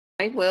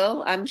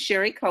I'm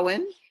Sherry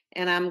Cohen,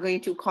 and I'm going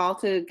to call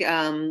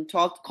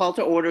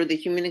to order the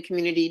Human and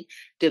Community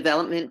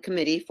Development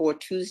Committee for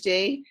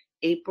Tuesday,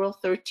 April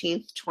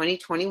 13th,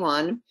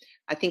 2021.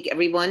 I think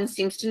everyone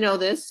seems to know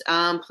this.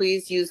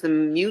 Please use the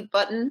mute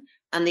button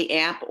on the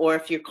app, or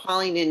if you're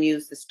calling in,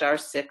 use the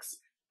 *6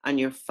 on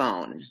your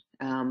phone.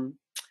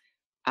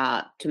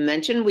 To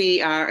mention,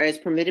 we are, as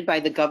permitted by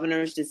the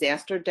Governor's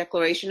Disaster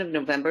Declaration of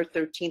November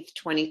 13th,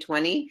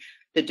 2020,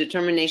 the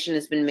determination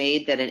has been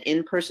made that an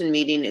in-person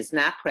meeting is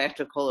not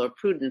practical or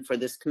prudent for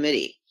this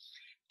committee.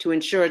 To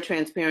ensure a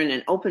transparent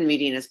and open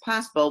meeting as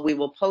possible, we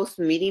will post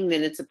meeting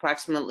minutes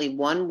approximately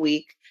 1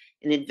 week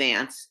in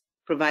advance,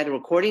 provide a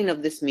recording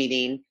of this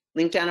meeting,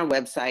 linked on our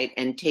website,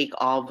 and take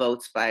all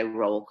votes by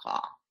roll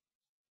call.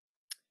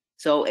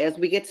 So as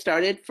we get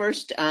started,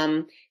 first,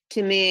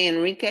 Timmy and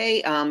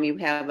Enrique, you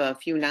have a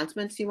few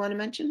announcements you want to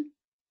mention?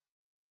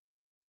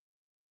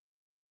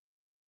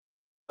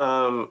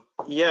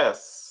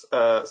 Yes,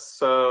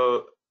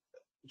 so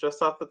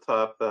just off the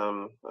top,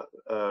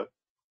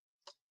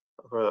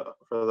 for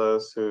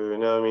those who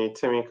know me,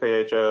 Timmy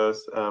Callejas,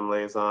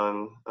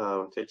 liaison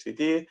to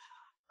HCD.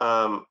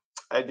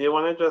 I do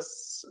want to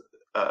just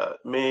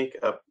make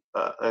an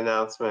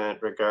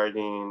announcement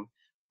regarding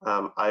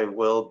I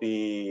will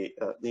be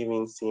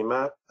leaving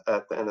CMAP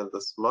at the end of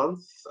this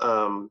month.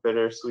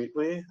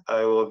 Bittersweetly,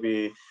 I will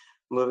be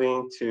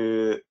moving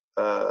to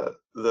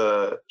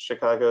the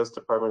Chicago's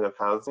Department of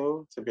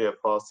Housing to be a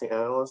policy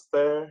analyst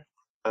there.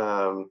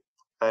 I'm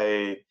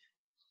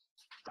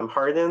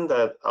heartened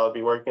that I'll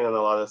be working on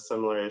a lot of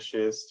similar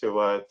issues to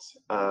what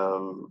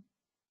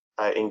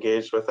I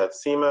engaged with at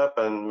CMAP,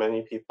 and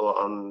many people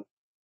on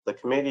the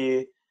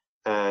committee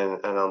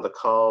and on the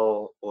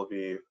call will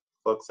be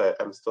folks that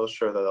I'm still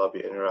sure that I'll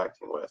be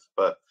interacting with.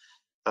 But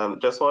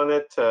just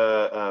wanted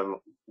to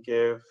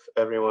give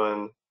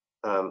everyone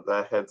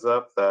that heads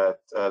up that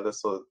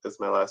this is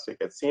my last week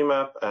at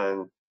CMAP,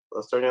 and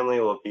certainly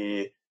will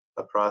be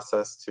a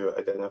process to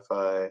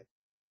identify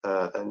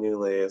a new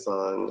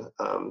liaison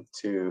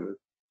to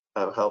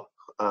help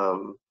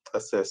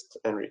assist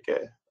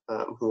Enrique,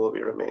 who will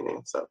be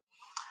remaining. So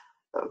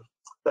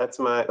that's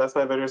my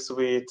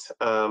bittersweet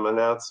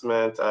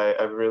announcement.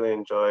 I've really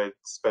enjoyed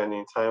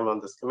spending time on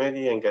this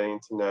committee and getting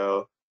to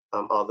know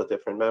all the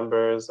different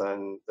members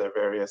and their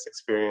various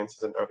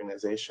experiences and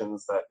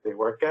organizations that they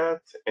work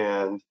at.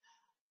 And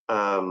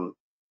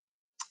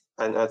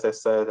as I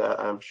said,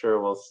 I'm sure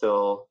we'll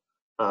still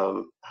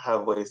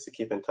have ways to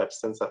keep in touch.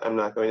 Since I'm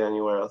not going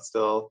anywhere, I'll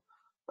still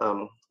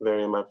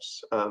very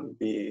much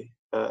be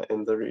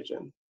in the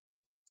region.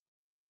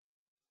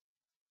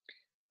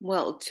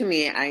 Well, to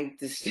me,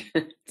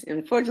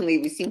 unfortunately,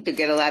 we seem to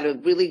get a lot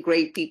of really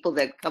great people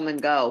that come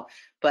and go,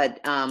 but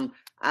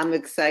I'm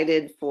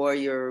excited for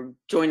your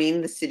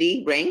joining the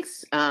city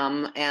ranks,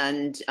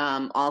 and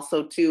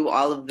also to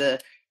all of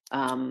the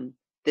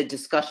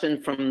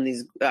discussion from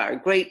these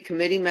great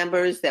committee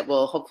members that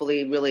will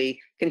hopefully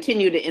really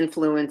continue to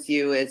influence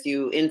you as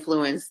you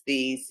influence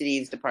the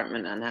city's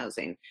Department on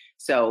Housing.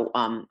 So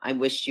I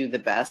wish you the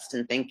best,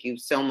 and thank you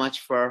so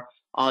much for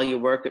all your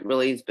work. It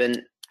really has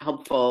been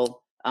helpful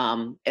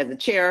as a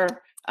chair,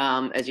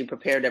 as you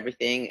prepared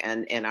everything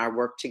and our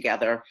work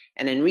together.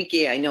 And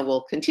Enrique, I know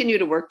we'll continue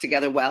to work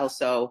together well,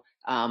 so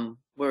I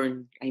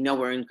know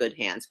we're in good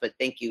hands, but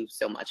thank you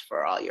so much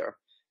for all your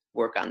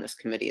work on this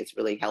committee. It's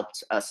really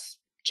helped us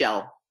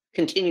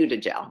continue to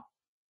gel.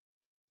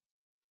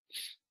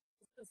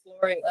 This is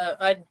Lori.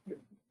 I'd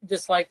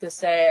just like to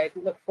say I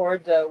look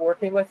forward to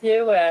working with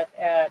you at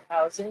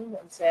Housing.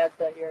 I'm sad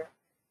that you're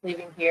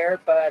leaving here,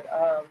 but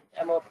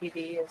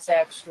MOPD is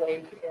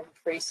actually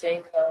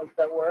increasing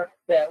the work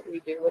that we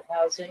do with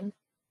Housing.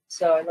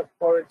 So I look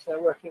forward to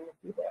working with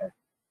you there.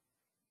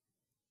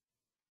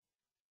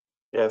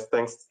 Yes,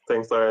 thanks,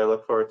 Lori. I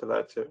look forward to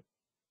that too.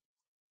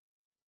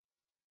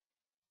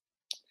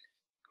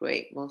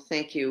 Great. Well,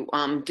 thank you.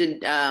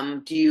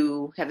 Do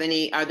you have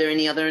are there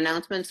any other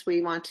announcements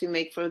we want to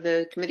make for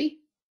the committee?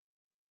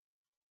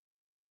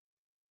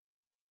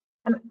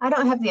 I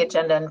don't have the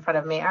agenda in front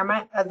of me.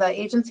 Are the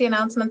agency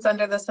announcements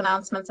under this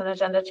announcements and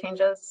agenda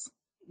changes?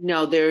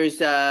 No, there's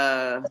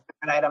an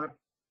item.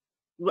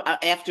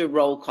 After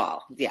roll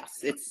call. Yes,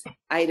 it's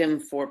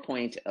item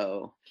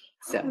 4.0.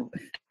 So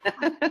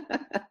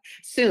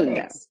soon.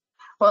 Thanks.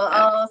 Well,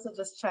 I'll also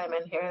just chime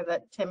in here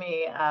that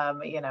Timmy,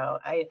 you know,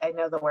 I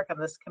know the work on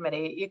this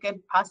committee. You could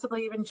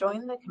possibly even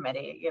join the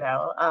committee, you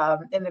know,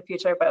 in the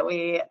future, but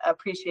we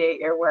appreciate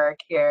your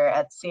work here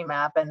at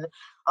CMAP, and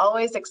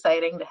always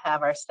exciting to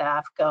have our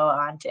staff go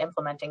on to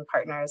implementing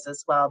partners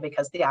as well,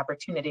 because the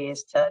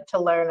opportunities to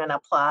learn and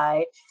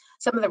apply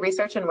some of the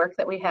research and work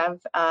that we have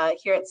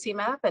here at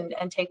CMAP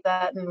and take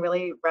that and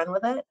really run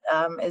with it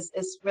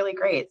is really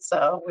great.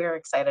 So we're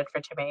excited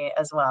for Timmy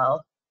as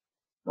well.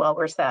 Well,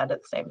 we're sad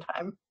at the same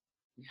time.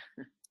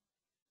 It's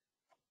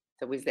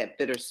always that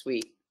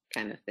bittersweet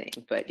kind of thing.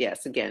 But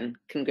yes, again,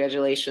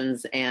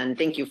 congratulations and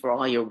thank you for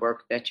all your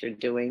work that you're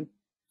doing.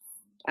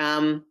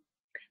 So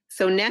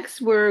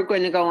next we're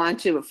going to go on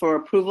for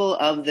approval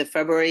of the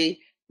February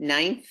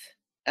 9th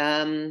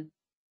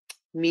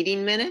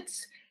meeting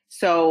minutes.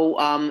 So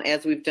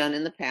as we've done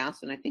in the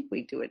past, and I think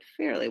we do it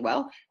fairly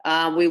well,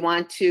 we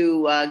want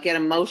to get a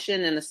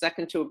motion and a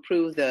second to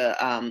approve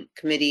the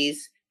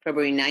committee's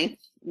February 9th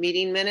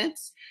meeting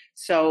minutes.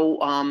 So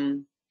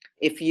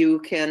if you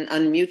can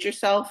unmute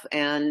yourself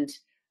and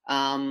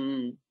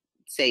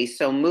say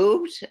so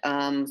moved.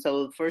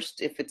 So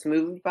first, if it's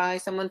moved by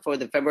someone for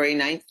the February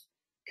 9th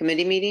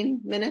committee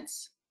meeting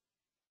minutes.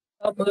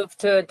 I'll move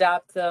to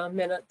adopt the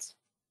minutes.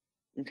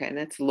 Okay,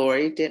 that's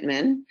Lori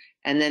Dittman.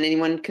 And then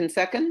anyone can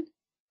second?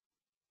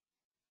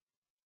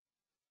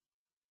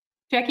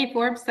 Jackie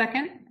Forbes,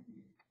 second.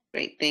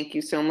 Great, thank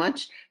you so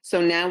much.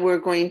 So now we're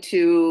going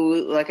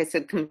to, like I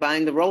said,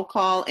 combine the roll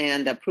call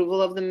and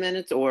approval of the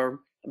minutes or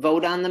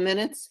vote on the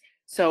minutes.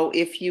 So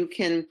if you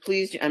can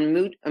please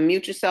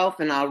unmute yourself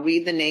and I'll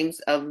read the names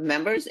of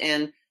members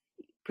and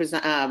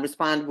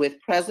respond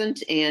with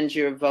present and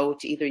your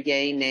vote either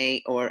yay,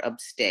 nay, or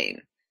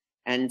abstain.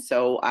 And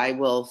so I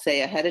will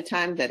say ahead of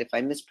time that if I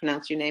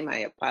mispronounce your name, I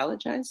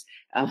apologize.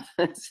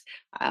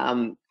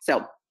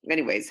 So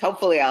anyways,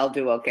 hopefully I'll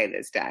do okay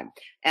this time.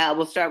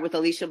 We'll start with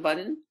Alicia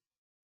Budden.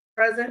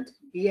 Present,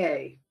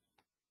 yay.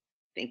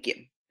 Thank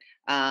you.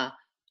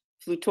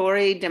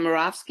 Flutori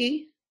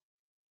Demirovsky.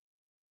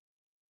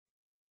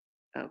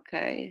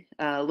 Okay.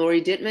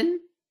 Lori Dittman.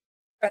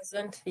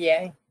 Present,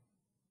 yay.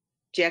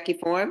 Jackie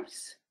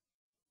Forbes.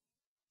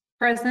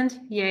 Present,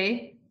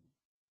 yay.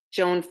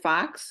 Joan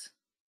Fox.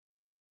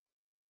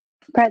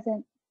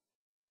 Present.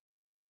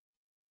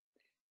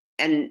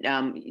 And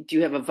do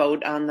you have a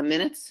vote on the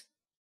minutes?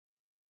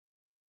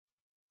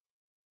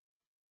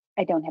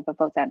 I don't have a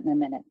vote on the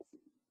minutes.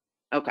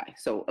 Okay,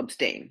 so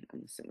abstain,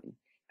 I'm assuming.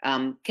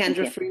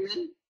 Kendra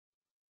Freeman.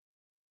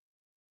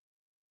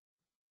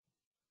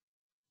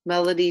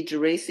 Melody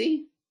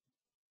Geraci.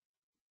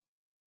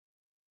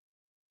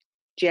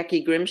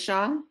 Jackie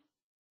Grimshaw.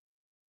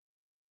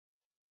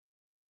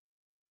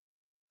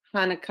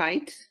 Hannah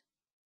Kite.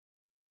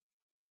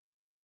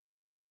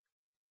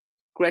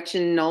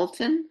 Gretchen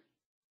Knowlton.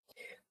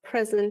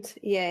 Present,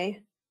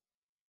 yay.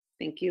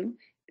 Thank you.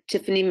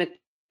 Tiffany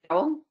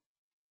McDowell.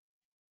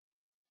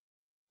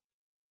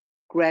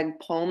 Greg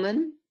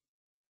Pullman.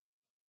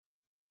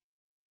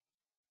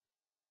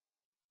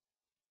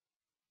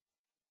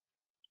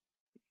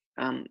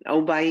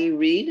 Obai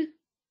Reed.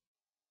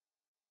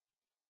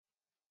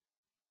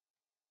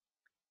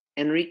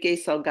 Enrique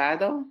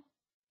Salgado.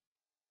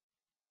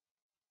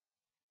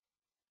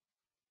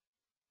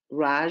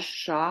 Raj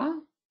Shah.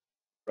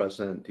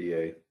 Present,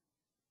 DA.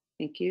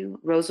 Thank you.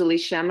 Rosalie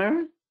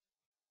Schemmer.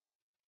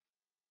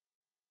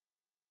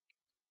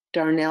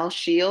 Darnell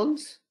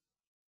Shields.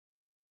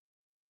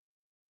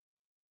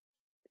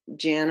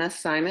 Jana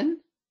Simon.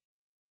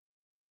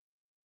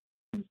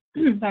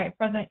 Sorry,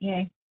 present,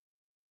 yay.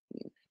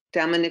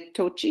 Dominic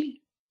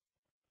Tochi.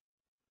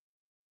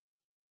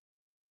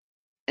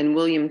 And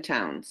William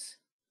Towns.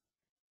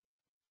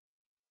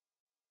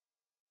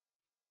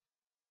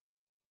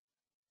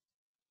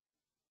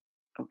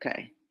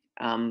 Okay.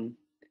 And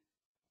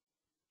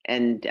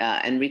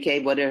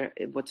Enrique,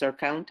 what's our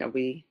count? I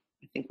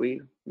think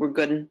we're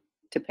good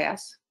to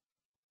pass.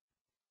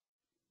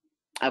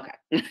 Okay.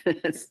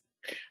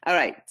 All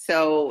right.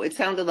 So it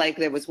sounded like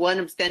there was one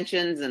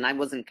abstentions and I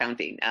wasn't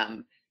counting.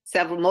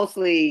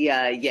 Mostly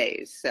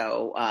yays.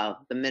 So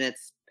the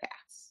minutes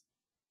pass.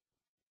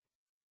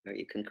 Or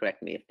you can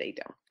correct me if they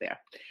don't there.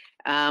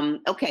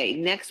 Okay,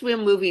 next we're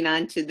moving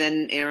on to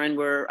then, Erin,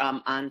 we're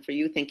on for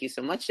you. Thank you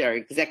so much, our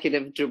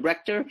Executive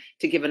Director,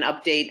 to give an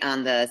update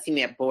on the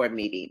CMAP board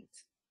meetings.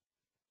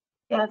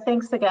 Yeah,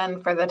 thanks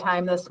again for the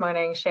time this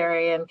morning,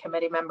 Sherry and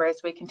committee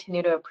members. We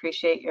continue to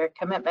appreciate your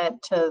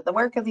commitment to the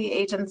work of the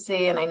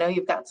agency, and I know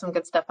you've got some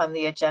good stuff on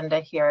the agenda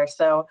here.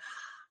 So,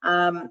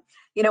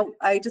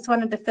 I just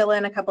wanted to fill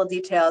in a couple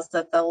details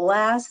that the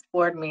last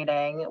board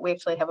meeting, we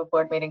actually have a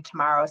board meeting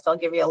tomorrow, so I'll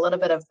give you a little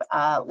bit of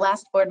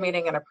last board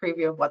meeting and a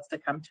preview of what's to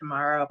come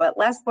tomorrow. But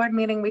last board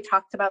meeting, we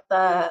talked about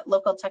the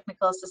local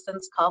technical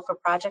assistance call for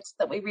projects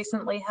that we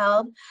recently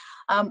held.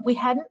 We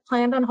hadn't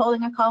planned on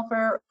holding a call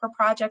for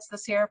projects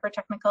this year for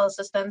technical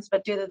assistance,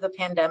 but due to the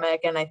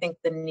pandemic and I think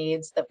the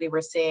needs that we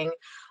were seeing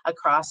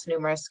across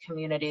numerous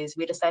communities,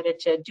 we decided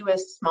to do a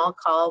small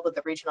call with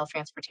the Regional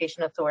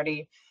Transportation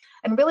Authority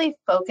and really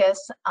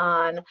focus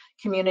on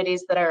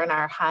communities that are in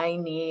our high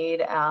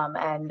need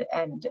and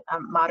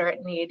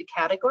moderate need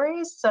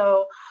categories.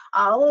 So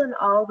all in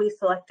all, we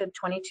selected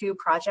 22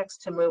 projects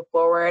to move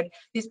forward.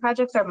 These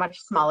projects are much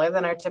smaller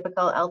than our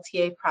typical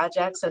LTA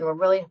projects, and we're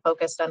really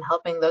focused on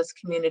helping those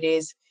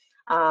communities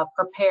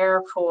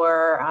prepare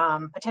for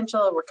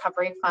potential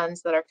recovery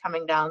funds that are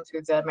coming down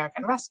through the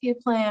American Rescue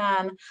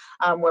Plan.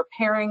 We're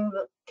pairing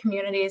the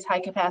communities, high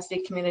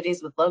capacity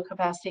communities with low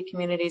capacity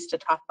communities to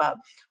talk about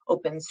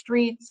open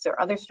streets or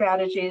other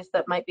strategies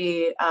that might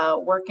be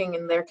working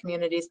in their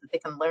communities that they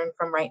can learn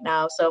from right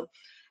now. So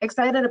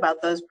excited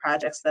about those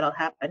projects that'll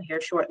happen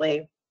here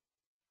shortly.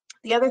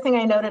 The other thing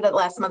I noted at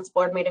last month's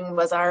board meeting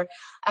was our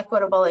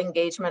equitable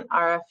engagement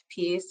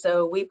RFP.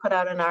 So we put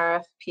out an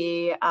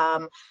RFP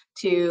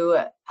to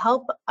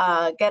help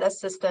get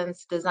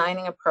assistance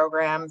designing a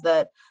program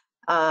that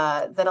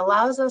that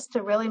allows us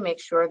to really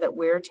make sure that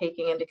we're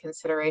taking into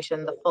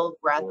consideration the full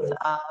breadth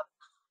of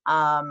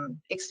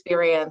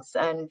experience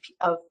and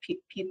of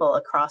people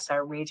across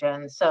our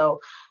region. So,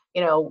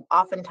 you know,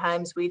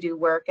 oftentimes we do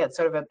work at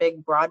sort of a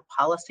big, broad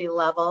policy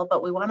level,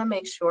 but we want to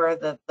make sure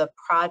that the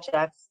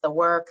projects, the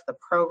work, the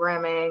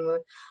programming,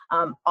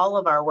 all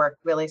of our work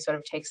really sort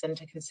of takes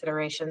into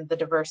consideration the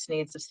diverse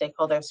needs of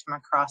stakeholders from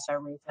across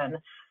our region.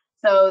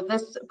 So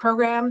this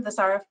program, this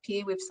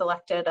RFP, we've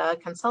selected a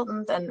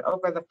consultant, and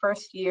over the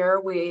first year,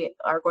 we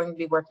are going to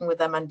be working with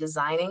them on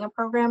designing a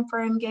program for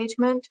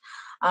engagement.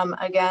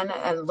 Again,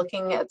 and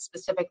looking at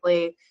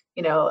specifically,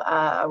 you know,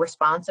 a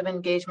responsive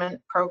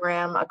engagement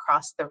program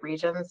across the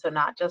region. So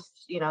not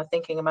just, you know,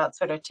 thinking about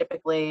sort of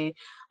typically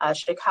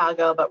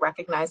Chicago, but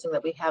recognizing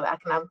that we have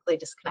economically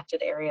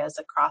disconnected areas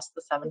across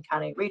the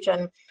 7-county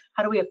region.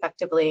 How do we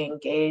effectively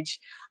engage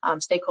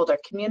stakeholder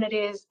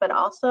communities, but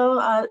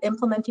also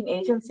implementing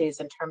agencies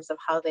in terms of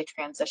how they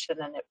transition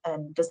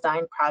and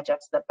design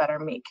projects that better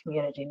meet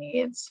community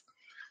needs.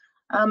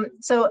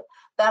 So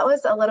that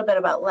was a little bit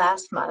about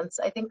last month's.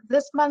 I think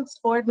this month's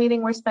board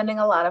meeting, we're spending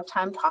a lot of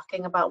time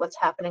talking about what's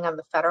happening on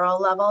the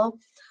federal level.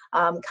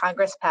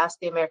 Congress passed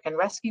the American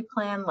Rescue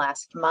Plan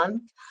last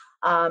month.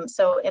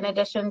 So in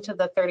addition to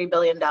the $30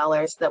 billion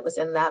that was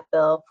in that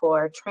bill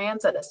for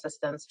transit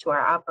assistance to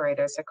our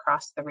operators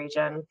across the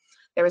region,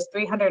 there was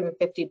 $350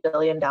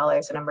 billion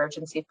in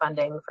emergency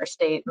funding for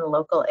state and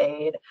local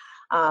aid,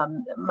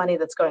 money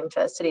that's going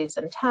to cities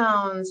and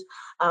towns.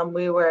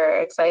 We were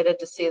excited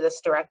to see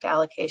this direct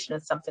allocation.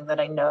 It's something that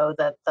I know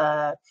that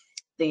the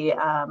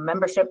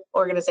membership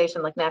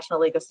organization like National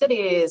League of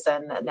Cities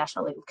and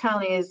National League of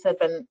Counties had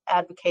been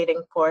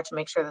advocating for, to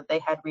make sure that they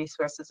had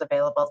resources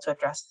available to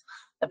address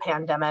the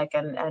pandemic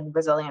and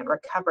resilient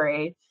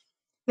recovery.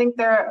 I think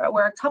there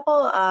were a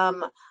couple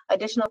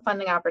additional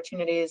funding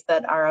opportunities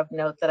that are of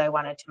note that I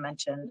wanted to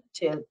mention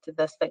to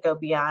this that go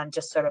beyond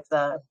just sort of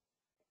the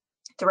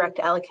direct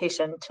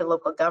allocation to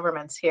local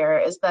governments here,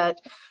 is that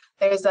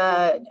there's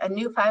a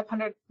new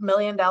 $500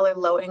 million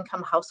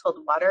low-income household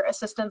water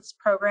assistance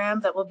program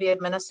that will be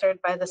administered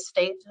by the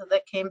state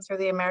that came through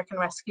the American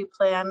Rescue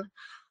Plan,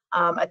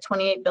 a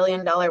 $28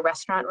 billion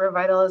restaurant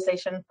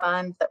revitalization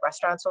fund that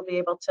restaurants will be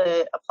able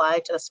to apply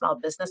to the Small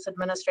Business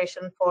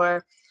Administration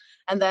for,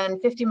 and then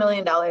 $50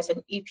 million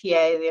in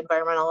EPA, the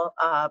Environmental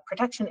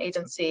Protection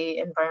Agency,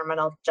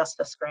 environmental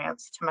justice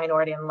grants to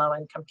minority and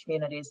low-income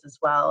communities as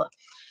well.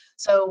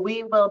 So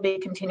we will be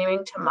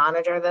continuing to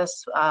monitor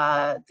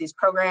these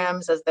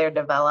programs as they're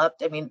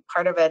developed. I mean,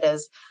 part of it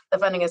is the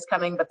funding is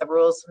coming, but the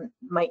rules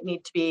might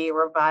need to be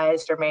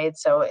revised or made.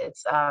 So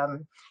it's,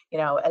 you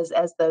know,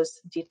 as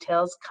those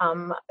details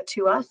come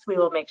to us, we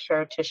will make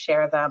sure to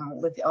share them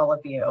with all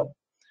of you.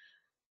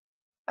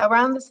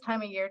 Around this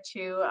time of year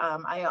too,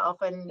 I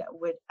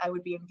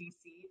would be in DC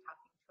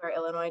talking to our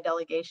Illinois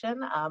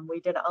delegation. We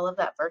did all of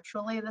that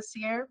virtually this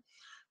year.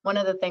 One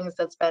of the things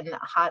that's been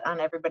hot on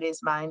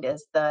everybody's mind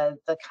is the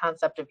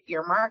concept of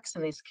earmarks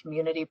and these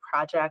community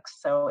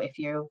projects. So if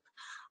you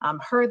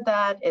heard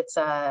that,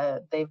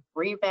 they've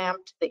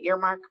revamped the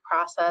earmark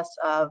process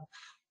of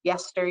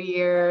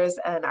yesteryears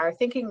and are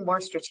thinking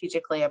more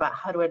strategically about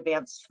how to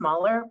advance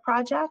smaller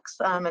projects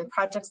and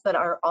projects that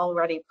are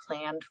already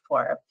planned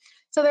for.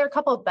 So there are a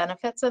couple of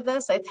benefits of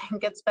this. I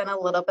think it's been a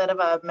little bit of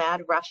a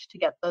mad rush to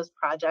get those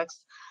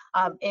projects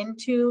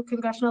into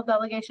congressional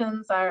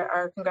delegations,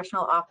 our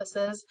congressional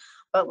offices,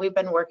 but we've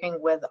been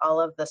working with all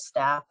of the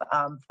staff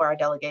for our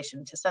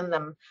delegation to send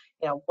them,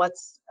 you know, what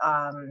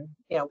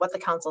the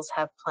councils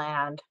have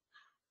planned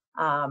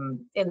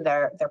in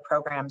their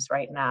programs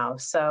right now.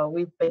 So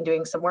we've been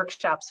doing some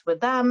workshops with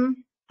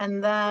them.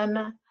 And then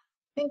I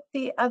think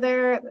the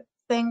other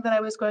thing that I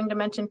was going to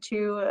mention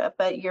too,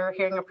 but you're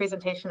hearing a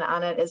presentation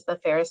on it, is the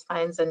fares,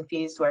 fines, and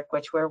fees work,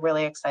 which we're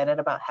really excited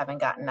about having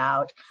gotten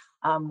out.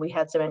 We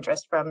had some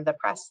interest from the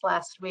press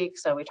last week,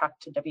 so we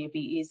talked to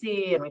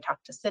WBEZ and we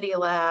talked to City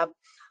Lab.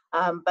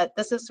 But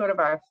this is sort of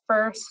our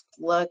first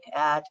look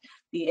at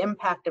the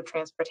impact of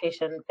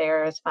transportation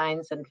fares,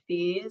 fines, and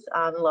fees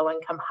on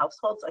low-income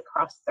households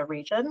across the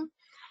region.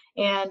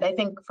 And I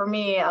think for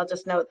me, I'll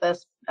just note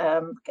this,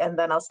 and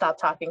then I'll stop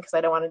talking because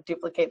I don't want to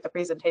duplicate the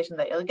presentation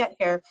that you'll get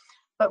here.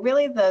 But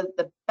really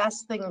the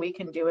best thing we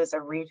can do as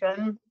a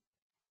region,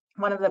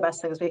 one of the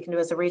best things we can do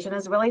as a region,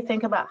 is really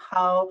think about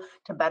how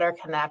to better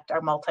connect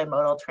our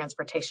multimodal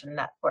transportation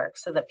network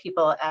so that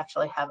people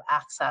actually have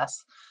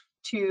access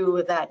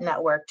to that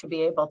network to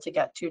be able to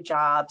get to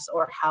jobs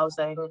or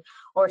housing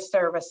or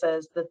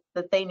services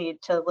that they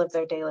need to live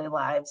their daily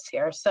lives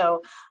here.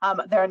 So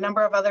there are a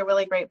number of other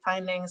really great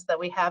findings that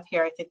we have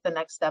here. I think the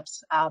next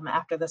steps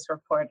after this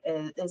report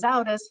is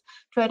out is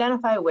to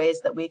identify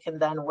ways that we can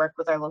then work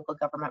with our local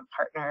government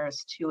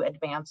partners to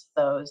advance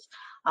those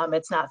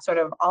It's not sort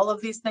of all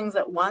of these things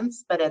at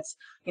once, but it's,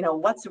 you know,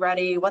 what's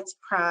ready, what's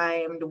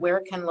primed,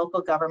 where can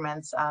local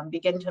governments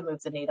begin to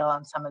move the needle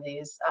on some of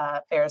these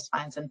fares,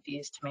 fines, and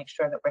fees to make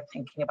sure that we're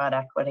thinking about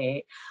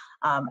equity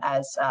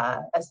as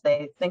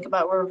they think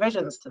about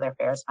revisions to their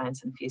fares,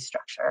 fines, and fees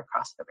structure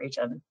across the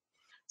region.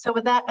 So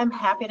with that, I'm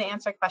happy to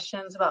answer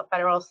questions about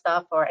federal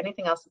stuff or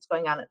anything else that's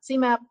going on at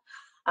CMAP.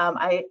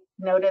 I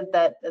noted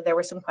that there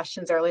were some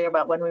questions earlier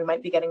about when we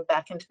might be getting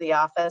back into the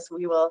office.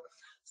 We will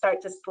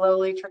start to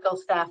slowly trickle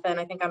staff in,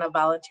 I think on a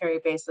voluntary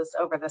basis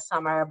over the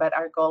summer, but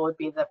our goal would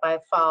be that by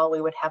fall we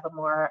would have a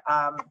more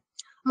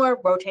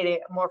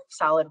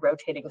solid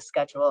rotating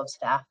schedule of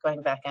staff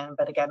going back in.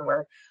 But again,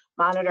 we're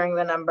monitoring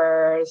the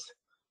numbers.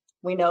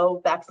 We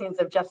know vaccines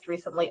have just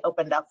recently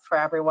opened up for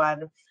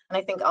everyone. And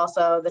I think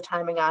also the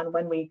timing on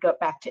when we go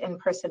back to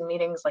in-person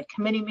meetings, like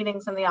committee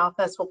meetings in the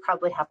office, will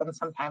probably happen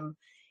sometime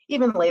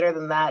even later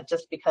than that,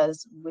 just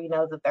because we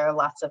know that there are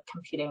lots of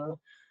competing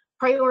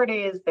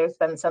priorities. There's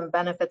been some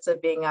benefits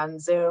of being on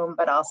Zoom,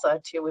 but also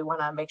too, we want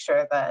to make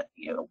sure that,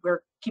 you know,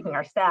 we're keeping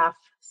our staff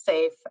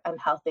safe and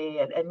healthy,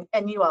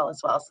 and you all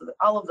as well. So that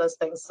all of those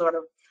things sort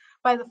of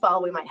by the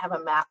fall we might have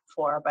a map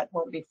for, but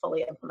won't be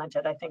fully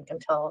implemented, I think,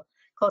 until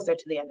closer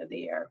to the end of the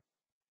year.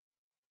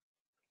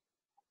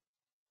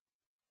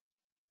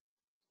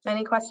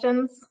 Any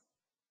questions?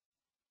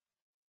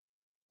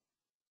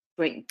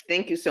 Great,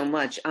 thank you so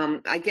much.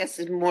 I guess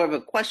it's more of a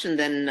question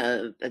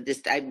than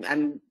just. I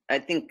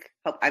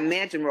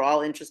imagine we're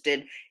all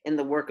interested in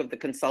the work of the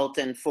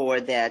consultant for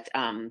that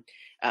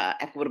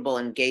equitable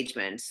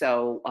engagement.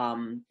 So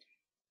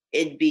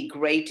it'd be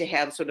great to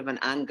have sort of an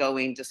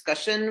ongoing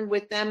discussion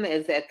with them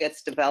as that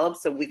gets developed,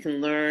 so we can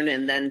learn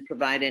and then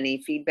provide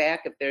any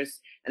feedback if there's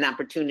an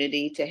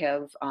opportunity to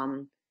have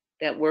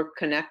that work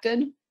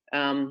connected.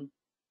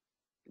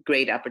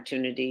 Great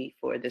opportunity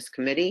for this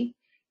committee.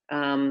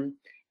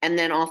 And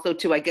then also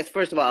too, I guess,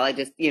 first of all, I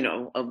just, you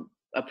know,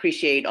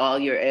 appreciate all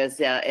your,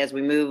 as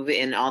we move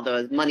in all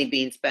the money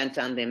being spent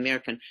on the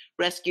American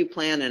Rescue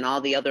Plan and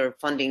all the other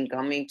funding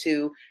coming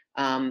to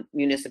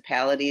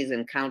municipalities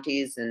and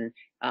counties, and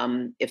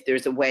if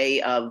there's a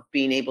way of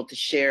being able to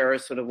share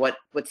sort of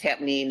what's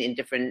happening in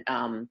different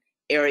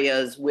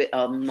areas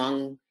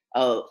among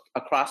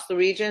across the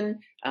region,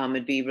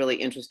 it'd be really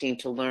interesting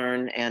to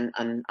learn and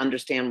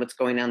understand what's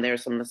going on there,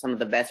 some of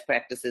the best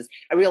practices.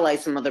 I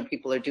realize some other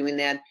people are doing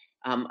that.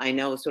 I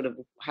know sort of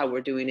how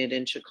we're doing it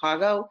in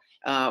Chicago,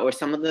 or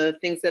some of the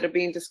things that are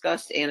being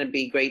discussed, and it'd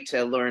be great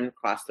to learn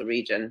across the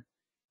region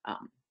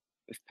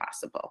if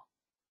possible.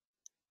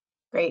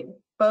 Great,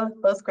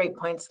 both great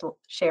points,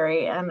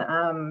 Sherry,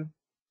 and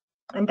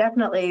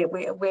definitely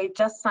we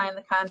just signed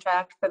the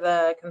contract for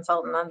the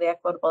consultant on the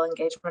equitable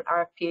engagement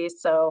RFP,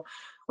 so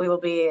we will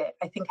be,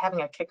 I think,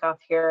 having a kickoff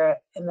here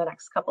in the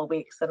next couple of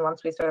weeks. And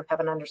once we sort of have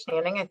an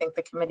understanding, I think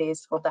the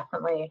committees will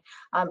definitely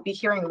be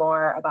hearing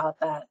more about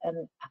that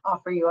and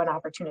offer you an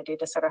opportunity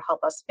to sort of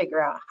help us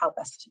figure out how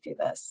best to do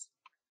this.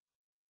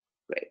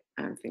 Great.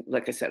 I think,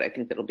 like I said, I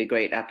think that'll be a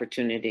great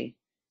opportunity.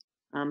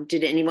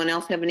 Did anyone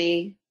else have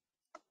any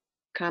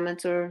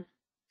comments or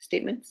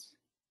statements?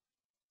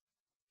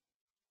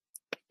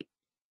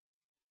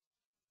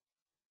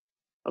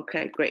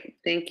 Okay, great.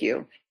 Thank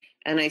you.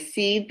 And I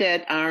see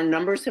that our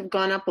numbers have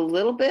gone up a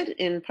little bit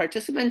in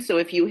participants. So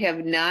if you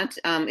have not,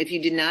 if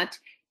you did not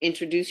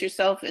introduce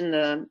yourself in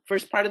the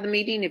first part of the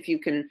meeting, if you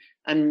can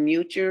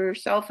unmute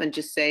yourself and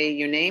just say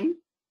your name.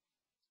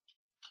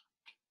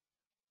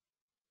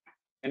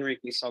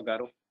 Enrique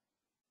Salgado.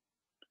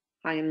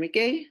 Hi,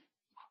 Enrique.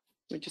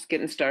 We're just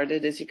getting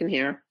started, as you can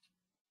hear.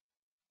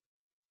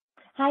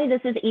 Hi,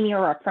 this is Amy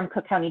O'Rourke from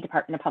Cook County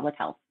Department of Public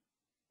Health.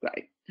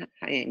 Right.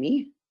 Hi,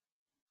 Amy.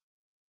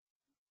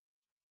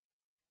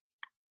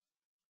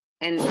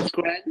 And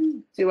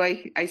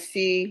Greg, I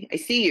see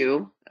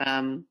you.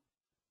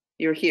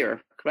 You're here,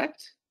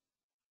 correct?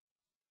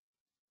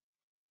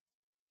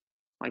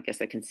 Well, I guess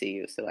I can see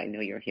you, so I know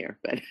you're here,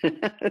 but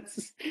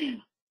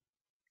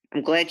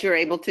I'm glad you're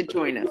able to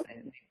join us.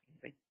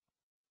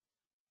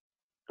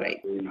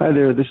 Great. Hi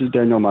there, this is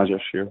Daniel Majesh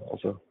here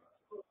also.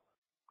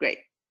 Great.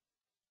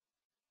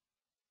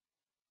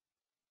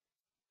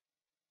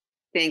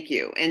 Thank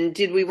you. And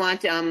did we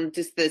want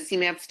just the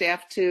CMAP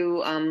staff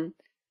to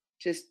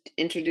just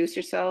introduce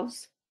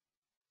yourselves?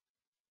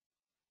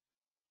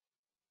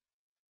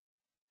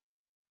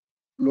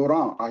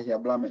 Laurent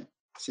Ayablame,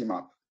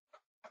 CMAP.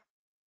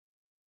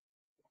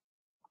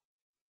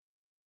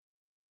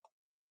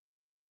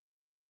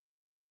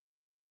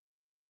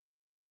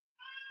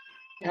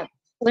 Yep.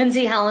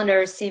 Lindsay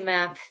Hollander,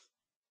 CMAP.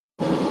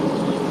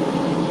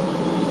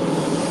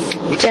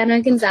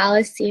 Jenna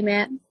Gonzalez,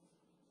 CMAP.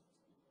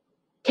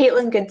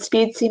 Caitlin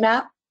Goodspeed,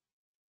 CMAP.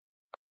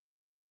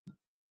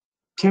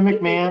 Tim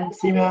McMahon,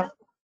 CMAP.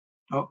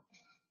 Oh.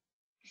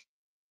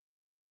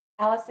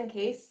 Allison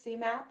Case,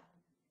 CMAP.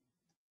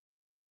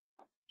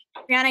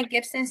 Brianna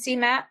Gibson,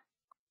 CMAP.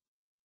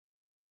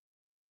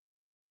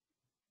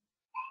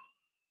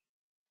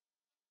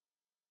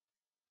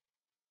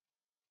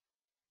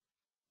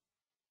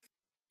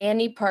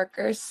 Annie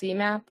Parker,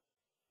 CMAP.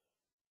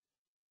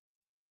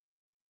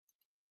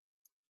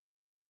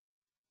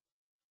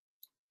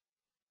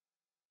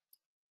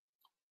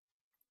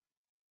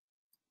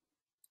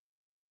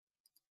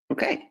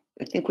 Okay,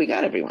 I think we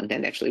got everyone.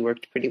 That actually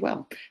worked pretty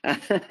well.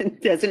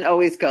 It doesn't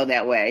always go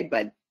that way,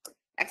 but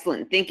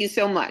excellent. Thank you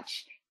so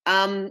much.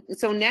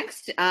 So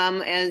next,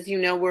 as you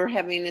know,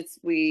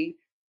 we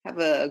have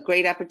a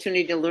great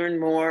opportunity to learn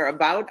more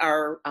about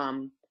our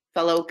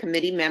fellow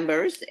committee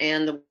members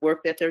and the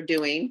work that they're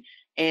doing.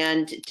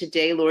 And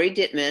today, Lori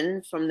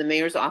Dittman from the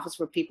Mayor's Office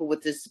for People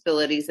with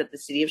Disabilities at the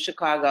City of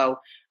Chicago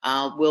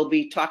will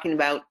be talking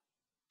about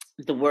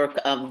the work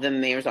of the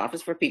Mayor's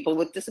Office for People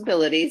with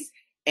Disabilities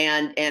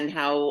and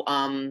how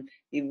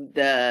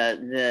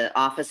the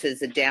office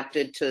has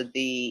adapted to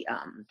the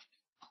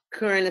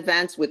current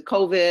events with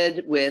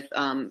COVID, with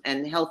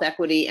and health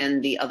equity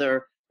and the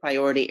other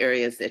priority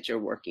areas that you're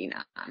working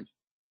on.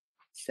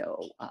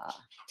 So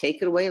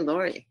take it away,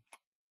 Lori.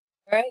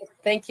 All right,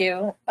 thank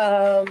you.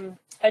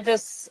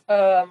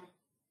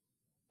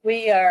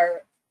 We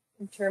are,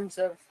 in terms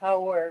of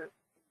how we're,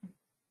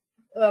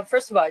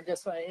 first of all, I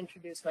just want to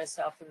introduce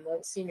myself. I'm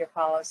the Senior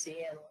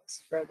Policy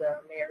Analyst for the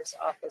Mayor's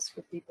Office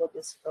for People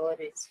with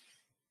Disabilities.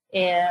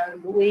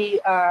 And we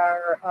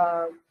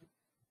are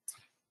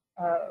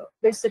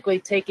basically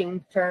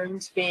taking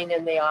turns being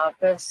in the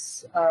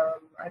office.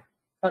 I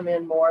come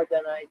in more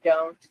than I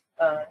don't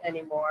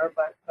anymore,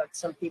 but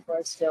some people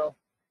are still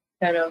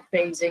kind of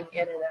phasing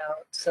in and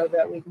out so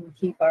that we can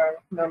keep our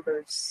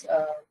numbers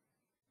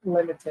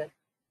limited.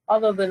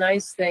 Although the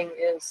nice thing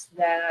is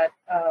that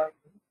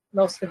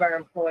most of our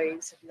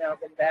employees have now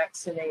been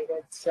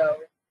vaccinated, so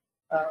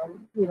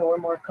we're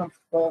more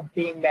comfortable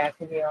being back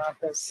in the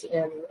office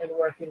and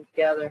working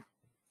together.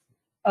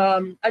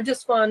 I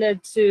just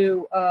wanted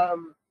to,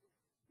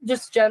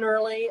 just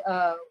generally,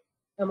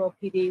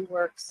 MOPD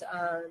works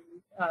on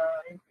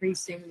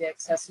increasing the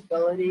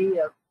accessibility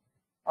of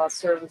all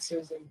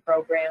services and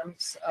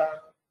programs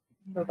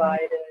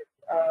provided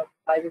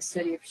by the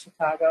City of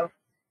Chicago.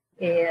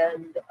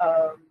 And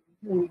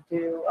we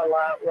do a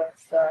lot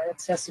with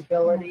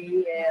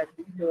accessibility and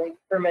doing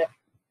permit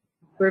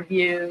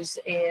reviews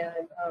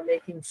and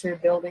making sure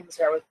buildings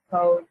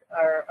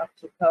are up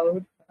to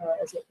code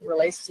as it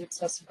relates to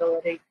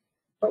accessibility.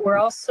 But we're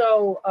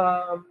also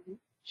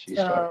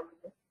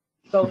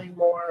going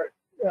more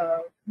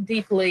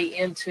deeply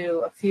into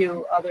a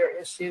few other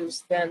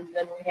issues than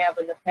we have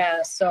in the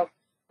past. So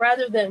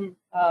rather than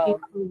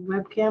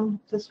webcam,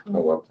 this one. I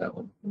love that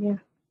one. Yeah.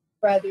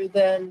 Rather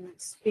than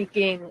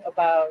speaking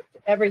about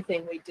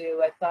everything we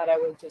do, I thought I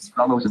would just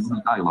focus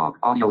on dialogue.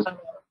 Audio.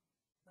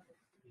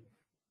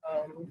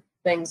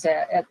 Things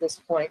at this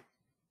point.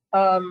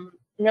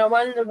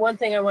 One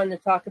thing I wanted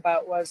to talk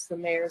about was the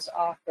Mayor's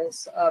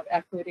Office of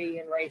Equity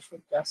and Racial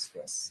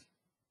Justice.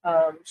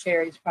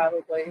 Sherry's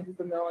probably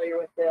familiar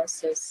with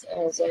this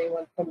as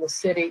anyone from the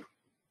city,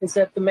 is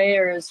that the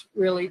mayor has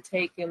really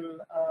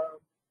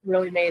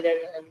really made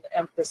it an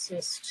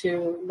emphasis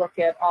to look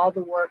at all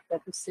the work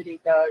that the city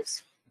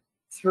does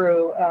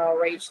through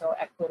racial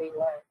equity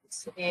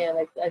lens. And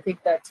I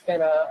think that's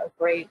been a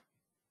great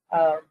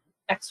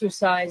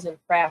exercise and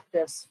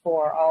practice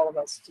for all of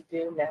us to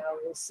do now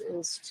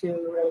is to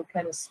really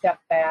kind of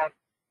step back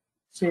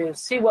to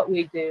see what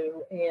we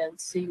do and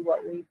see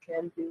what we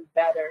can do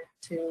better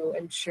to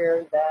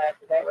ensure that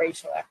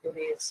racial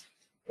equity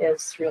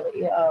is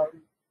really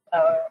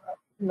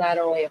not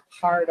only a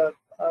part of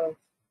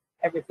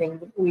everything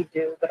that we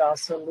do, but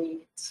also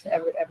leads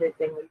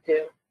everything we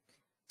do.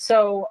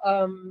 So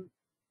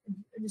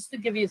just to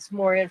give you some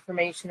more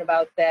information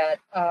about that.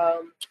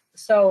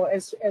 So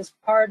as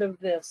part of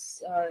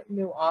this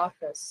new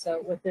office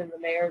within the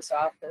mayor's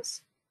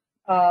office,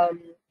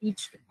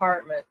 each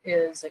department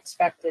is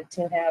expected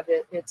to have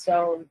its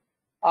own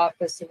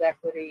Office of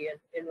Equity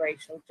and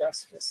Racial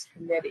Justice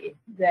Committee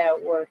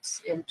that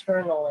works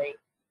internally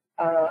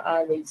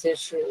on these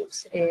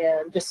issues.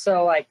 And just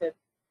so I could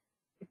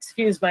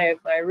excuse my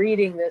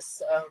reading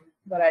this,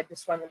 but I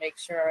just want to make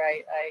sure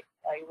I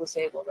was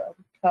able to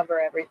cover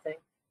everything.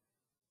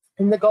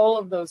 And the goal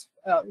of the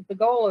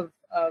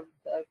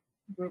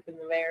group in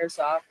the mayor's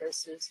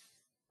office is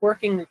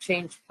working to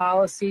change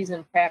policies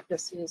and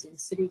practices in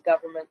city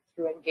government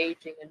through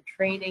engaging in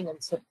training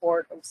and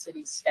support of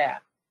city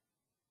staff,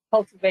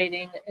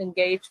 cultivating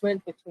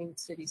engagement between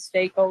city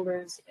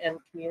stakeholders and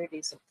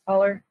communities of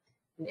color,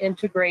 and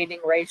integrating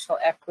racial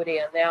equity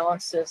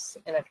analysis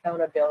and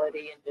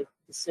accountability into the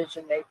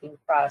decision-making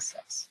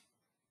process.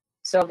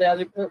 So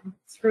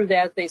through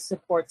that, they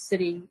support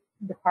city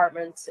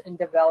departments in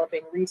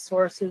developing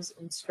resources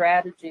and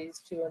strategies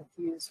to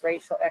infuse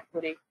racial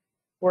equity,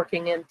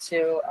 working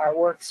into our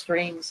work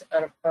streams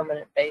on a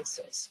permanent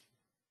basis.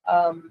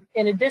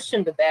 In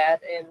addition to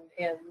that, and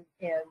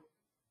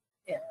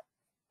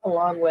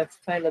along with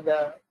kind of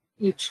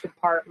each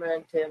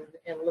department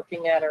and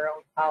looking at our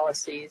own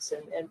policies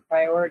and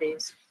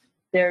priorities,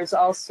 there's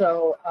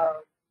also,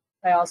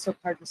 I also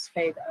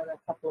participate on a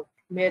couple of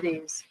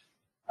committees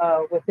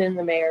within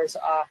the mayor's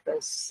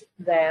office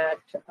that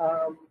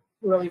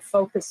really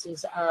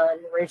focuses on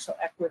racial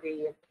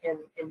equity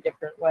in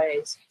different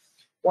ways.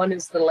 One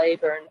is the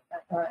Labor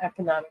and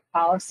Economic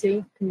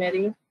Policy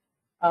Committee,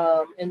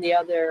 and the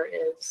other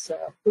is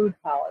Food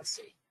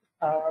Policy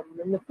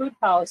And the food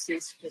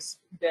policy's just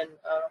been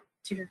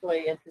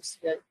particularly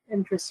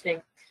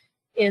interesting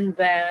in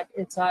that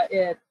it's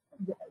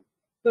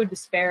food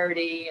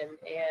disparity and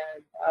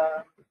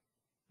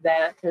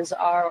that has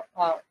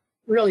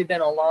really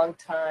been a long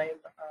time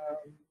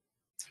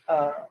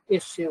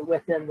issue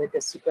within the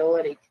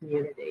disability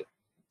community.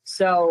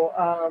 So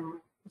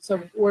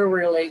so we're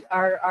really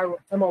our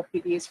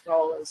MOPD's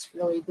role is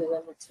really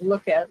to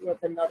look at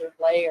with another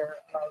layer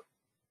of,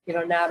 you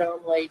know, not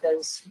only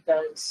does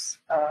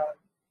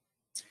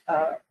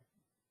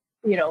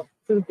you know,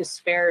 food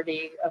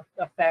disparity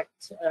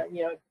affect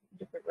you know,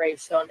 different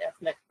racial and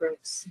ethnic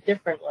groups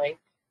differently,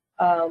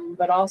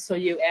 but also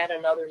you add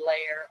another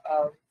layer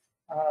of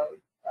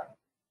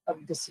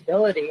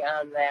disability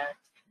on that,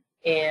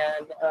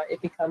 and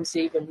it becomes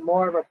even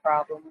more of a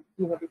problem,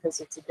 you know, because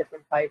it's a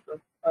different type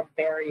of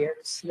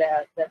barriers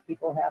that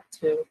people have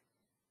to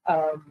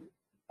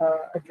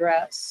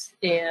address.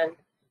 And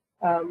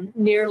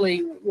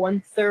nearly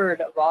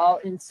 1/3 of all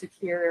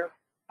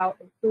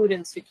food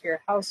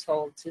insecure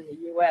households in the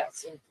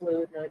U.S.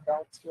 include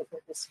adults with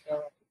a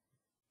disability.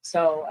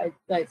 So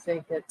I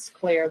think it's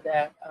clear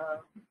that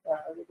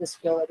the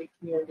disability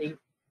community,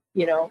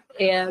 you know,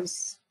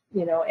 as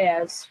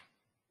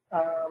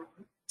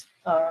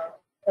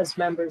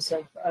members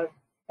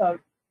of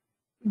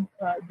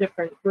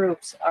different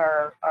groups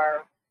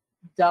are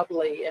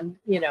doubly and,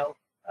 you know,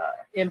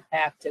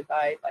 impacted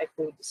by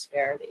food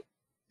disparity.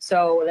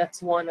 So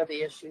that's one of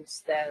the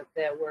issues that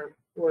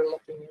we're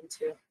looking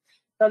into.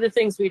 Other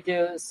things we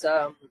do is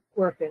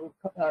work in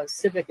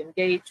civic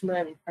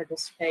engagement and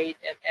participate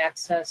in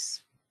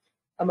access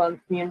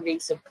among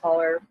communities of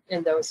color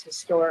and those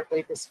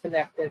historically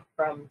disconnected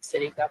from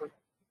city government.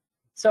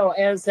 So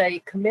as a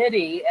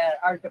committee at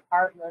our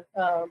department,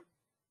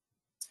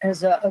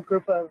 as a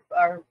group of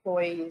our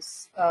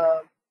employees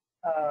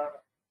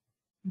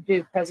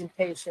do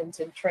presentations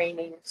and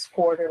trainings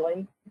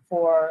quarterly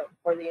for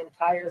the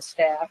entire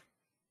staff.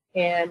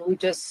 And we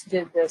just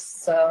did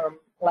this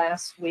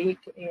last week,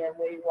 and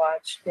we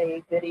watched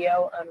a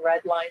video on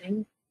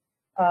redlining,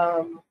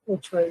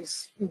 which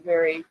was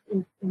very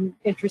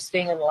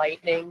interesting,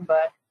 enlightening.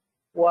 But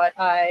what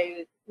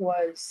I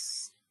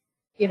was,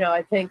 you know,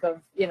 I think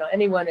of, you know,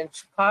 anyone in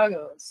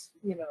Chicago is,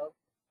 you know,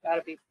 got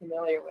to be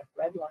familiar with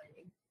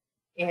redlining.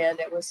 And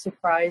it was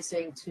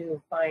surprising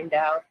to find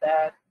out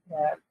that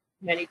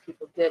many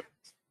people didn't.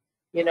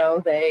 You know,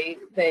 they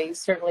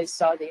certainly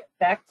saw the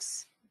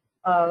effects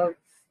of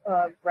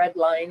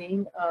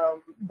redlining,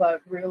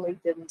 but really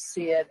didn't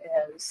see it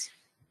as,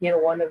 you know,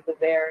 one of the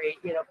very,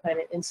 you know, kind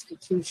of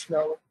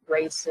institutional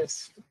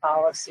racist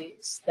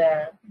policies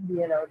that,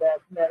 you know,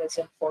 that has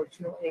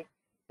unfortunately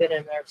been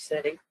in our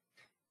city.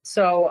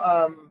 So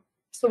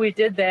so we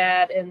did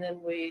that, and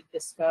then we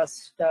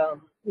discussed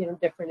you know,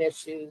 different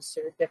issues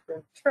or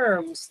different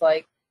terms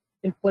like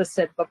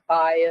implicit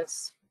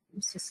bias,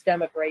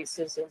 systemic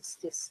racism,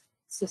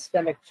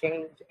 systemic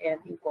change, and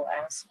equal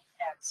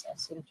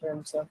access in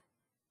terms of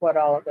what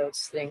all of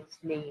those things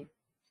mean.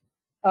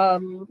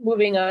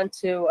 Moving on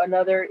to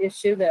another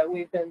issue that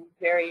we've been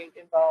very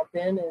involved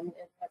in, and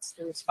that's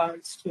the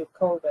response to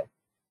COVID.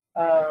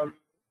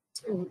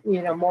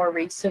 You know, more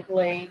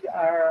recently,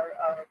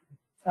 our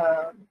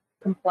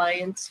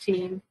compliance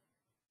team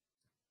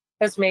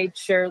has made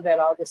sure that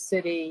all the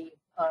city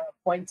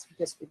points of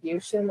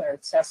distribution are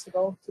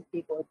accessible to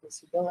people with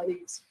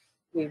disabilities.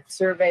 We've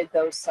surveyed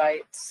those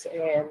sites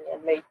and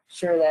made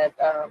sure that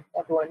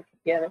everyone can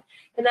get it,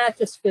 and not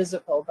just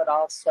physical, but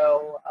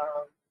also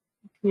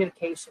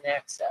communication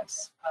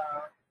access.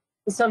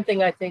 It's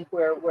something I think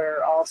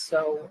we're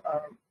also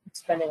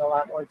spending a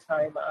lot more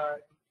time on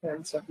in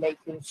terms of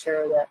making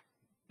sure that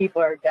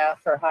people are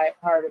deaf or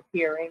hard of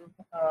hearing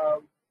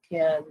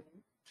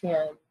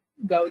can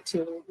go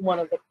to one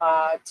of the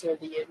pods or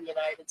the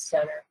United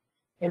Center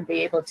and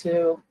be able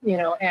to, you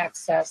know,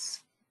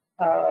 access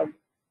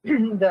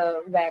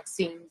the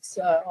vaccines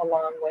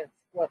along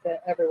with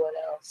everyone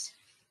else.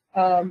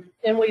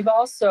 And we've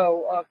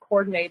also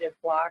coordinated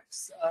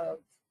blocks of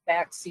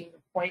vaccine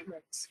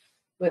appointments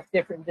with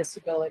different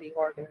disability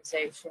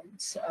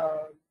organizations.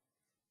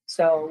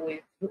 So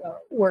we've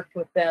worked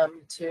with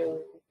them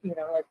to, you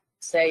know, let's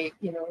say,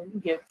 you know,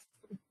 give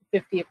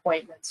 50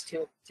 appointments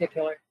to a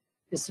particular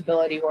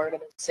disability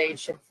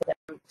organization for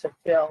them to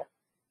fill.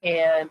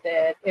 And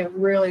it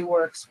really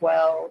works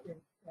well,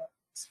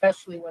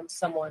 especially when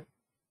someone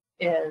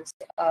is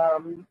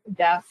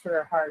deaf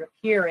or hard of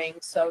hearing.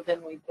 So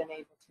then we've been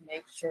able to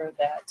make sure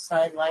that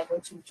sign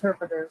language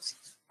interpreters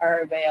are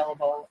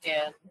available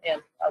and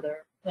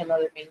other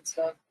means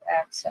of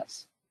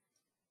access.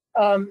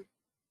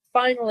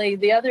 Finally,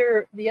 the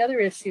other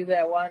issue that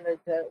I wanted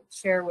to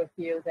share with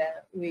you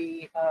that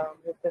we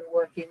have been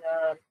working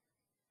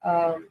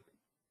on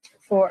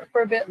for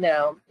a bit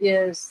now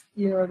is,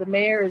 you know, the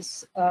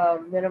mayor's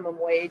minimum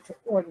wage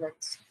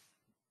ordinance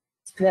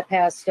that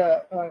passed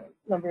a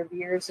number of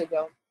years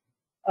ago.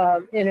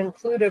 It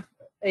included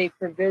a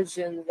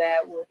provision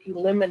that would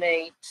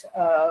eliminate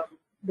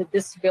the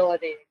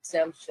disability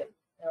exemption.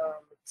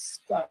 It's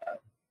kind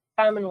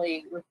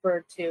commonly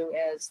referred to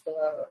as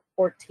the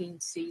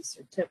 14C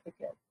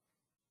certificate,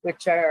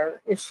 which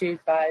are issued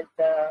by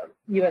the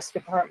U.S.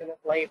 Department of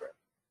Labor.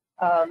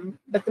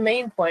 But the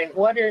main point,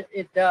 what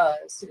it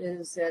does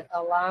is it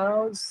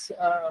allows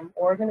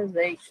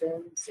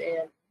organizations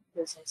and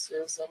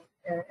businesses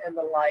and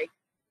the like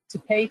to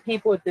pay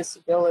people with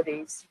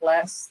disabilities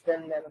less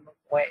than minimum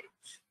wage.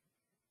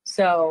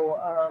 So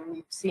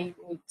we've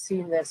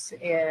seen this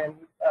in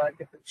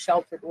different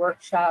sheltered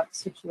workshop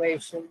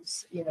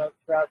situations, you know,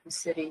 throughout the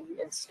city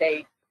and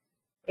state,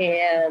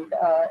 and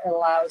it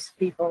allows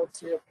people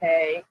to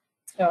pay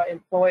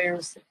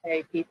employers to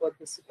pay people with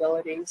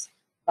disabilities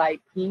by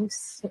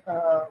piece,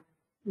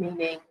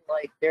 meaning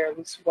like there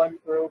was one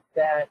group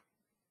that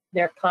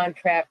their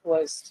contract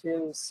was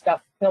to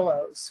stuff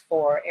pillows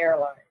for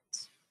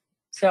airlines.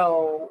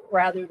 So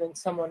rather than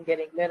someone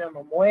getting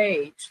minimum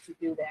wage to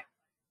do that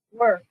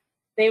work,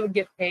 they would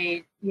get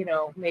paid, you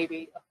know,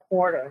 maybe a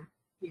quarter,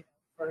 you know,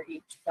 for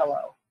each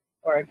pillow,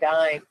 or a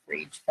dime for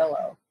each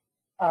pillow.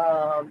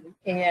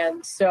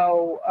 And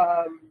so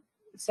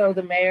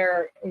the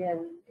mayor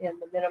in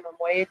the minimum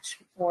wage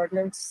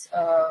ordinance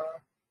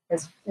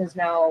has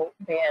now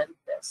banned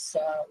this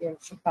in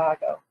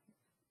Chicago.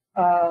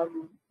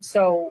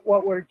 So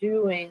what we're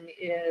doing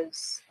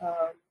is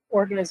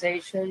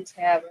organizations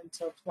have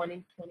until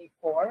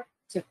 2024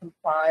 to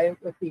comply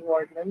with the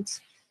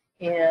ordinance.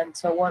 And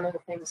so one of the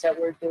things that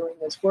we're doing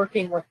is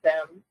working with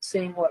them,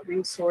 seeing what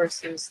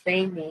resources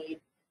they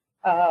need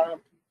to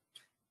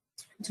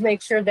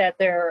make sure that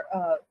they're,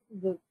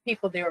 the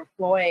people they're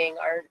employing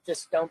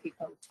don't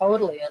become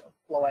totally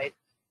unemployed,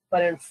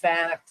 but in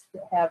fact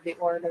have the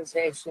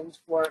organizations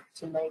work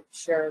to make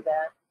sure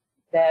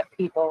that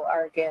people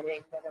are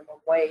getting minimum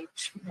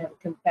wage and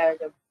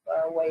competitive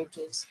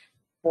wages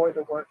for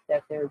the work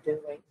that they're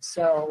doing.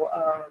 So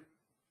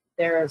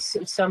there are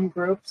some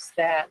groups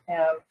that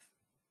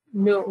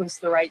knew it was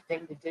the right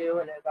thing to do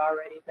and have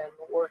already been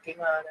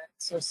working on it.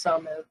 So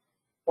some have,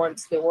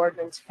 once the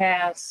ordinance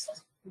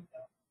passed, you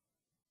know,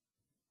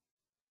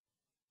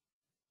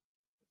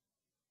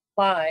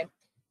 apply.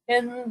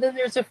 And then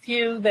there's a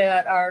few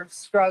that are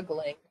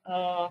struggling.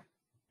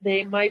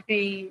 They might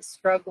be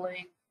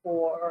struggling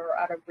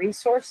out of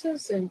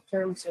resources in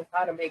terms of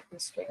how to make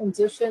this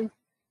transition,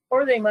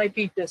 or they might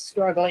be just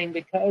struggling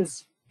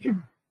because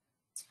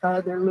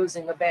they're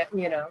losing a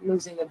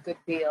good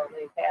deal.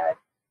 They've had,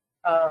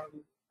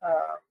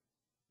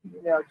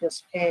 you know,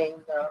 just paying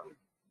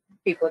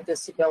people with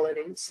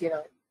disabilities, you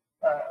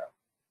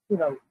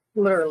know,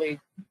 literally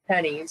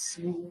pennies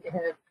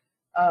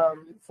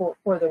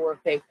for the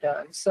work they've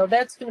done. So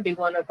that's going to be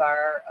one of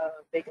our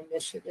big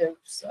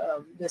initiatives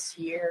this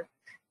year,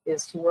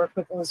 is to work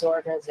with those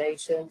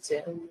organizations,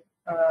 and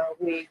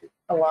we,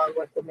 along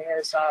with the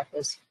mayor's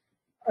office,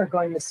 are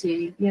going to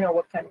see, you know,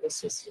 what kind of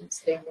assistance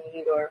they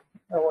need, or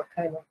what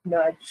kind of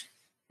nudge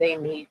they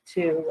need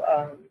to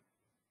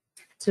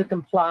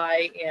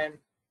comply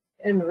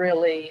and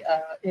really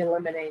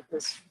eliminate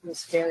this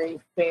very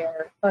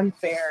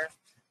unfair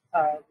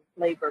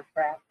labor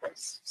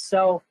practice.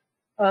 So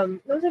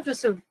those are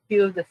just a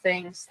few of the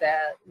things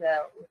that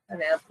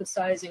I'm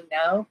emphasizing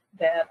now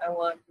that I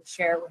wanted to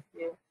share with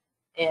you.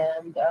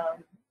 And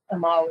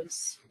I'm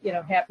always, you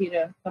know, happy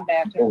to come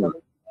back and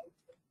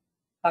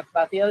talk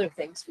about the other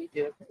things we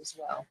do as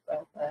well.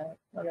 But I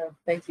want to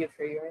thank you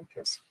for your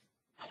interest.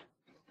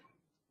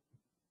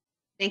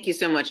 Thank you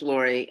so much,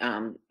 Lori.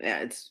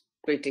 It's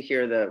great to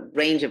hear the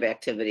range of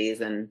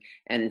activities, and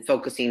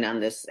focusing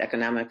on this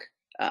economic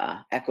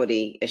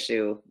equity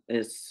issue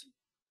is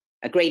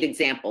a great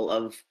example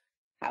of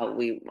how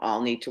we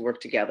all need to work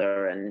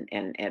together and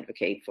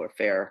advocate for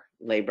fair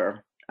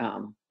labor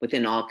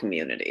within all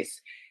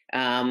communities.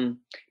 Does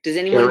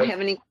anyone have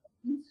any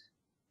questions?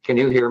 Can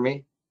you hear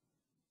me?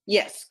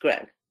 Yes,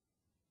 Greg.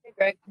 Hey,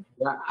 Greg.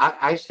 Yeah,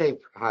 I say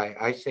hi.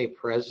 I say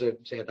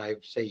present, and I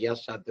say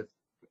yes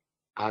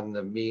on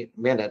the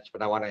minutes,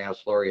 but I want to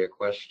ask Lori a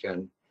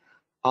question.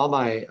 All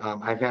my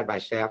I've had my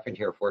staff in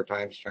here 4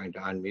 times trying to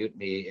unmute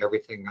me.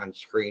 Everything on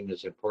screen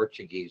is in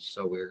Portuguese,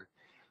 so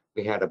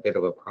we had a bit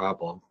of a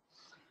problem.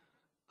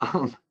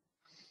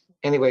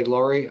 Anyway,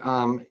 Lori,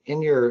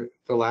 in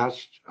the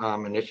last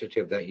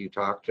initiative that you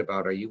talked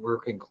about, are you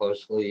working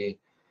closely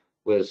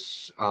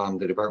with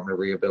the Department of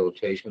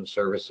Rehabilitation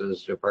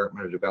Services,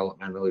 Department of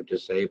Developmentally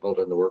Disabled,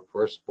 and the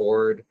Workforce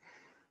Board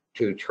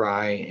to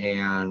try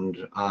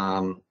and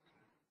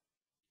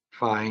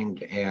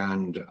find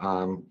and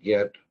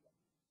get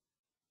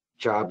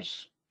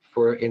jobs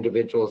for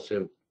individuals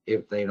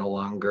if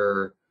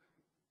the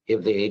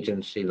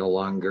agency no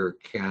longer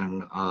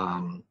can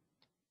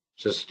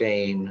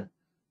sustain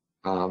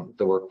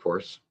the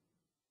workforce?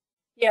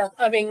 Yeah,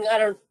 I mean, I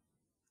don't,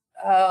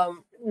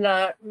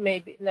 not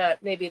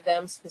maybe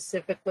them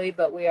specifically,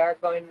 but we are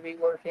going to be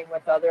working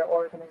with other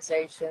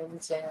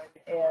organizations and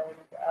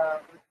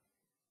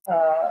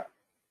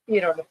you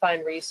know, to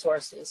find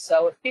resources.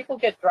 So if people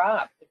get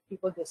dropped, if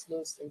people just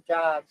lose their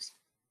jobs,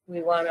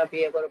 we want to be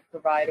able to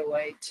provide a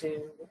way to,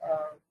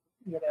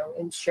 you know,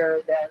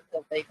 ensure that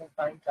they can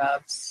find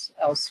jobs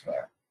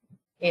elsewhere.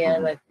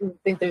 And I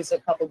think there's a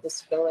couple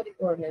disability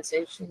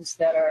organizations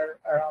that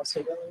are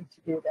also willing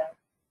to do that.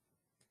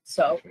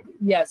 So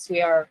yes,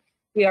 we are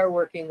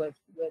working with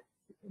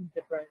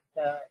different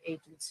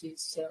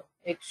agencies to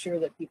make sure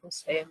that people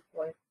stay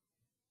employed.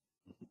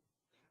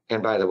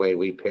 And by the way,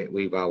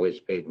 we've always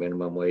paid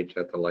minimum wage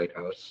at the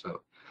Lighthouse,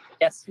 so.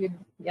 Yes,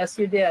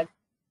 you did.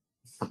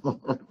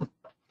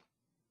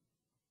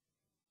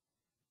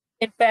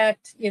 In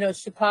fact, you know,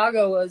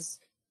 Chicago was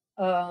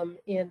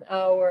in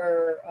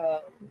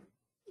our,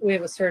 we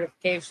have a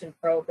certification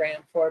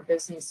program for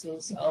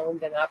businesses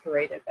owned and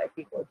operated by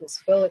people with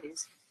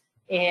disabilities.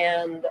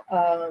 And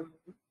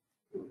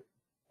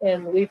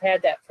we've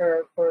had that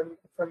for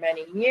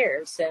many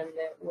years. And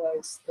it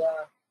was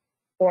the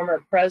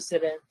former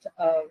president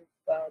of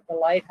the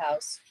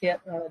Lighthouse,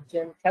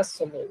 Jim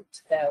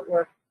Kesselute, that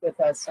worked with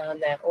us on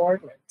that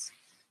ordinance.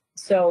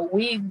 So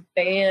we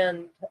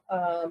banned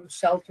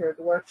sheltered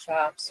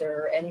workshops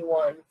or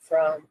anyone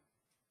from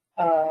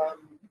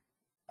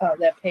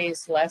that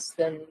pays less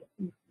than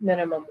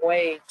minimum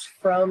wage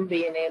from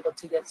being able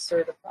to get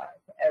certified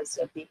as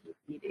a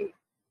BEPD.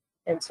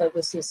 And so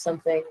this is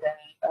something that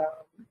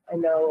I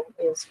know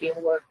is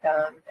being worked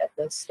on at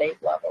the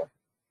state level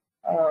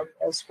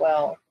as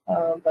well.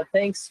 But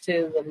thanks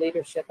to the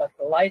leadership of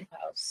the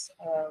Lighthouse,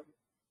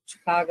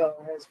 Chicago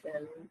has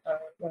been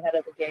ahead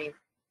of the game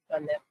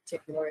on that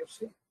particular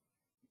issue.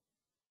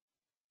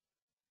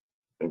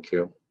 Thank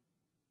you.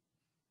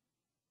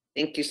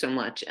 Thank you so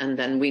much. And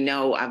then we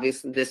know,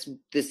 obviously, this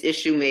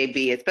issue may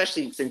be,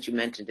 especially since you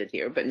mentioned it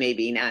here, but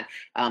maybe not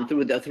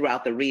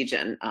throughout the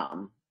region,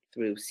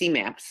 through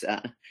CMAP's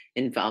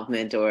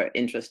involvement or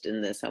interest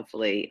in this.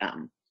 Hopefully,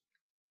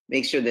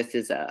 make sure this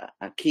is a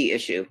key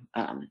issue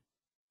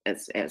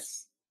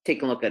as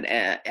take a look at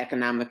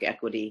economic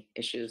equity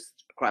issues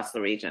across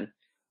the region.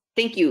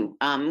 Thank you.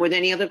 Were there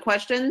any other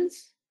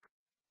questions?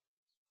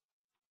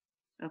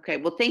 Okay,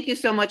 well, thank you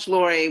so much,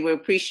 Lori. We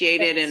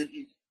appreciate it. And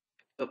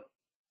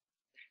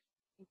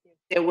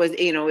it was,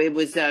 you know, it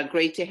was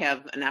great to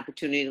have an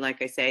opportunity,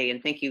 like I say,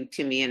 and thank you,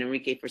 Timmy and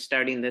Enrique, for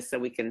starting this so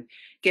we can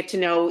get to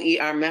know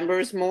our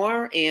members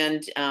more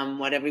and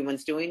what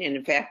everyone's doing. And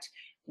in fact,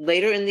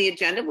 later in the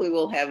agenda, we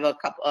will have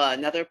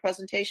another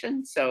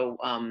presentation. So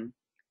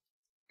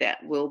that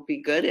will be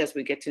good as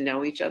we get to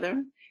know each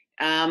other.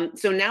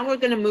 So now we're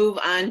going to move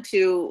on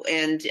to,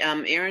 and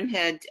Aaron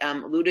had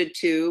alluded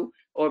to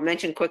or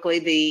mentioned quickly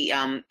the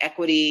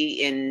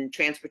equity in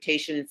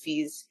transportation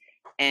fees,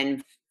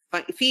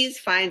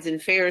 fines,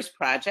 and fares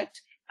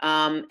project.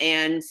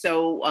 And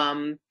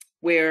so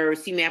where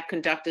CMAP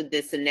conducted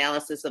this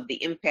analysis of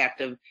the impact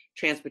of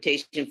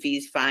transportation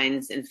fees,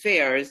 fines, and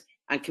fares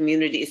on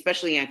community,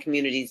 especially on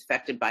communities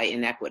affected by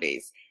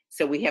inequities.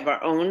 So we have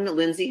our own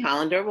Lindsay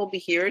Hollander will be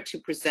here to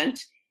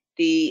present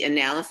the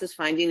analysis,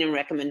 finding, and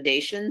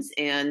recommendations.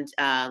 And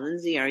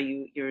Lindsay,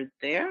 you're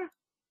there?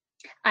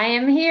 I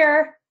am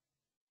here.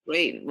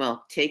 Great.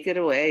 Well, take it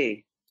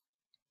away.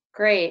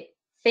 Great.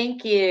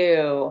 Thank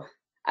you.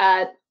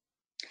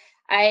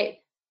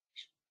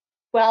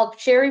 Well,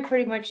 Sherry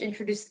pretty much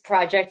introduced the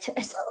project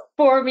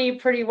for me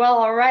pretty well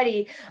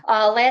already.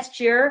 Last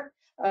year,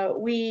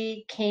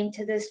 we came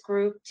to this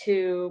group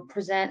to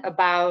present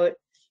about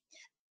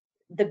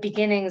the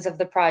beginnings of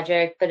the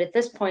project, but at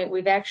this point,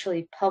 we've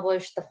actually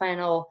published the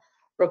final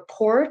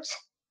report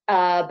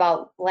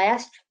about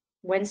last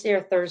Wednesday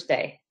or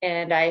Thursday,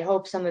 and I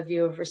hope some of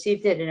you have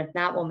received it, and if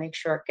not, we'll make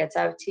sure it gets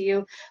out to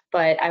you.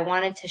 But I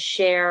wanted to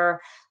share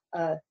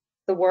the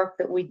work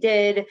that we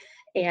did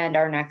and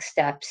our next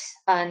steps.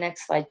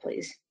 Next slide,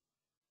 please.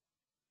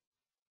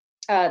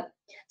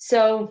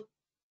 So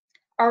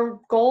our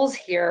goals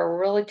here are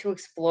really to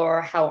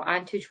explore how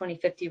ON2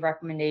 2050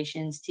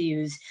 recommendations to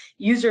use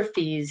user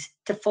fees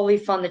to fully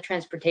fund the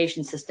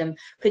transportation system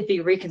could be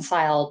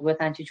reconciled with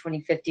ON2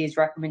 2050's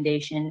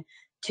recommendation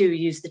to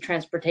use the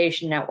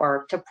transportation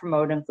network to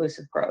promote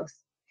inclusive growth.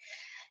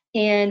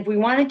 And we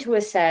wanted to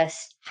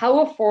assess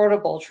how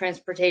affordable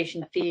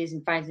transportation fees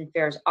and fines and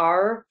fares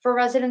are for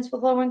residents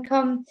with low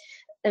income,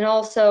 and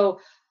also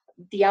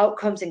the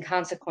outcomes and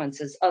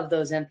consequences of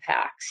those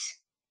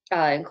impacts,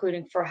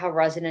 including for how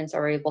residents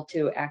are able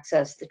to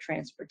access the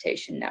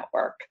transportation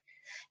network.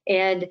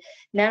 And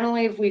not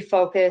only have we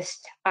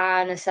focused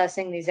on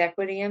assessing these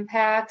equity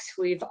impacts,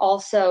 we've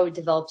also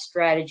developed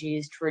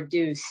strategies to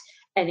reduce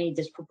any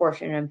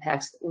disproportionate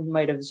impacts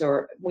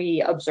that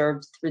we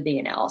observed through the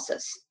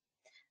analysis.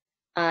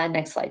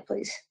 Next slide,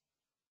 please.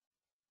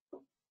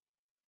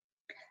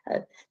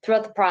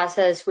 Throughout the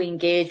process, we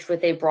engaged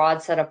with a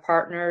broad set of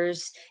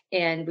partners,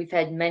 and we've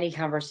had many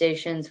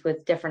conversations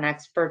with different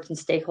experts and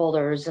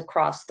stakeholders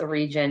across the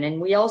region.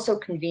 And we also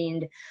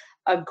convened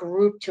a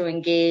group to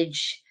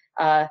engage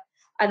on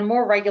a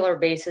more regular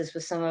basis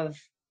with some of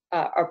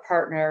our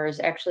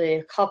partners, actually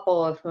a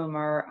couple of whom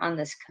are on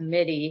this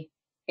committee.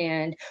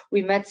 And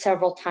we met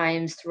several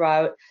times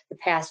throughout the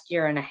past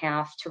year and a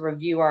half to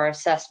review our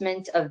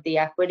assessment of the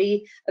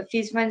equity of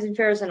fees, fines, and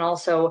fares, and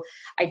also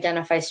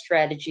identify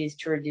strategies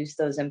to reduce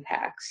those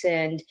impacts.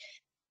 And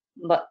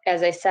But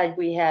as I said,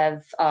 we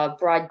have a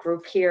broad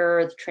group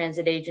here, the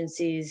transit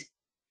agencies,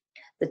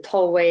 the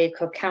Tollway,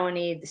 Cook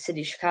County, the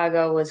City of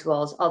Chicago, as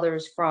well as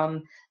others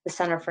from the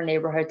Center for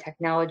Neighborhood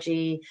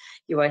Technology,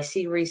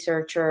 UIC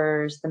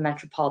researchers, the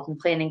Metropolitan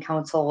Planning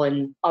Council,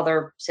 and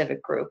other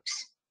civic groups.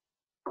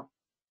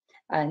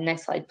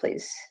 Next slide,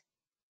 please.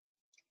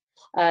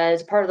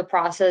 As part of the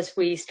process,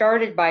 we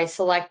started by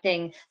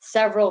selecting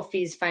several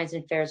fees, fines,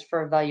 and fares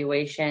for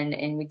evaluation,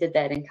 and we did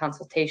that in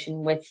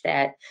consultation with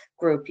that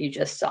group you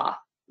just saw.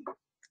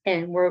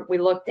 And we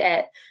looked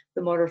at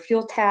the motor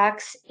fuel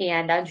tax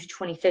and ON2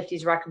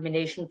 2050's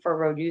recommendation for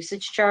road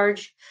usage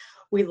charge.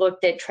 We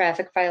looked at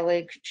traffic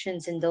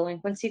violations and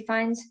delinquency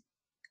fines,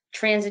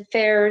 transit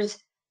fares,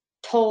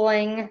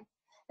 tolling,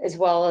 as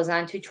well as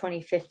ON2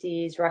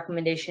 2050's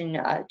recommendation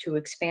to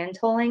expand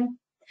tolling.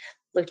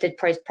 Looked at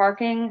price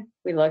parking.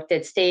 We looked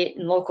at state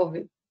and local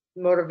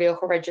motor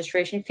vehicle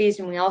registration fees,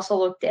 and we also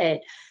looked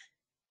at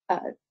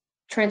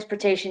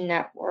transportation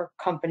network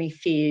company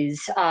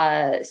fees,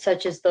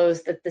 such as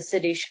those that the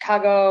City of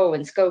Chicago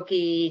and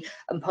Skokie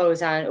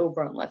impose on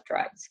Uber and Lyft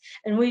rides.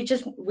 And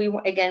we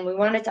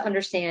wanted to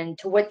understand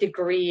to what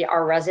degree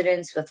are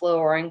residents with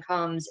lower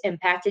incomes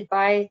impacted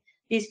by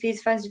these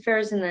fees, fines, and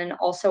fares, and then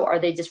also are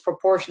they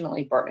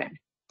disproportionately burdened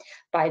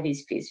by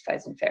these fees,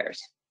 fines, and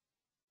fares.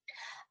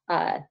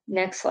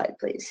 Next slide,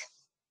 please.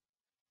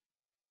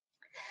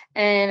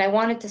 And I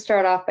wanted to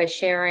start off by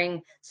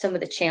sharing some of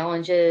the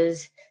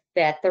challenges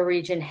that the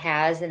region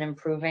has in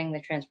improving the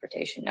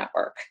transportation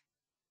network.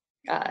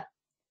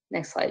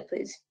 Next slide,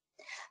 please.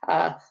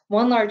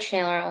 One large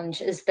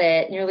challenge is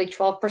that nearly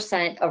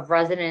 12% of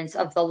residents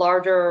of the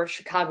larger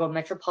Chicago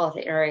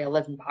metropolitan area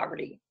live in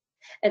poverty.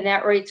 And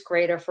that rate's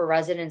greater for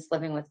residents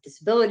living with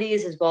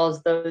disabilities, as well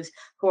as those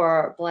who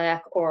are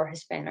Black or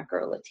Hispanic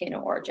or Latino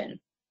origin.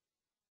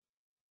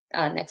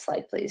 Next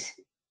slide, please.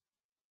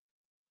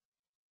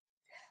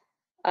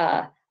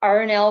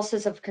 Our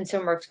analysis of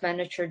consumer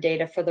expenditure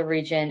data for the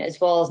region,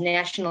 as well as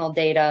national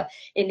data,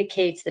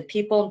 indicates that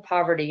people in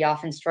poverty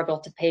often struggle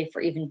to pay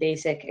for even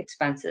basic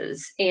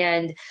expenses.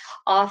 And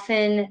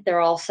often they're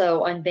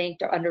also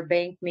unbanked or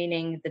underbanked,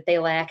 meaning that they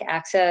lack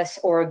access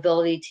or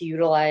ability to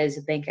utilize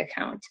a bank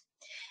account.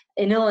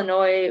 In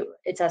Illinois,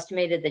 it's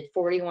estimated that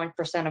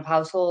 41% of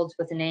households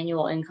with an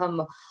annual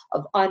income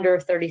of under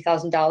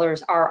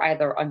 $30,000 are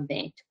either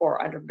unbanked or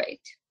underbanked.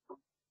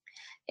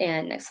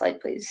 And next slide,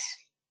 please.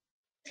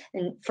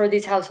 And for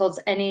these households,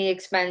 any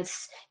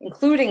expense,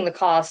 including the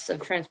costs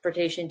of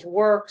transportation to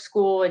work,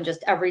 school, and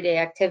just everyday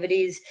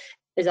activities,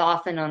 is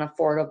often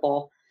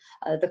unaffordable.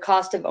 The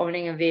cost of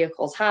owning a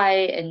vehicle is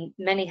high, and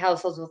many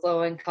households with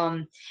low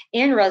income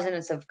and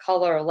residents of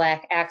color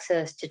lack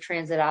access to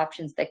transit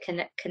options that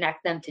can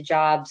connect them to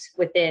jobs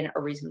within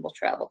a reasonable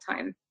travel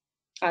time.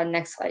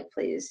 Next slide,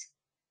 please.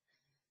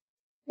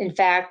 In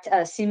fact,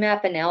 a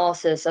CMAP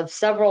analysis of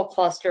several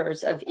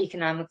clusters of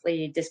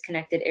economically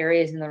disconnected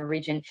areas in the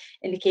region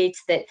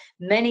indicates that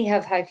many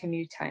have high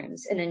commute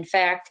times. And in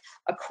fact,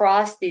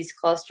 across these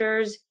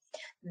clusters,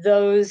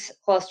 those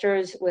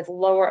clusters with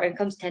lower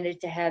incomes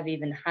tended to have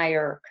even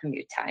higher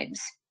commute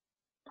times.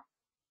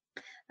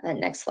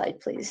 Next slide,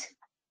 please.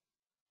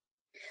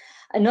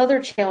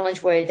 Another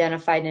challenge we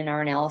identified in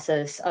our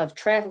analysis of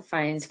traffic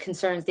fines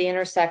concerns the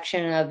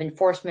intersection of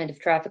enforcement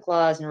of traffic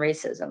laws and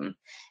racism.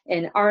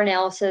 And our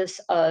analysis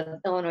of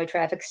Illinois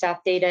traffic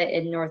stop data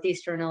in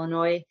northeastern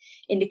Illinois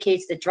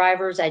indicates that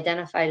drivers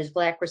identified as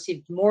Black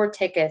received more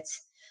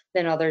tickets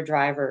than other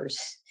drivers.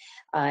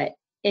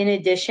 In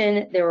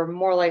addition, they were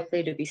more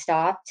likely to be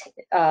stopped.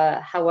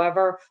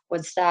 However,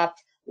 when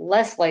stopped,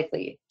 less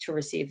likely to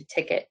receive a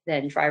ticket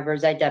than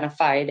drivers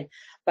identified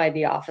by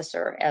the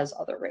officer as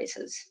other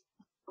races.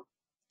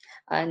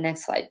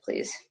 Next slide,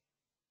 please.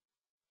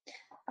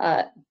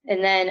 And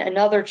then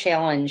another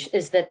challenge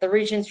is that the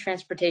region's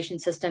transportation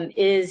system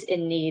is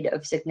in need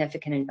of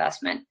significant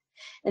investment.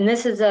 And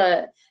this is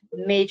a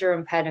major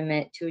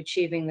impediment to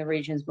achieving the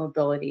region's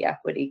mobility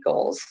equity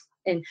goals.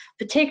 And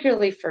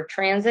particularly for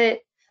transit,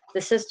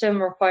 the system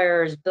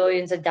requires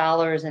billions of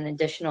dollars in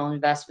additional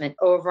investment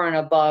over and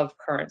above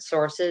current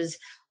sources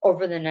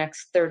over the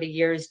next 30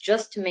 years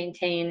just to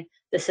maintain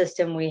the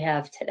system we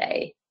have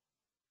today.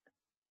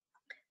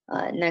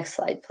 Next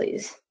slide,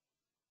 please.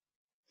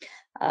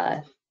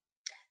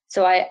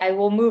 So I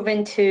will move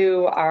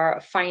into our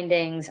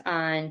findings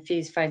on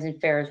fees, fines, and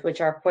fares,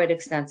 which are quite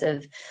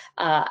extensive.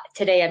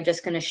 Today, I'm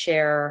just going to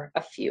share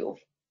a few.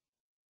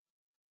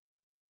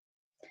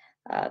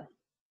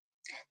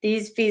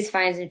 These fees,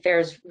 fines, and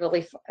fares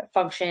really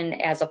function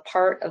as a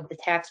part of the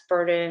tax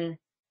burden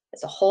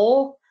as a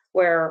whole,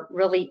 where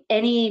really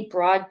any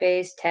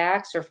broad-based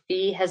tax or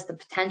fee has the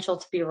potential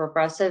to be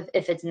regressive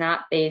if it's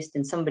not based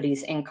in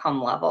somebody's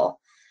income level.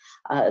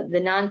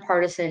 The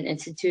Nonpartisan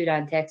Institute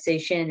on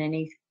Taxation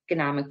and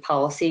Economic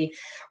Policy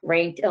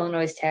ranked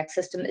Illinois' tax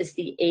system as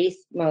the 8th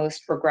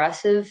most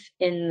regressive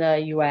in the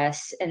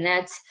US, and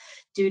that's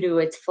due to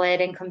its flat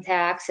income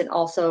tax and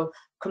also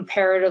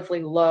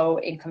comparatively low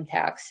income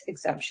tax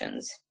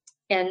exemptions.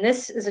 And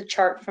this is a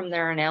chart from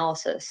their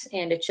analysis,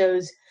 and it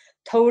shows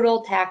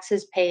total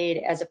taxes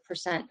paid as a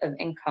percent of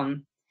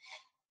income.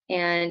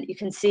 And you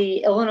can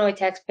see Illinois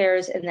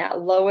taxpayers in that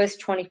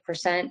lowest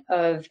 20%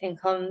 of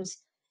incomes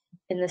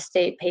in the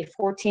state pay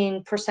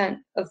 14%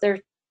 of their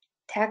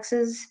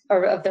taxes,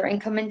 or of their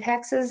income in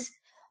taxes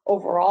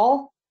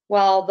overall,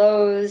 while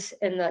those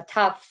in the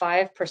top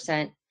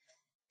 5%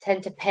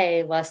 tend to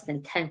pay less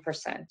than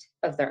 10%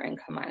 of their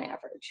income on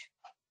average.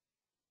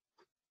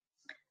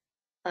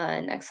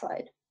 Next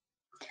slide.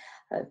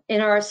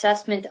 In our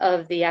assessment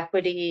of the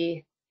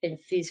equity in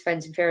fees,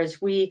 fines, and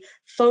fares, we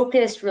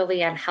focused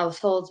really on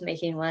households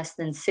making less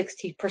than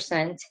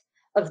 60%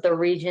 of the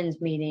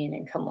region's median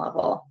income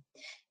level.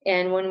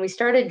 And when we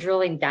started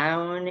drilling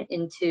down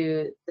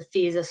into the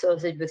fees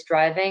associated with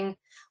driving,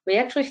 we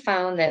actually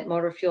found that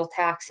motor fuel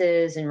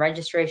taxes and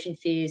registration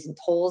fees and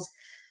tolls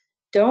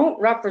don't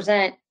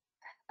represent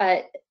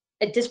a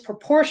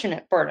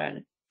disproportionate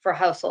burden for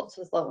households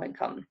with low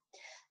income.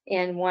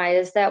 And why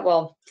is that?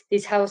 Well,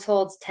 these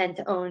households tend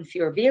to own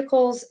fewer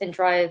vehicles and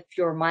drive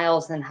fewer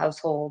miles than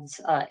households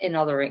in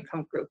other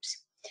income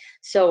groups.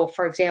 So,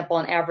 for example,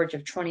 an average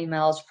of 20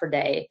 miles per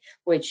day,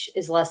 which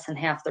is less than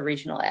half the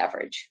regional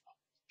average.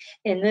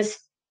 And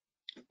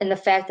the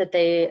fact that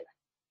they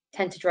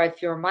tend to drive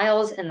fewer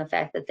miles and the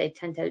fact that they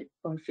tend to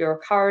own fewer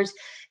cars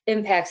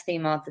impacts the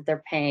amount that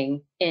they're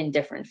paying in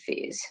different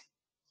fees.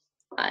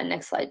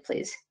 Next slide,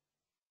 please.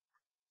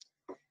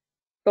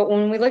 But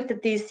when we looked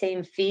at these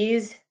same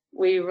fees,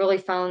 we really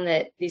found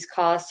that these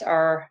costs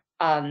are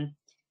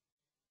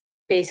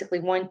basically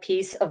one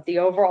piece of the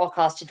overall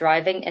cost of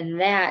driving, and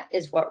that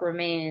is what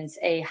remains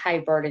a high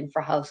burden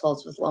for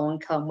households with low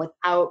income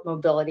without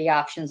mobility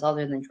options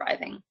other than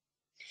driving.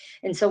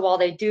 And so while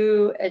they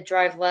do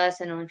drive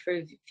less and own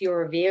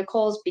fewer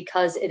vehicles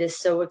because it is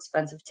so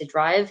expensive to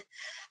drive,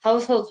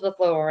 households with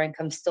lower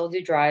incomes still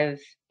do drive,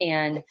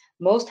 and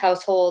most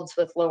households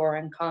with lower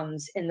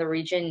incomes in the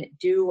region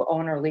do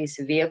own or lease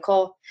a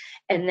vehicle,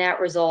 and that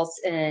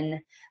results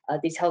in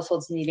these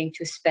households needing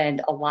to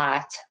spend a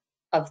lot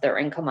of their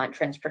income on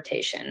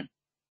transportation.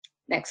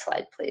 Next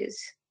slide,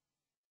 please.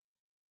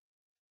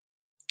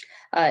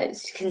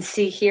 As you can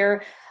see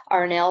here,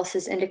 our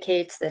analysis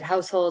indicates that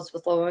households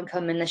with low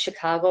income in the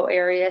Chicago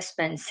area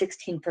spend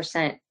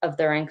 16% of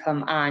their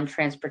income on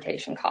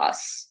transportation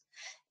costs.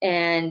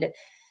 And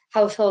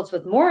households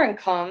with more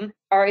income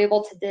are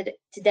able to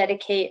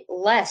dedicate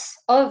less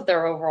of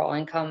their overall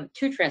income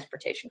to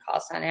transportation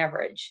costs on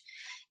average.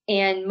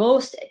 And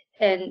most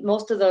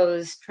of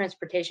those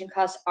transportation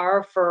costs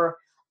are for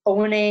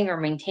owning or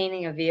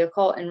maintaining a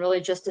vehicle, and really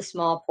just a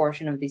small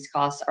portion of these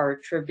costs are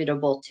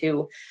attributable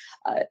to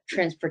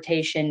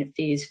transportation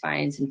fees,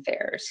 fines, and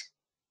fares.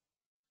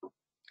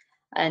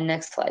 And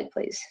next slide,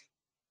 please.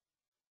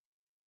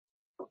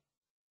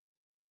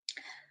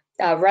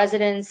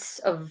 Residents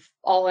of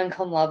all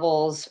income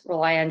levels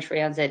rely on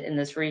transit in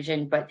this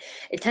region, but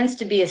it tends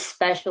to be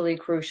especially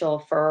crucial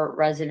for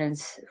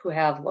residents who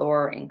have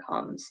lower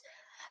incomes.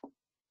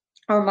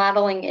 Our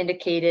modeling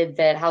indicated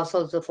that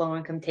households with low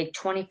income take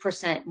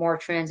 20% more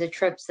transit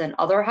trips than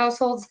other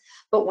households,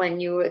 but when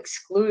you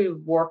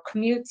exclude work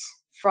commutes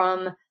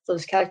from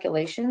those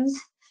calculations,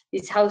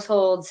 these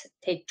households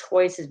take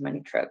twice as many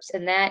trips,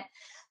 and that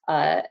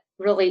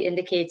really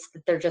indicates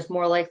that they're just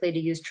more likely to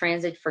use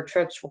transit for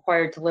trips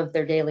required to live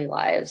their daily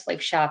lives,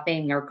 like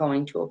shopping or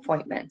going to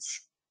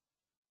appointments.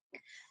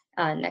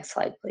 Next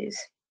slide, please.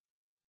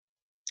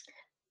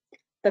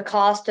 The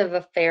cost of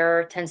a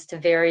fare tends to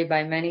vary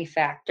by many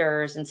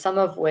factors, and some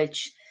of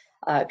which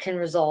can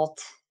result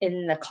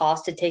in the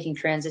cost of taking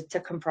transit to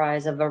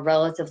comprise of a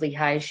relatively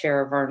high share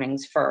of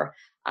earnings for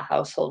a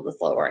household with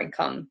lower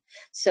income.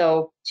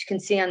 So as you can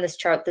see on this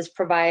chart, this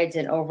provides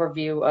an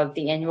overview of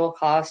the annual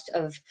cost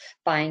of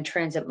buying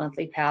transit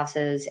monthly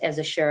passes as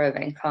a share of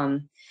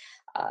income,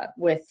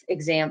 with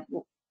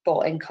example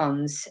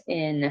incomes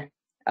in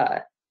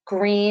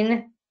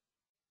green,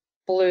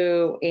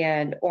 blue,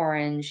 and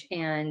orange.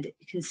 And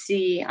you can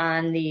see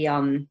on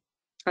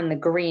the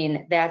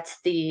green,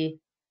 that's the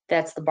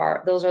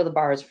bar. Those are the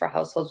bars for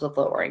households with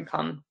lower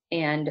income.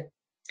 And you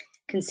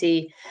can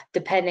see,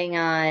 depending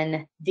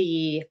on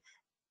the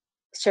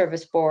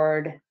service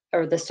board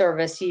or the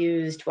service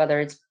used, whether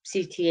it's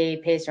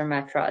CTA, PACE, or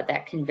Metra,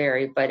 that can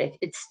vary, but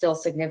it's still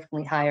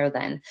significantly higher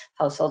than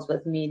households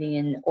with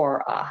median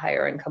or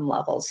higher income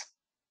levels.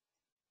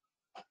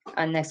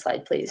 Next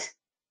slide, please.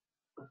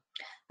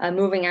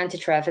 Moving on to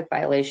traffic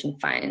violation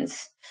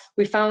fines.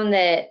 We found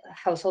that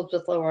households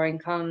with lower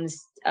incomes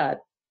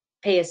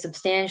pay a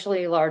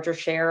substantially larger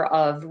share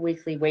of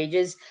weekly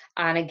wages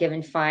on a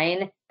given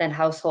fine than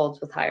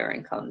households with higher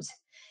incomes.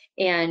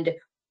 And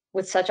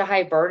with such a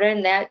high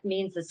burden, that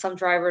means that some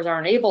drivers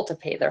aren't able to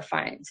pay their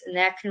fines, and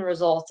that can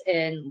result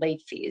in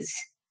late fees.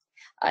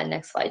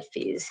 Next slide,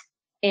 fees.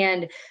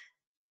 And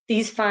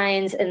these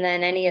fines and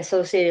then any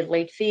associated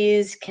late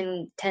fees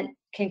can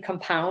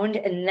compound,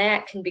 and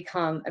that can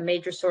become a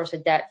major source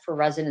of debt for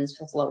residents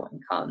with low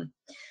income.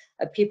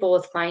 People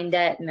with fine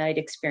debt might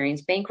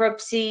experience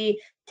bankruptcy,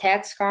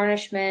 tax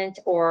garnishment,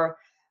 or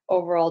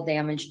overall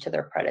damage to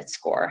their credit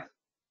score.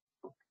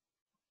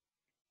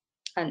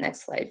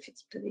 Next slide,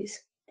 please.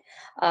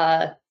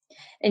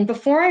 And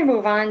before I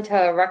move on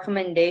to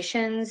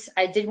recommendations,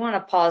 I did want to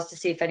pause to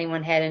see if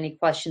anyone had any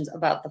questions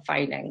about the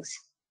findings.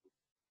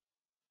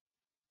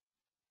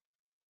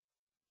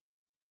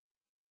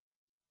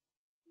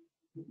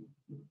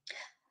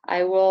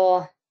 I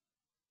will,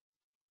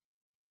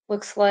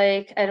 looks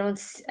like I don't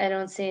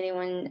see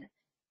anyone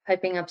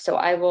piping up, so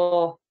I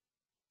will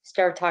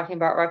start talking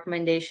about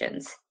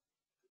recommendations.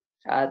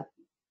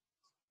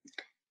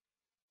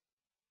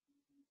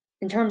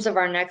 In terms of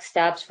our next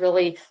steps,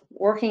 really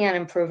working on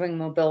improving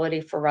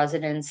mobility for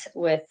residents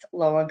with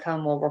low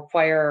income will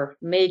require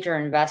major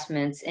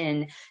investments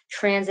in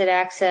transit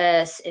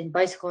access, in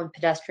bicycle and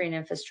pedestrian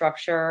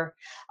infrastructure.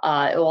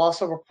 It will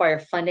also require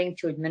funding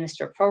to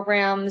administer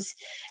programs.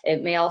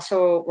 It may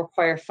also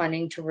require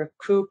funding to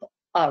recoup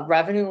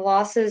revenue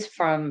losses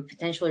from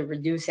potentially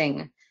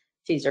reducing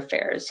fees or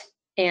fares.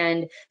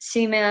 And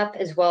CMAP,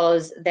 as well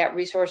as that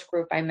resource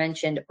group I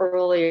mentioned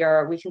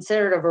earlier, we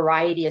considered a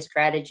variety of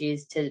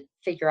strategies to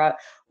figure out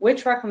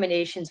which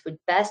recommendations would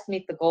best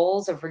meet the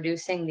goals of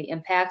reducing the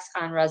impacts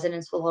on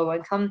residents with low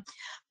income,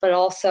 but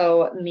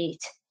also meet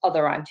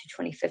other ON to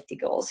 2050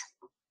 goals.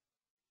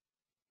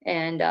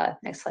 And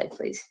next slide,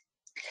 please.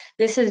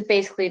 This is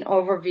basically an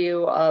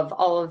overview of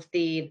all of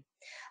the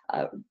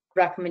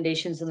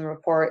recommendations in the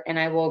report, and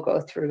I will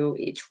go through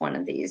each one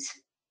of these.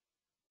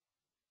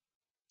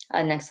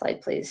 Next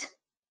slide, please.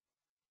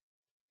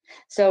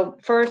 So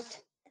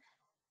first,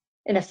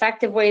 an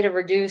effective way to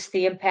reduce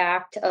the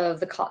impact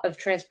of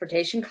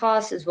transportation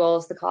costs, as well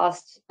as the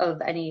cost of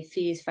any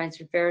fees,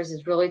 fines, and fares,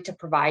 is really to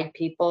provide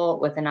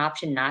people with an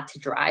option not to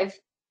drive.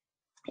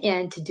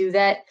 And to do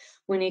that,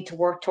 we need to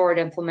work toward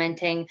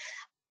implementing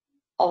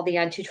all the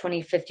ON to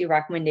 2050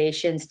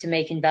 recommendations to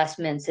make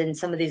investments in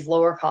some of these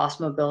lower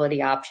cost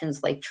mobility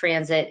options like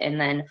transit, and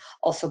then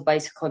also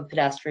bicycle and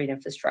pedestrian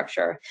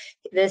infrastructure.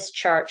 This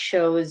chart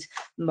shows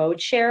mode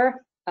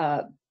share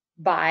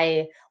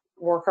by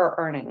worker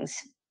earnings.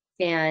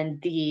 And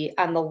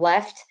on the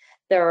left,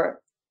 there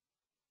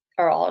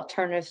are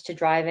alternatives to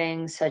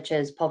driving, such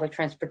as public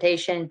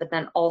transportation, but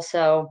then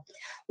also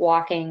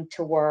walking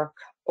to work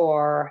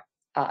or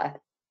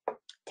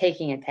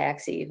taking a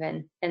taxi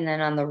even. And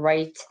then on the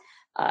right,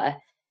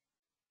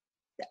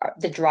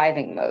 the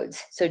driving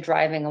modes, so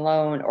driving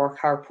alone or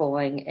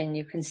carpooling. And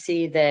you can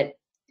see that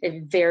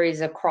it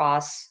varies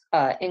across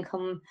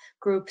income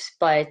groups,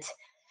 but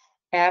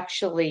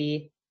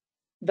actually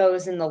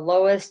those in the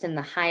lowest and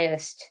the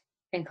highest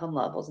income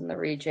levels in the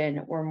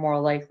region were more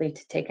likely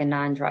to take a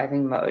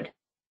non-driving mode.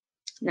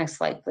 Next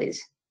slide,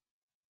 please.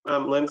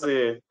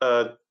 Lindsay,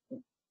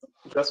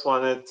 just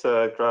wanted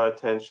to draw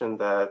attention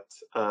that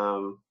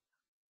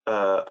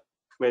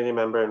committee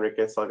member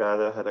Enrique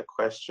Salgado had a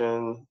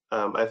question.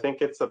 I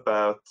think it's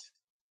about,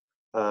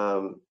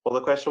 well,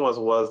 the question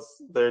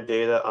was there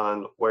data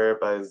on where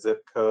by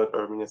zip code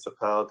or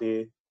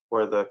municipality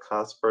where the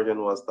cost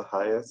burden was the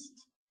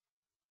highest?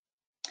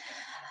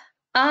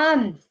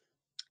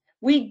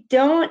 We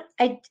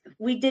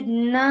did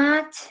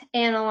not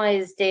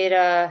analyze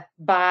data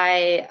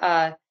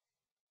by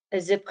a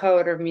zip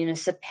code or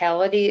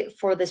municipality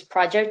for this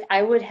project.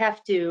 I would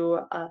have to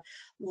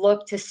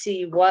look to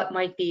see what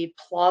might be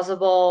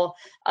plausible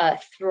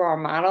through our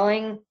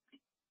modeling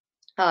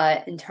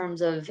in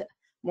terms of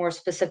more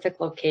specific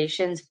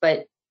locations,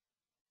 but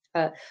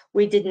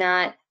we did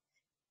not,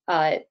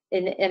 and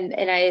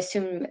I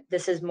assume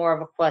this is more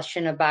of a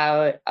question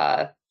about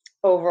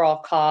overall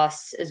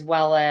costs as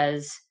well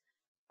as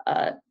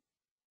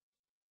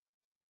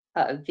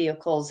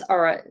vehicles,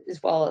 or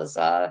as well as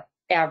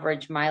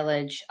average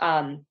mileage.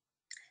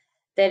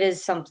 That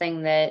is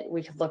something that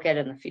we could look at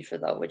in the future,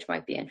 though, which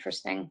might be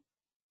interesting.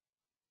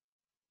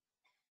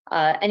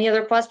 Any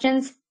other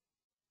questions?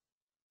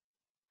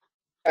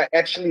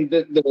 Actually,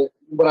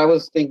 what I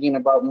was thinking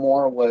about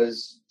more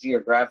was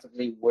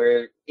geographically,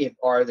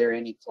 are there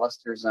any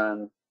clusters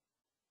on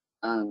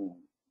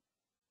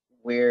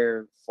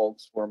where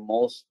folks were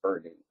most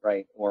burdened,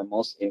 right, or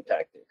most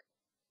impacted?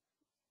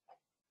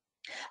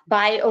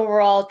 By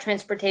overall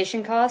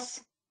transportation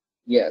costs?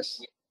 Yes.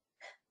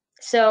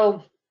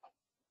 So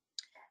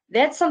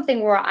that's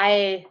something where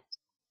I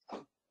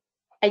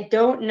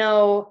don't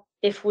know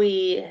if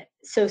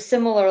so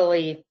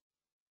similarly,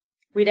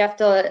 we'd have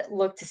to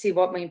look to see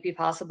what might be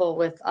possible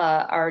with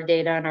our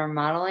data and our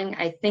modeling.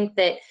 I think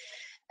that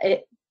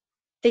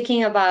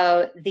thinking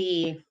about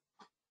the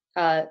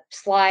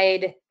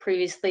slide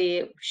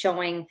previously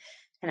showing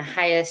kind of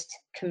highest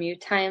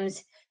commute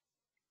times,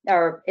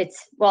 or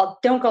well,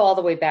 don't go all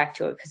the way back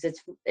to it because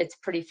it's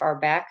pretty far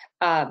back.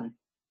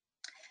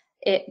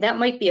 That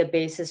might be a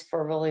basis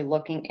for really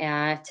looking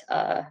at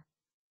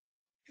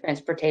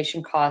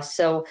transportation costs.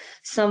 So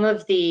some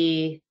of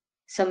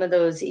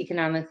those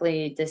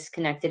economically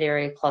disconnected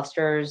area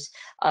clusters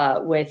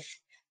with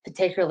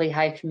particularly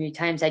high commute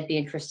times, I'd be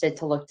interested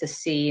to look to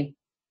see,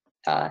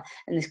 and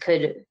this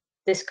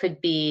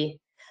could be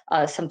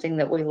something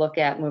that we look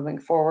at moving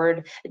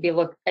forward. I'd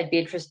be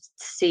interested to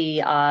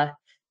see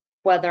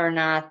whether or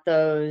not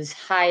those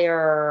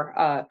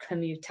higher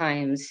commute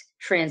times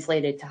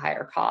translated to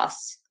higher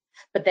costs.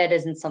 But that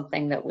isn't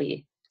something that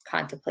we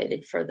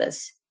contemplated for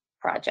this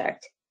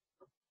project.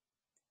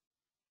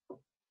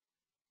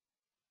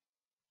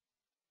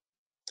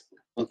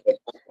 Okay,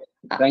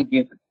 thank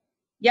you.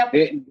 Yep.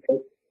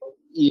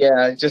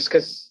 Yeah, just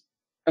because,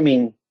 I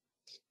mean,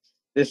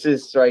 this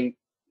is right,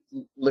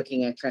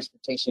 looking at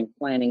transportation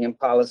planning and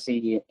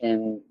policy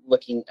and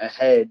looking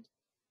ahead.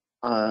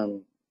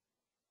 And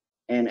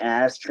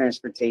as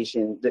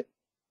transportation,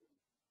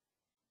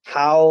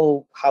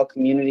 how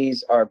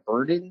communities are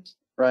burdened,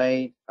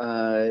 right?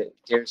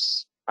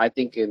 There's, I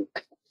think,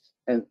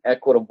 an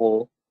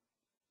equitable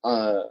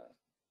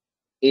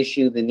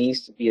issue that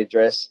needs to be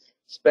addressed,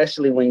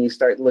 especially when you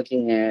start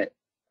looking at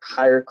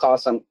higher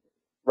costs.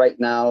 Right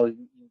now,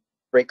 you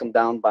break them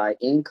down by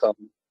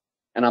income,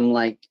 and I'm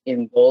like,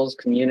 in those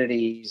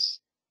communities,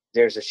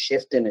 there's a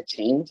shift and a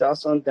change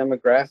also in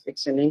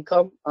demographics and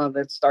income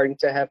that's starting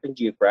to happen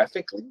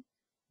geographically,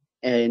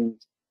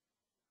 and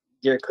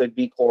there could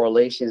be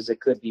correlations that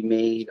could be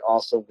made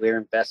also where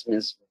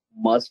investments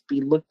must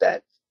be looked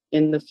at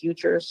in the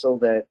future so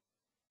that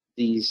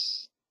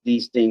these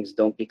things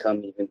don't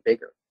become even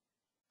bigger.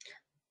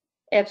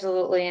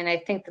 Absolutely, and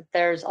I think that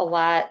there's a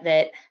lot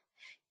that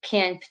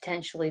can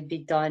potentially be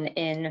done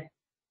in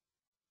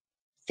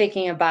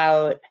thinking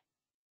about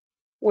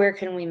where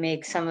can we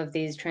make some of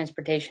these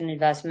transportation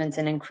investments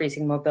and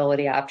increasing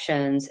mobility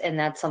options. And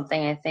that's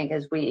something I think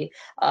as we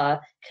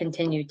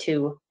continue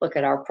to look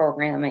at our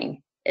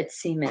programming at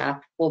CMAP,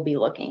 we'll be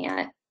looking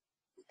at.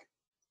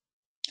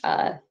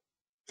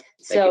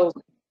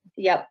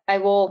 Yep, I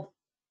will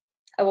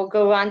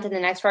go on to the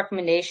next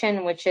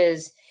recommendation, which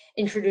is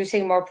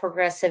introducing more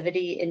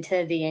progressivity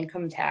into the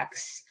income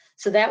tax.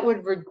 So that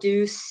would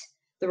reduce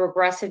the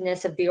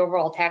regressiveness of the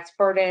overall tax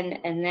burden,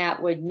 and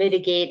that would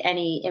mitigate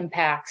any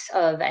impacts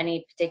of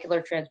any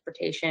particular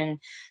transportation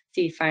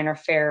fee, fine, or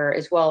fare,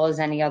 as well as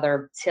any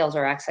other sales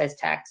or excise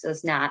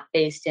taxes not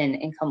based in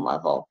income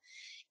level.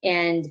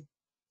 And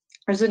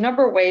there's a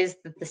number of ways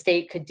that the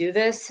state could do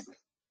this.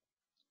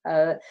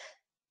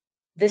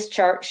 This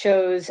chart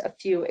shows a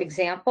few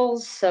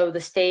examples. So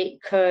the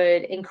state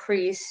could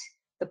increase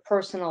the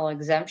personal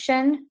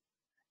exemption,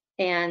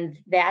 and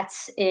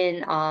that's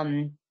in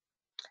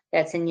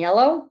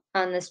yellow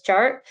on this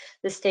chart.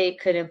 The state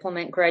could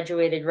implement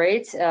graduated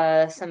rates.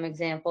 Some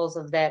examples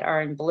of that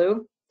are in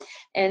blue.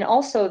 And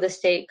also the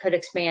state could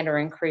expand or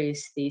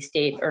increase the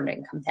state earned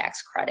income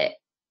tax credit.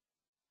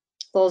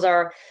 Those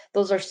are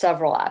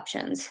several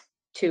options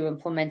to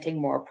implementing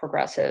more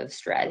progressive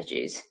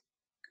strategies.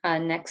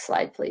 Next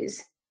slide,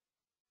 please.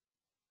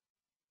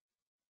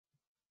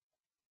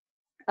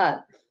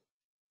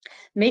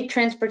 Make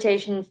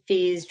transportation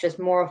fees just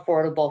more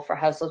affordable for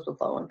households with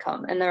low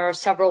income. And there are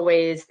several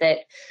ways that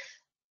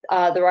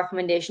the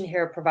recommendation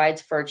here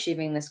provides for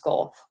achieving this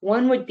goal.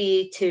 One would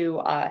be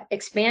to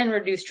expand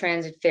reduced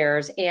transit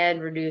fares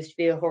and reduced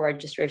vehicle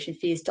registration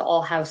fees to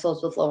all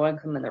households with low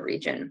income in the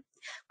region.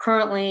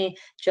 Currently,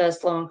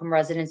 just low income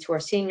residents who are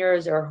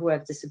seniors or who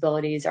have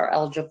disabilities are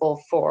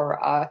eligible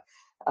for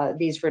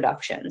these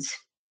reductions.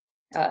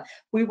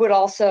 We would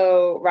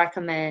also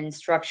recommend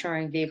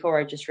structuring vehicle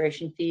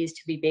registration fees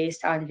to be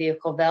based on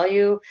vehicle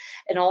value,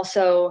 and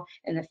also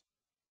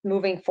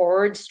moving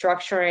forward,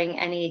 structuring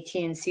any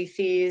T&C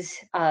fees,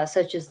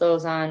 such as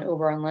those on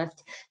Uber and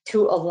Lyft,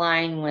 to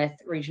align with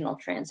regional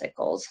transit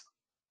goals.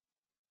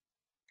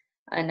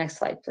 Next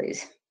slide,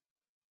 please.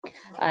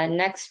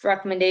 Next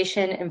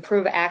recommendation,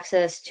 improve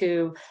access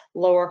to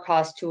lower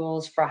cost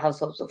tools for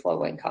households with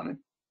low income.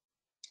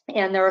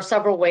 And there are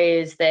several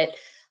ways that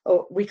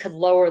we could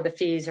lower the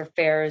fees or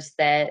fares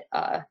that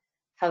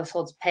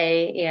households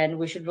pay, and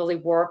we should really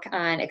work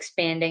on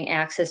expanding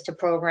access to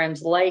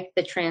programs like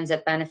the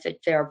Transit Benefit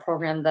Fare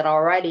program that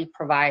already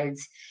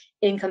provides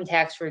income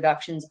tax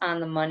reductions on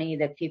the money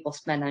that people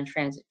spend on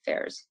transit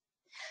fares.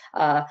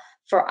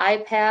 For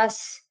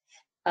iPass,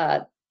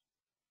 the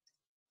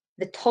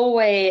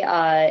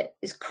tollway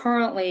is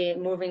currently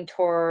moving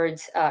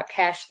towards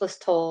cashless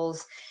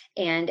tolls,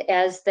 and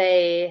as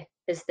they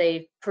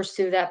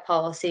pursue that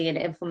policy and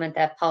implement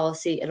that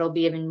policy, it'll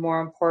be even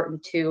more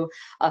important to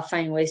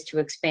find ways to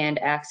expand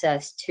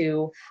access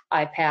to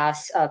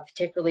iPass,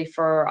 particularly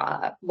for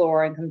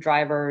lower income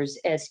drivers,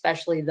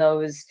 especially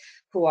those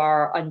who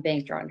are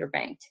unbanked or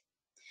underbanked.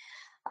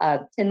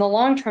 In the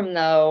long term,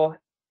 though,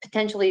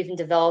 potentially even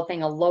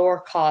developing a lower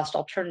cost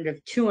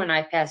alternative to an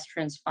iPass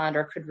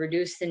transponder could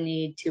reduce the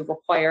need to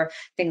require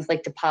things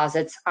like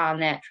deposits on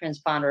that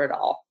transponder at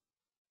all.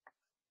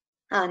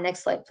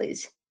 Next slide,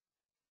 please.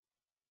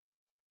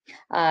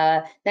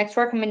 Next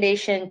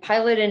recommendation,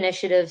 pilot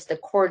initiatives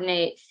that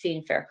coordinate fee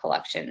and fare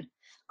collection.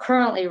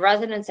 Currently,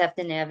 residents have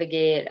to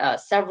navigate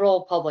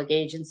several public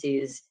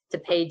agencies to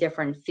pay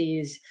different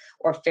fees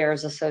or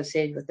fares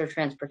associated with their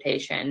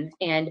transportation,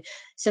 and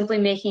simply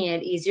making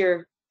it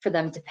easier for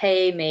them to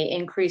pay may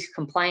increase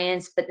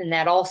compliance, but then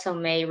that also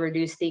may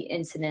reduce the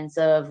incidence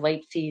of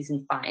late fees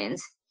and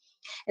fines.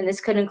 And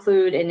this could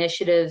include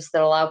initiatives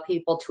that allow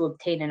people to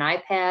obtain an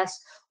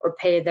I-Pass or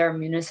pay their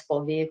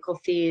municipal vehicle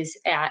fees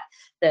at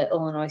the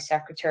Illinois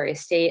Secretary of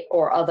State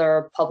or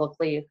other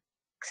publicly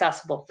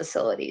accessible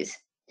facilities.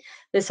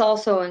 This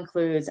also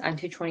includes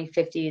ON2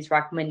 2050's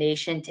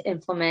recommendation to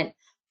implement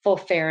full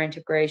fare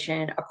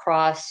integration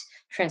across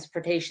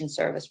transportation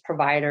service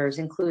providers,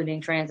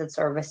 including transit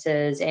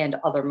services and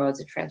other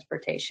modes of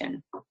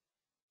transportation.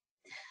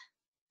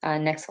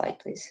 Next slide,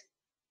 please.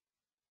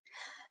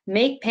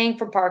 Make paying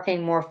for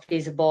parking more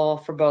feasible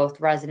for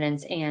both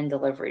residents and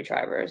delivery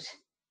drivers.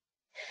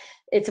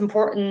 It's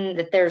important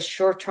that there's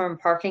short-term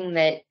parking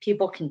that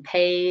people can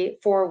pay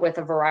for with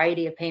a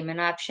variety of payment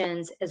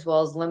options, as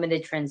well as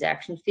limited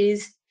transaction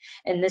fees.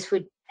 And this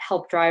would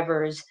help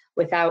drivers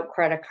without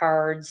credit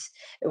cards.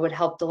 It would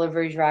help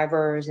delivery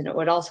drivers, and it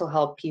would also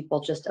help people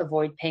just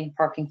avoid paying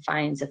parking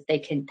fines if they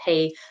can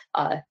pay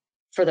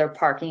for their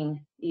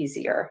parking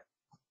easier.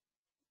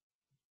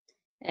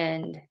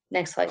 And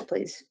next slide,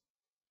 please.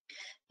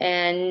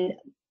 And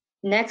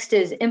next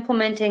is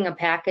implementing a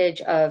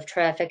package of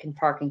traffic and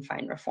parking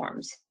fine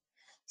reforms.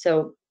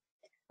 So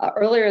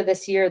earlier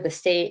this year, the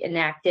state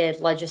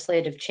enacted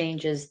legislative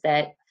changes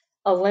that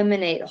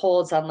eliminate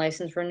holds on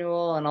license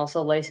renewal and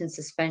also license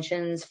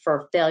suspensions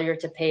for failure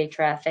to pay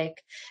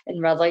traffic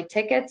and red light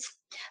tickets.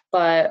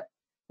 But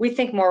we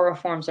think more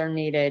reforms are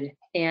needed.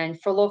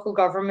 And for local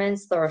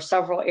governments, there are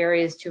several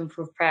areas to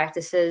improve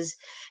practices,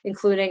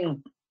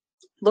 including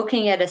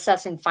looking at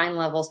assessing fine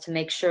levels to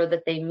make sure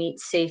that they meet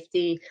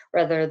safety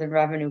rather than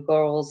revenue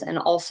goals, and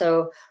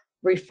also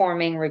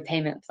reforming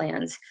repayment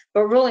plans.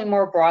 But really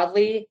more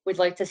broadly, we'd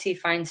like to see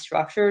fines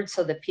structured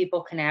so that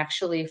people can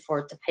actually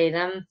afford to pay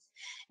them.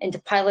 And to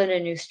pilot a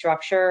new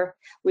structure,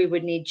 we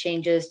would need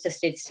changes to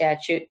state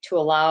statute to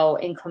allow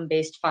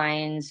income-based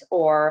fines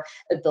or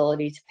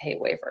ability to pay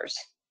waivers.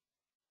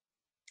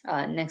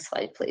 Next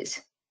slide,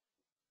 please.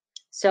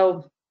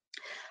 So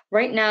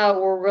right now,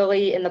 we're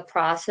really in the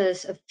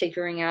process of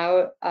figuring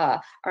out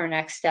our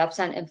next steps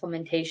on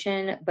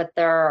implementation, but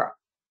there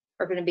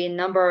are going to be a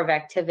number of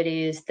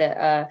activities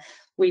that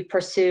we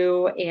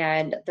pursue,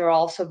 and there'll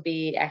also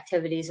be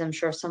activities I'm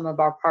sure some of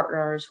our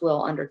partners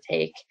will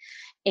undertake.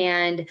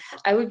 And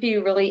I would be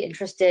really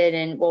interested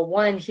in, well,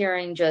 one,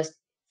 hearing just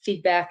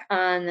feedback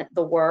on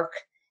the work,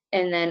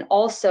 and then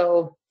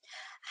also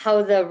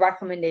how the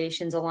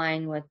recommendations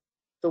align with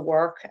the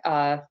work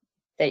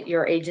that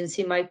your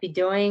agency might be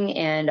doing,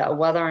 and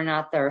whether or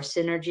not there are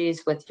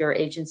synergies with your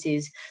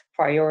agency's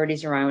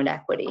priorities around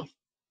equity.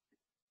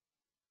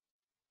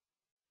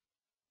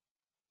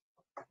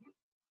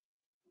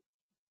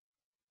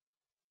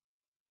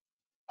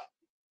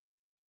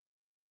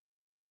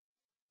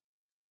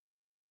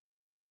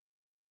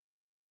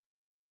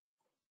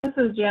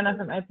 This is Jana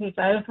from MPH.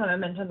 I just want to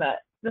mention that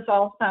this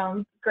all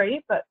sounds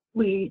great, but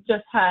we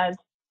just had,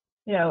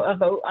 a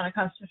vote on a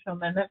constitutional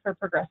amendment for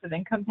progressive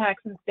income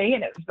tax in the state,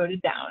 and it was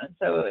voted down. And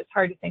so it's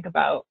hard to think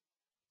about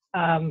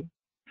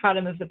how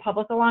to move the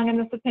public along in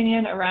this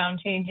opinion around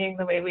changing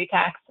the way we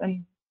tax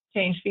and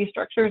change fee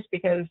structures,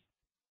 because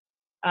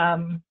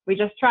we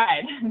just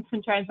tried. It's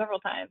been tried several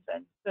times,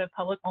 and the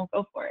public won't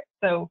go for it.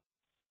 So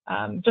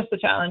just the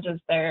challenges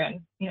there.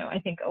 And, I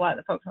think a lot of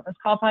the folks on this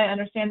call probably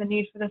understand the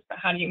need for this, but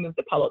how do you move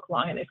the public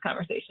along in these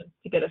conversations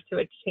to get us to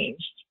a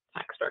changed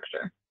tax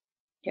structure?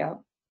 Yeah.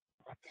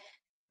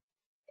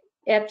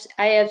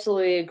 I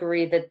absolutely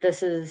agree that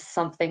this is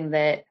something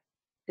that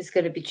is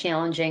going to be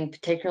challenging,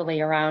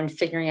 particularly around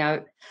figuring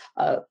out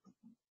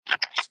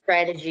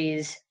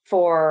strategies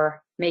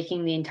for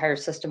making the entire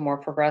system more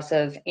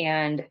progressive.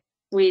 And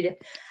we're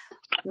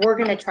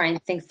going to try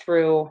and think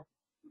through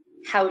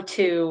how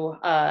to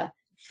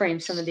frame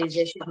some of these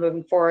issues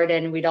moving forward.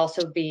 And we'd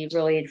also be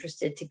really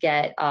interested to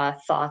get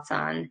thoughts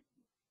on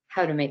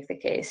how to make the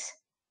case.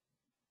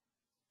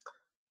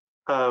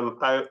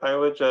 I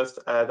would just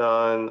add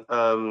on,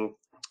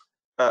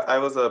 I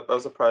was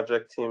a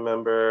project team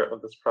member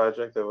of this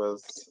project. I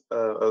was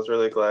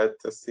really glad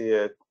to see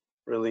it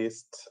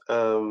released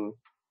right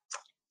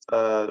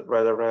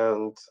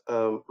around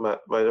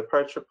my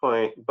departure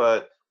point.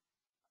 But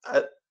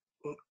at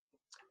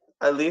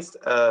least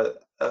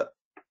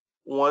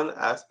one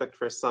aspect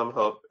for some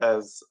hope,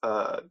 as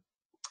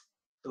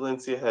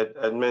Lindsay had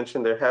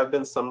mentioned, there have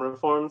been some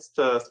reforms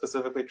to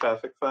specifically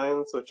traffic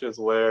fines, which is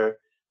where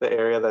the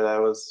area that I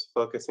was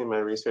focusing my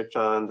research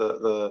on.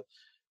 The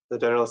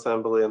General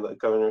Assembly and the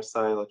governor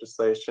signed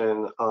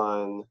legislation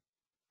on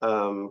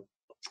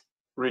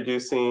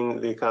reducing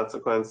the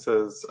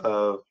consequences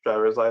of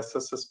driver's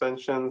license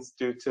suspensions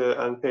due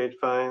to unpaid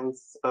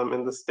fines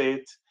in the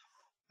state.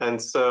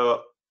 And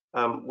so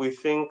we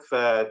think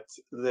that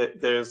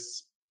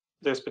there's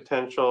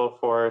potential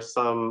for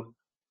some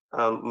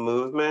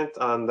movement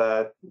on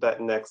that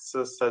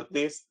nexus, at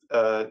least,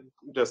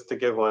 just to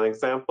give one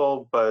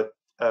example, but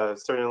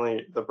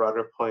certainly the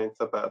broader point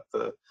about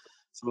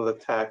some of the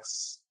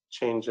tax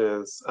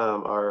changes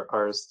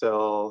are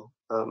still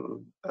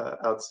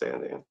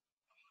outstanding.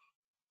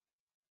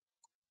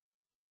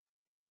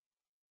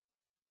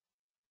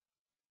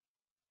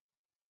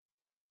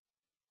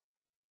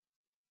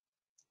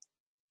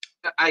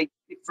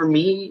 for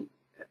me,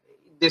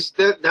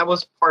 that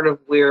was part of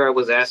where I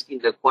was asking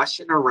the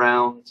question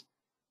around,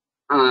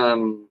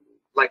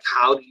 like,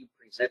 how do you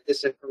present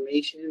this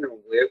information, or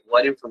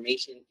what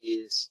information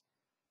is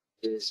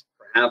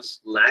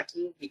perhaps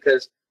lacking?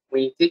 Because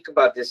when you think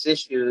about this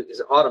issue,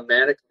 is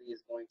automatically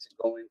is going to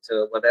go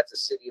into, well, that's a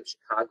city of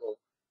Chicago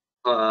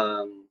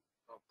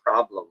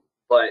problem.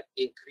 But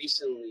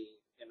increasingly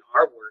in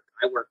our work,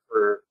 I work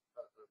for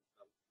a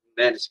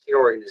managed care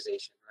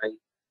organization, right?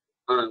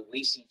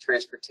 We see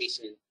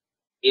transportation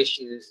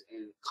issues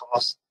and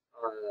costs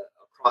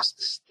across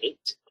the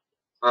state,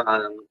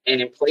 and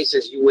in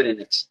places you wouldn't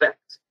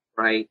expect,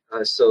 right?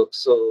 So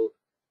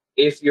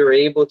if you're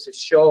able to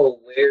show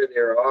where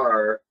there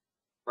are,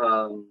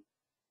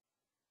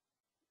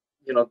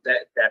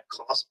 that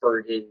cost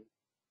burden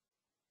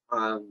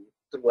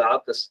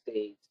throughout the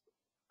state,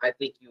 I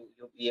think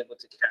you'll be able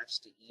to catch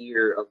the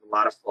ear of a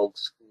lot of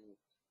folks who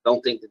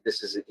don't think that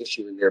this is an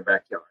issue in their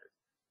backyard.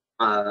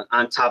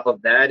 On top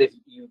of that, if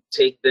you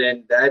take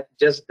then that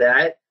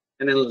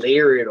and then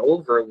layer it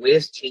over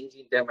with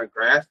changing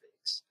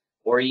demographics,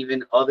 or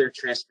even other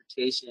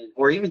transportation,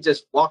 or even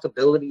just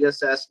walkability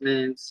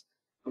assessments.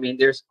 I mean,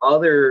 there's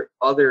other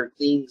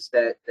things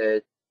that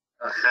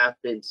have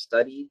been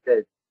studied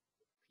that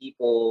you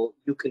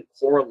can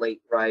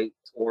correlate, right,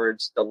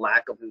 towards the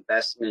lack of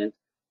investment,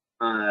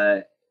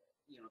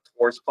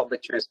 towards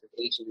public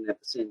transportation, and at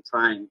the same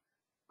time,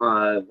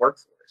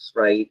 workforce,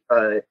 right?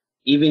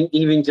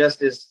 Even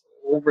just as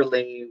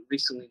overlay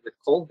recently with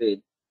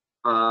COVID,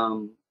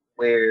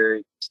 where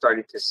you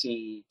started to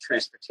see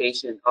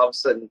transportation, all of a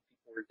sudden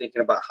people were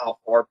thinking about how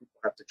far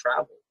people have to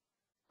travel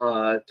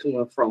to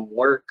and from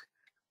work,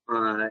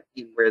 and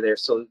where they're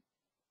so.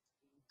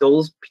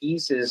 Those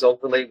pieces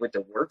overlaid with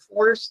the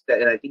workforce,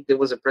 and I think there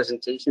was a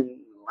presentation in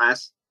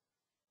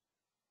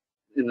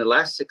the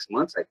last 6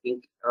 months, I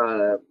think,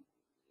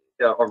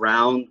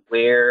 around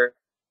where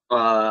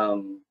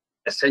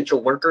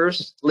essential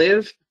workers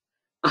live,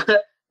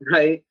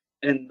 right?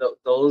 And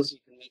those, you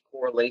can make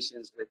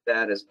correlations with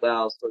that as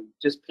well. So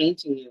just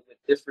painting it with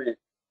different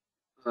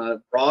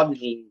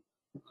broadening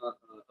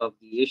of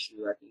the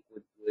issue, I think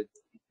would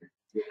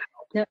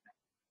help. Yep.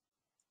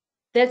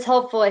 That's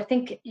helpful. I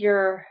think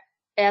you're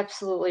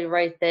absolutely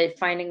right that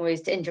finding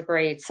ways to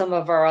integrate some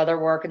of our other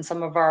work and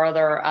some of our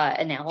other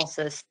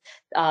analysis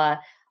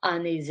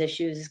on these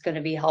issues is going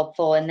to be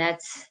helpful. And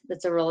that's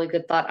a really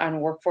good thought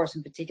on workforce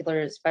in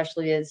particular,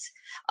 especially as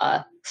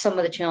some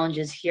of the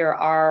challenges here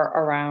are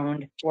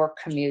around work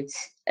commutes,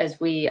 as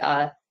we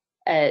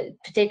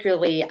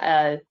particularly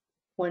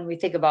when we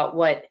think about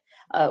what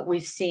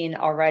we've seen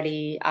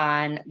already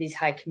on these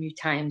high commute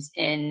times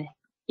in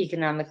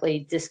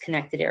economically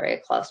disconnected area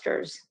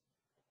clusters.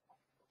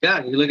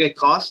 Yeah, you look at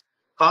cost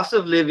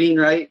of living,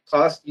 right?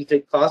 You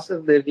take cost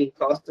of living,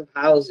 cost of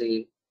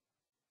housing,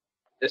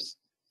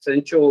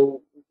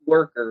 essential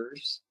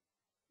workers,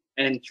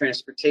 and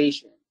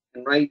transportation.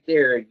 And right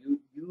there, you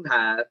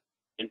have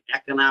an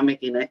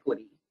economic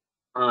inequity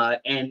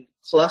and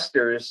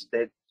clusters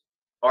that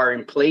are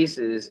in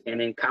places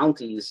and in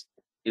counties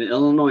in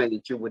Illinois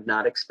that you would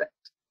not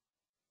expect.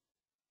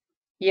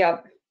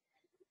 Yep.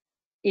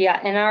 Yeah,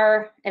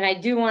 and I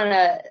do want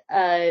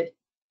to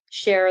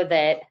share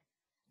that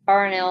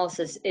our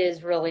analysis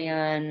is really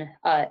on,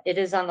 it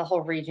is on the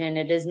whole region.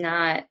 It is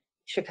not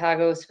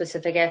Chicago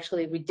specific.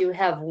 Actually, we do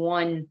have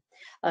one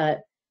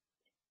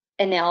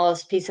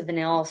piece of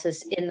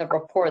analysis in the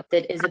report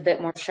that is a bit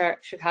more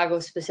Chicago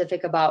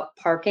specific about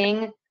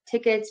parking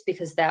tickets,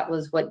 because that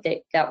was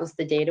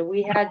the data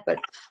we had. But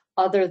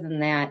other than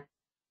that,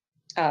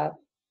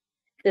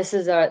 this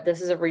is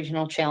a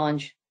regional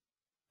challenge.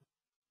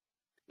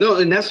 No,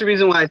 and that's the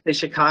reason why I say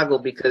Chicago,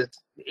 because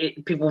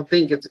people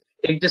think it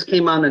just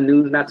came on the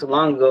news not too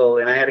long ago,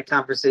 and I had a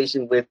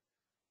conversation with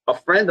a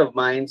friend of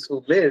mine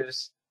who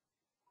lives,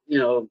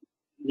 on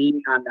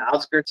the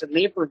outskirts of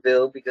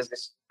Naperville, because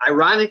it's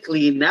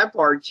ironically in that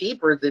part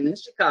cheaper than in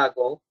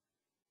Chicago,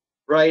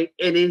 right?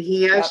 And then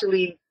he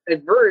actually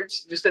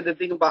diverts. You said the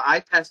thing about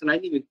I-Pass, and I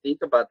didn't even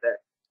think about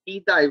that.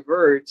 He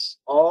diverts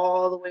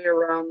all the way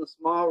around the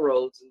small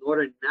roads in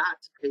order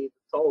not to pay the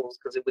tolls,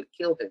 because it would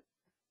kill him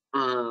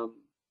on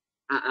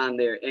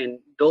there. And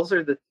those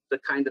are the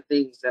kind of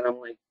things that I'm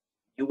like,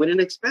 you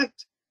wouldn't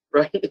expect,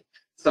 right?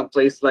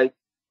 Someplace like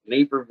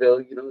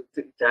Naperville, to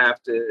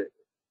have to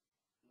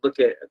look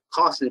at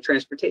cost and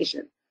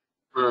transportation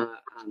on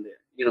there,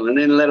 and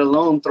then let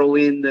alone throw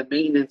in the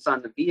maintenance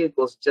on the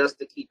vehicles just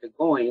to keep it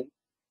going,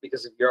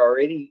 because if you're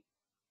already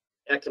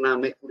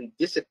economically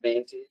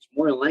disadvantaged,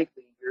 more than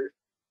likely you're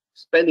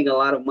spending a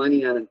lot of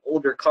money on an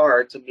older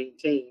car to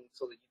maintain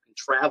so that you can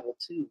travel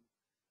too.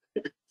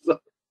 So,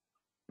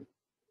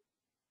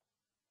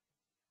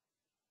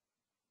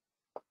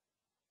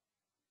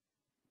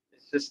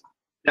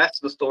 that's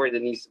the story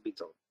that needs to be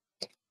told.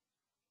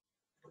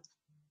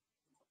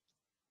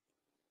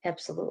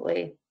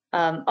 Absolutely.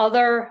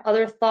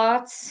 Other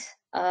thoughts?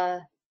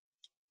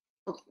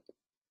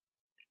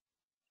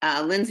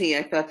 Lindsay,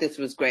 I thought this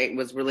was great,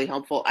 was really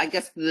helpful. I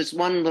guess there's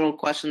one little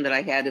question that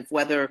I had of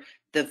whether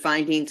the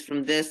findings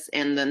from this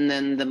and then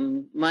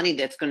the money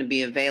that's going to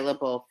be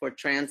available for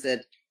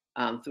transit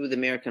through the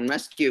American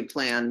Rescue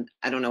Plan,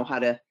 I don't know how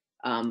to,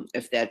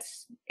 if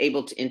that's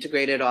able to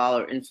integrate at all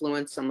or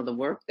influence some of the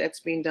work that's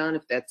being done,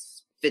 if that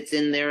fits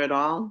in there at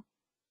all.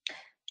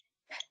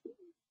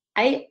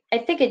 I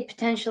think it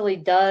potentially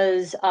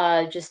does,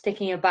 just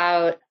thinking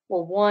about,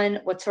 well, one,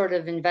 what sort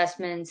of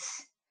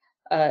investments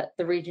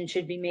the region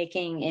should be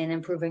making in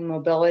improving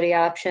mobility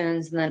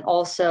options, and then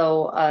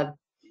also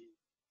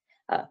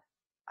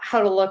how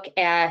to look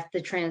at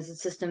the transit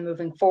system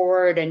moving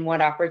forward and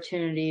what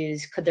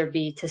opportunities could there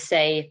be to,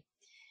 say,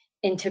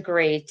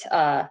 integrate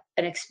an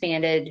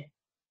expanded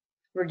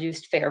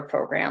reduced fare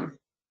program.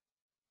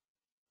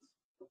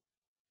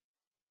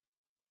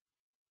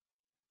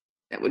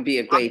 That would be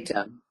a great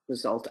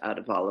result out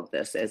of all of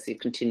this as you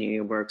continue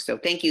your work. So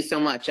thank you so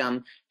much.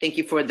 Thank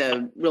you for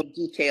the real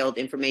detailed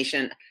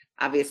information.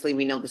 Obviously,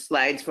 we know the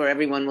slides for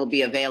everyone will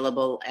be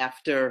available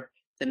after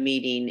the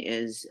meeting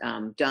is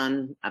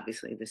done.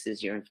 Obviously, this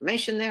is your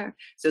information there.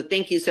 So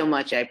thank you so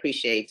much. I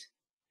appreciate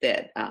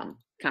that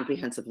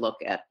comprehensive look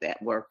at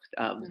that work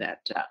of that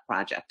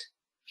project.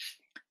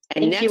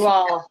 And thank you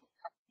all.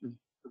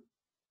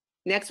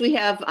 Next, we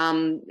have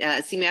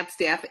CMAP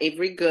staff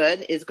Avery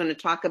Good is going to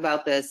talk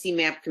about the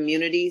CMAP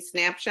community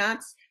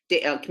snapshots,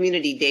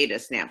 community data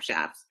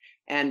snapshots.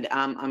 And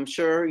I'm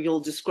sure you'll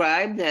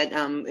describe that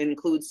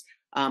includes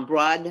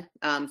broad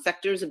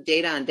sectors of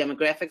data on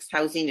demographics,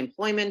 housing,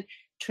 employment,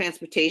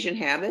 transportation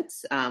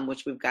habits,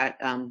 which we've got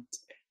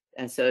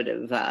a sort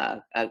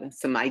of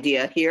some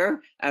idea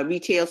here,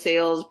 retail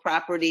sales,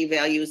 property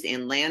values,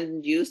 and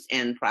land use,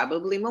 and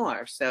probably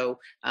more. So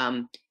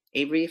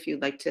Avery, if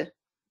you'd like to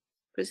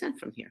present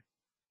from here.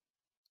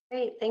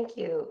 Great, thank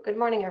you. Good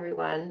morning,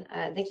 everyone.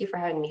 Thank you for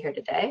having me here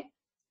today.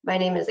 My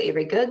name is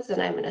Avery Goods,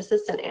 and I'm an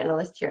assistant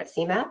analyst here at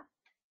CMAP.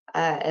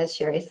 As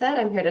Sherry said,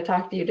 I'm here to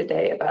talk to you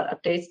today about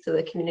updates to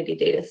the community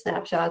data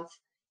snapshots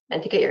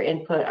and to get your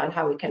input on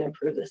how we can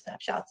improve the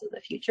snapshots in the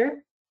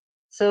future.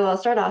 So I'll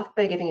start off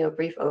by giving you a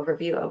brief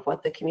overview of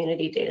what the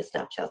community data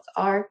snapshots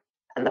are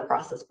and the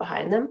process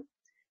behind them.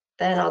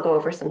 Then I'll go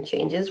over some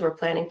changes we're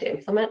planning to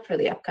implement for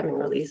the upcoming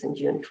release in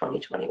June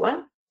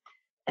 2021.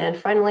 And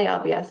finally,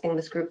 I'll be asking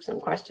this group some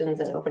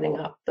questions and opening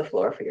up the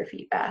floor for your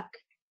feedback.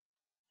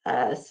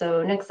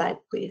 So next slide,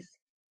 please.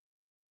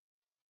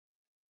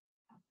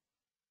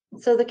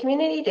 So the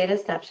community data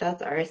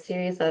snapshots are a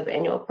series of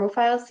annual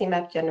profiles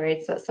CMAP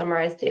generates that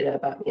summarize data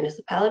about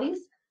municipalities,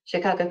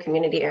 Chicago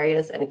community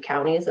areas, and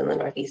counties in the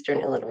Northeastern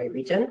Illinois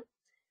region.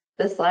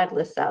 This slide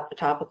lists out the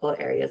topical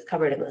areas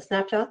covered in the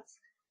snapshots.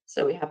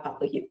 So we have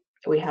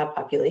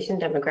population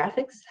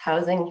demographics,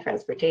 housing,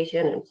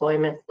 transportation,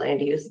 employment,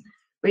 land use,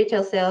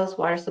 retail sales,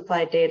 water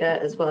supply data,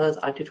 as well as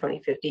ONTO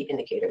 2050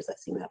 indicators that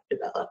CMAP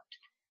developed.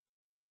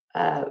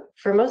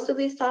 For most of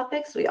these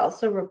topics,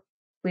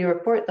 we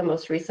report the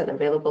most recent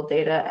available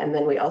data, and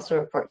then we also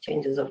report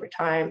changes over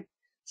time,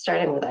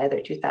 starting with either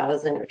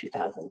 2000 or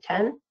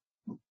 2010.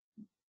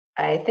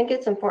 I think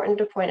it's important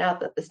to point out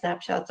that the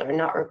snapshots are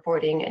not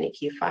reporting any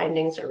key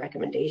findings or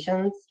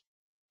recommendations.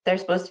 They're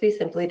supposed to be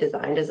simply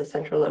designed as a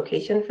central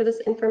location for this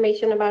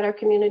information about our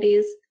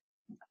communities.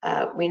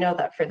 We know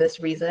that for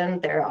this reason,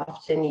 they're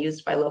often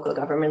used by local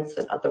governments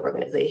and other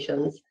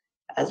organizations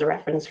as a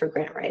reference for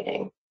grant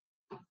writing.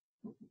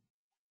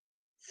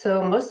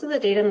 So most of the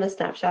data in the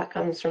snapshot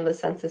comes from the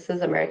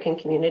Census's American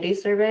Community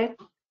Survey.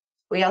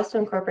 We also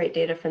incorporate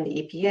data from the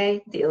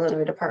EPA, the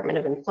Illinois Department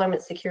of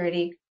Employment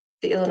Security,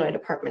 the Illinois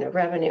Department of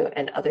Revenue,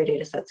 and other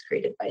data sets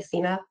created by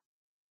CMAP.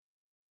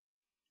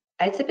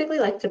 I typically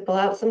like to pull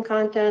out some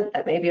content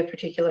that may be of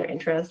particular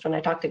interest when I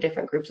talk to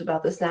different groups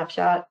about the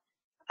snapshot.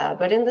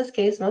 But in this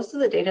case, most of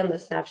the data in the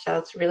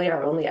snapshots really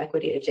are only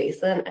equity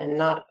adjacent and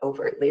not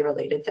overtly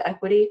related to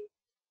equity.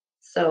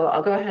 So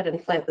I'll go ahead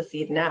and plant the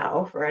seed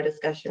now for our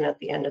discussion at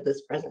the end of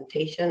this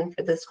presentation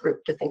for this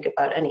group to think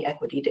about any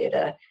equity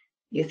data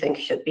you think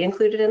should be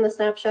included in the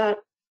snapshot.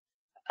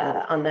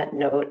 On that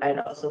note, I'd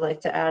also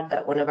like to add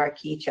that one of our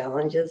key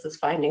challenges is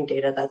finding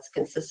data that's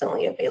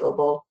consistently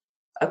available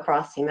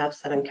across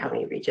CMAP's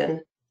 7-county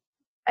region.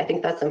 I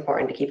think that's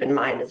important to keep in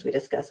mind as we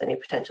discuss any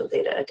potential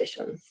data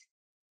additions.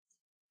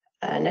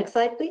 Next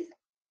slide, please.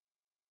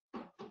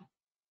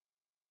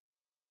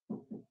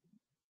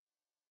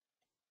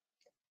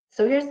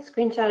 So here's a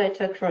screenshot I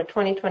took from a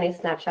 2020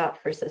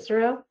 snapshot for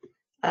Cicero.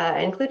 I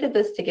included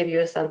this to give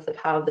you a sense of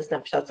how the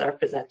snapshots are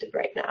presented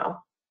right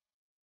now.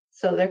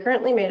 So they're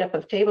currently made up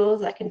of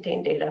tables that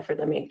contain data for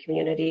the main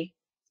community,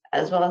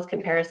 as well as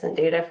comparison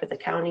data for the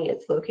county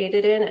it's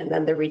located in, and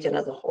then the region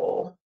as a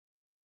whole.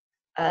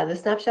 The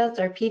snapshots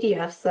are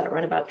PDFs that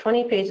run about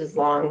 20 pages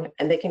long,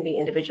 and they can be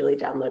individually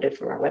downloaded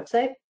from our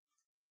website.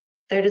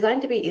 They're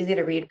designed to be easy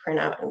to read, print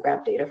out, and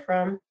grab data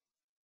from.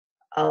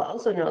 I'll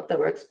also note that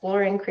we're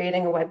exploring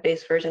creating a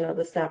web-based version of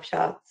the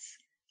snapshots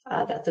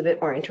that's a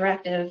bit more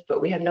interactive,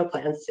 but we have no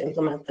plans to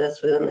implement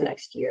this within the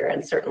next year,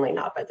 and certainly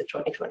not by the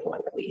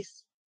 2021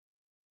 release.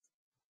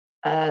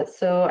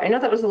 So I know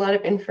that was a lot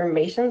of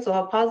information, so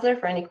I'll pause there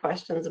for any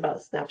questions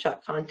about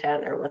snapshot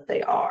content or what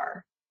they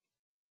are.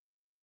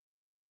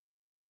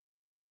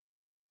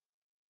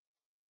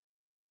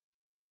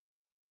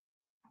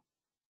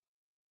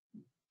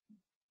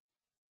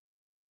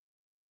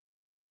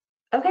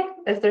 Okay,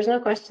 if there's no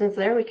questions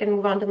there, we can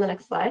move on to the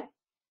next slide.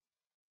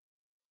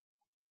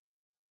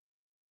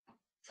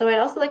 So I'd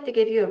also like to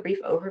give you a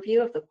brief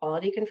overview of the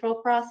quality control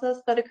process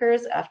that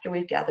occurs after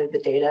we've gathered the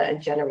data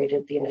and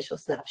generated the initial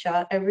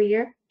snapshot every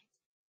year.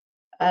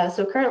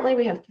 So currently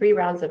we have 3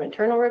 rounds of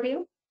internal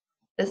review.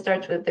 This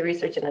starts with the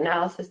research and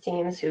analysis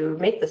teams who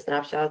make the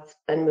snapshots,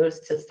 then moves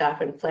to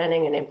staff in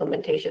planning and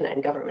implementation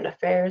and government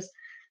affairs,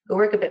 who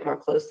work a bit more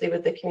closely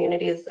with the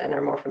communities and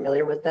are more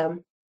familiar with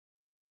them.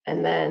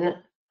 And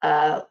then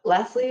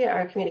lastly,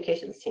 our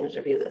communications teams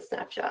review the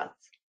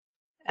snapshots.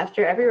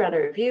 After every round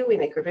of review, we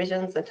make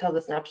revisions until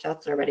the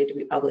snapshots are ready to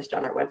be published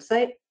on our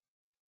website.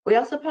 We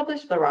also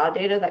publish the raw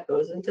data that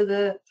goes into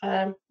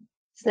the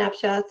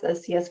snapshots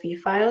as CSV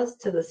files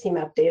to the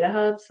CMAP Data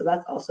Hub, so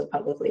that's also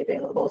publicly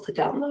available to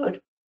download.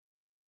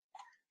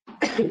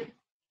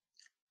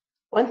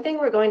 One thing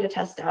we're going to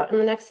test out in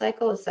the next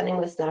cycle is sending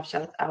the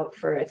snapshots out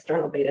for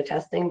external beta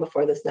testing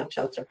before the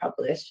snapshots are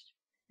published.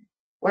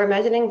 We're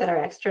imagining that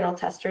our external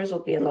testers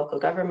will be in local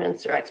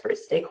governments or expert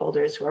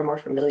stakeholders who are more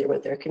familiar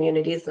with their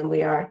communities than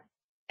we are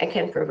and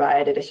can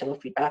provide additional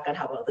feedback on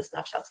how well the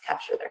snapshots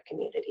capture their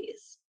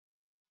communities.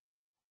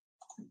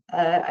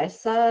 I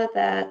saw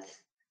that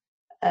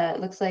it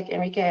looks like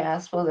Enrique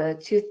asked, will the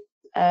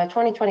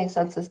 2020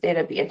 census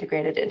data be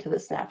integrated into the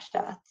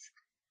snapshots?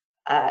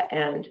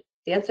 And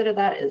the answer to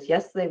that is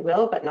yes, they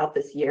will, but not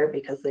this year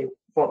because they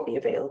won't be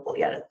available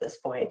yet at this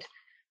point.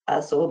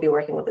 So we'll be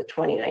working with the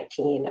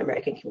 2019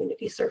 American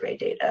Community Survey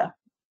data.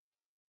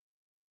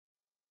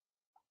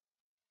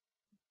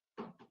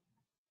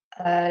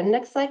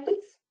 Next slide,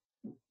 please.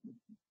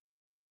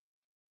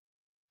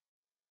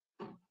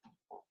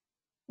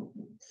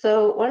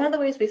 So one of the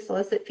ways we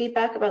solicit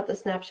feedback about the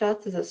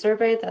snapshots is a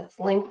survey that's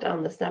linked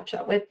on the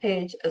snapshot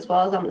webpage as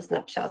well as on the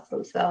snapshots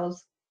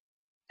themselves.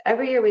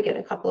 Every year we get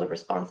a couple of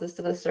responses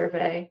to the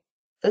survey.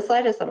 This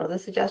slide is some of the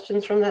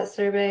suggestions from that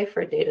survey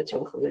for data to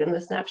include in the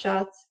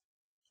snapshots.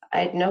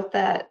 I'd note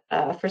that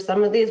for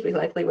some of these, we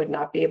likely would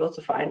not be able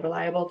to find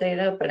reliable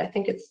data, but I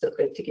think it's still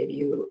good to give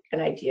you an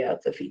idea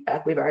of the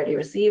feedback we've already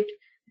received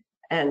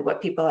and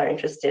what people are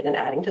interested in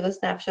adding to the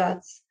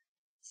snapshots.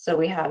 So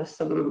we have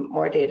some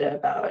more data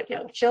about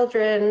young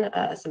children,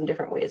 some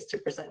different ways to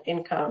present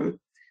income,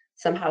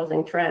 some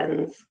housing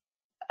trends.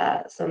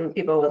 Some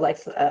people would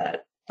like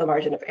the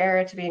margin of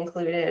error to be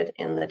included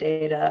in the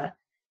data,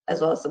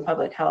 as well as some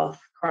public health,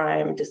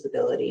 crime,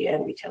 disability,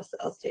 and retail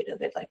sales data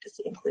they'd like to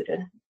see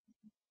included.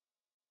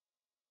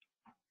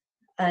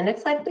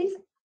 Next slide, please.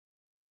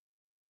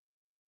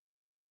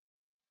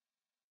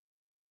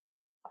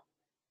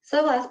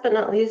 So last but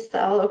not least,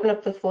 I'll open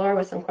up the floor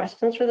with some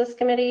questions for this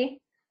committee.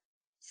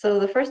 So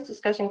the first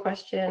discussion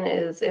question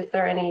is if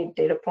there are any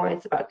data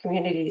points about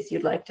communities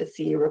you'd like to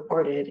see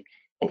reported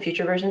in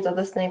future versions of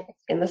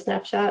the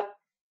snapshot.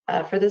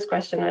 For this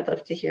question, I'd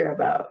love to hear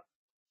about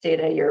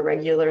data you're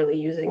regularly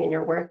using in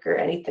your work or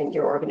anything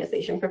your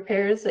organization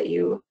prepares that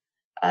you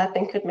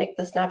think could make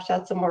the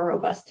snapshots a more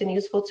robust and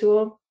useful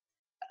tool.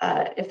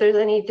 If there's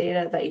any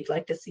data that you'd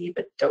like to see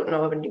but don't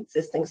know of an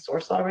existing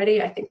source already,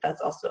 I think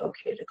that's also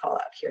okay to call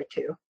out here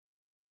too.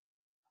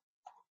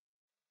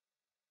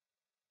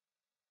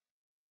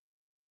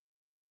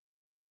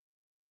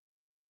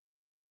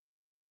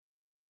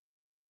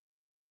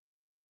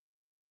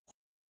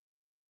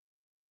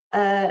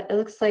 It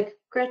looks like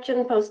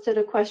Gretchen posted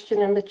a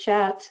question in the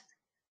chat.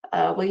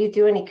 Will you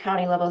do any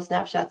county level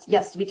snapshots?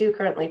 Yes, we do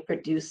currently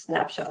produce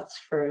snapshots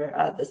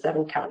for the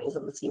 7 counties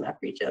of the CMAP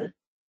region.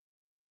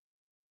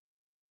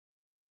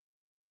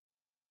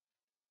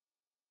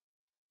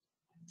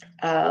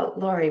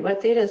 Lori,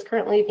 what data is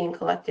currently being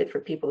collected for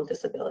people with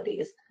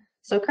disabilities?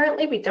 So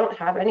currently we don't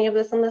have any of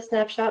this in the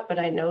snapshot, but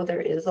I know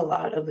there is a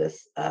lot of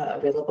this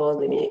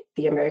available in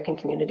the American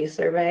Community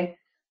Survey,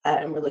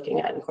 and we're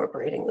looking at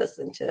incorporating this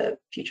into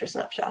future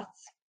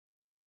snapshots.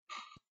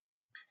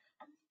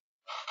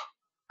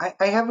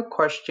 I have a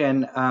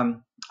question.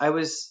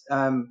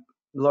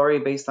 Lori,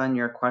 based on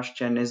your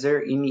question, is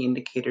there any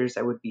indicators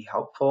that would be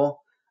helpful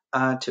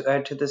to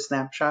add to the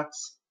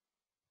snapshots?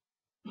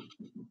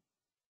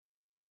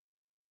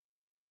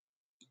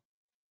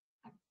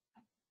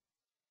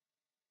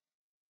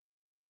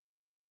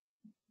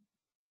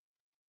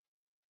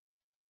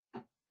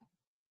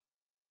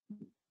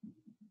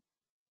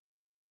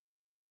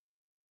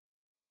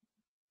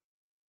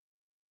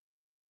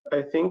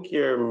 I think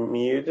you're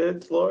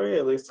muted, Lori,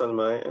 at least on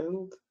my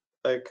end.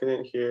 I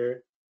couldn't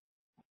hear.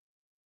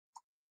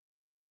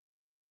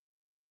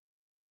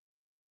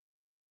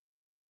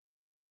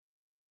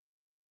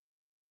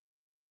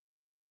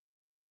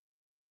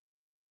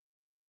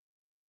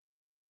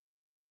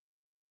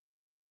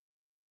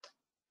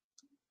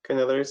 Can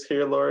others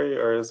hear Lori,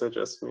 or is it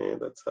just me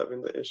that's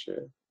having the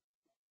issue?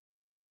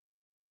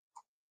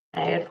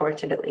 I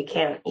unfortunately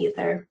can't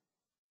either.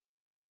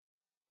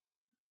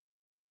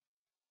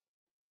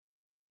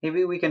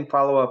 Maybe we can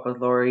follow up with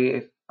Lori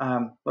if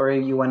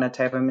Lori, you want to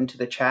type them into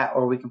the chat,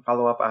 or we can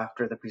follow up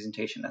after the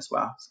presentation as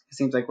well. It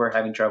seems like we're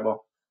having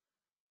trouble.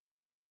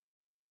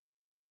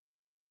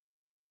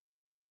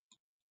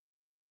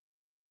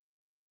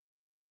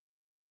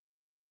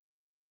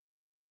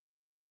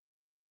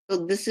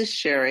 So this is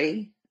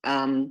Sherry.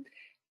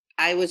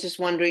 I was just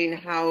wondering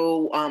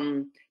how,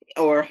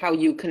 or how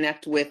you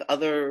connect with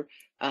other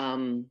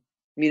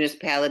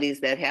municipalities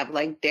that have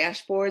like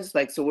dashboards.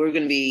 Like, so we're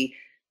going to be,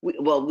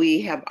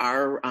 we have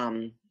our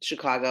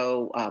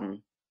Chicago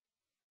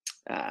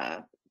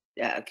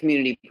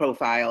community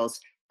profiles,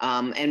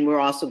 and we're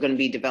also going to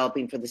be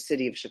developing for the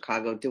city of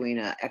Chicago, doing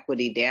an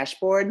equity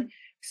dashboard.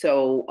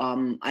 So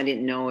I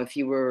didn't know if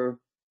you were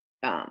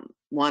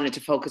wanted to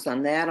focus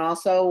on that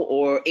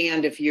also,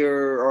 and if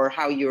you're, or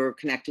how you're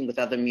connecting with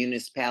other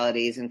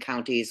municipalities and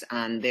counties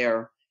on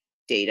their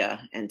data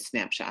and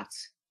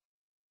snapshots.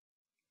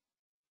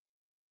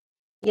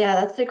 Yeah,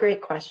 that's a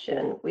great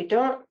question. We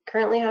don't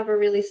currently have a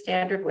really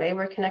standard way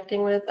we're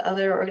connecting with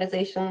other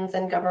organizations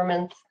and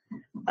governments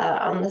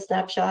on the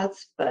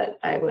snapshots, but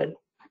I would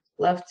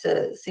love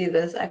to see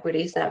this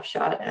equity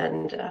snapshot,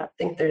 and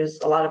think there's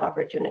a lot of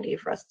opportunity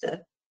for us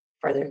to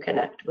further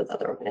connect with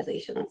other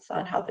organizations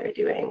on how they're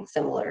doing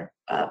similar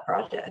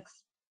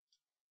projects.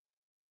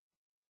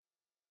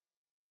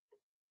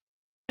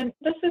 And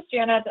this is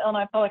Jana at the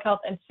Illinois Public Health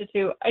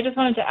Institute. I just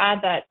wanted to add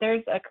that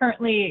there's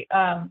currently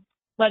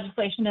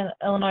legislation in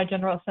the Illinois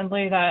General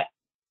Assembly that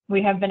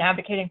we have been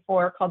advocating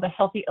for called the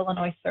Healthy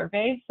Illinois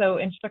Survey. So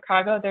in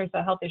Chicago, there's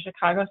a Healthy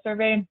Chicago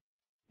Survey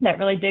that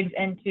really digs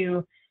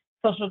into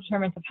social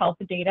determinants of health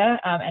data,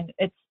 and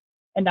it's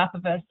enough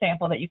of a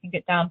sample that you can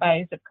get down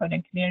by zip code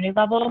and community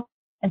level.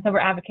 And so we're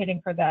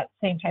advocating for that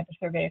same type of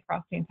survey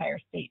across the entire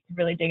state to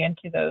really dig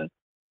into those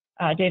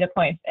data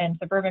points in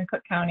suburban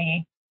Cook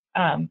County,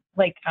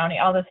 Lake County,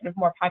 all the sort of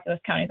more populous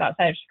counties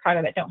outside of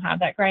Chicago that don't have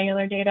that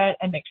granular data,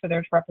 and make sure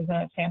there's a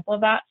representative sample of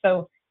that.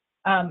 So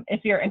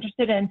if you're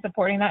interested in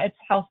supporting that, it's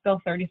House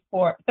Bill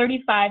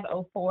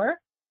 3504.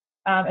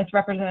 It's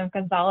Representative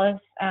Gonzalez,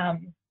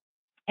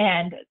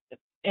 and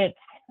it's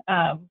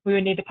we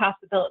would need to pass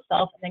the bill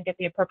itself and then get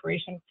the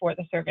appropriation for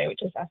the survey,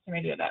 which is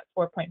estimated at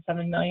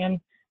 $4.7 million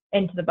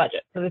into the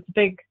budget. So it's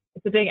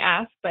a big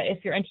ask, but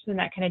if you're interested in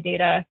that kind of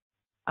data,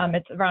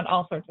 it's around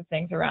all sorts of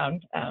things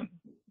around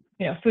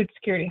food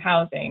security,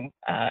 housing,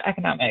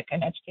 economic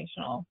and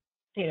educational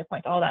data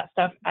points, all that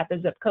stuff at the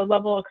zip code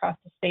level across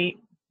the state.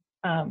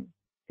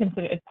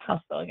 Consider it's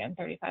House Bill again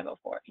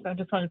 3504. So I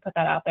just wanted to put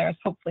that out there as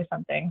hopefully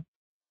something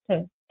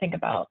to think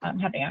about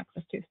having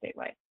access to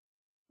statewide.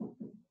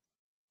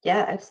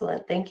 Yeah,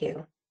 excellent. Thank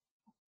you.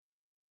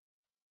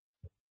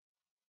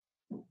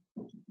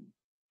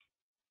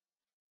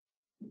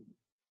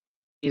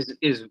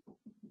 Is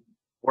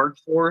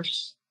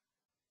workforce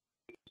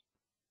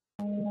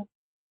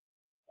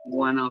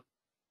one of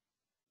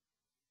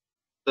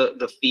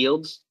the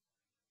fields?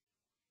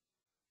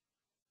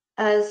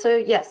 So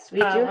yes, we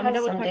do have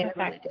double some check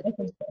data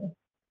with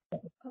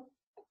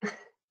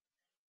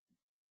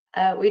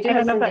related. We do I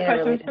have don't know some if that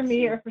data question was related for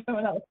me or for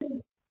someone else.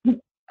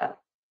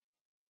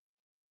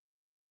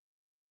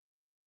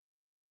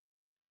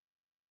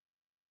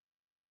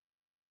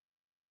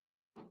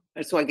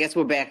 So I guess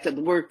we're back to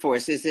the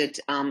workforce. Is it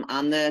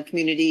on the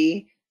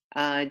community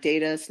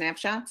data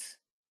snapshots?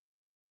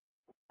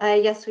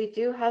 Yes, we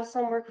do have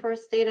some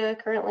workforce data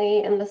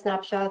currently in the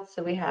snapshots.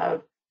 So we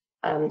have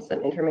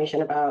some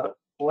information about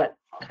what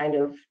kind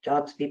of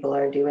jobs people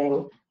are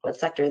doing, what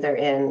sector they're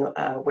in,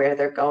 where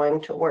they're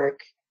going to work,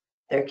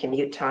 their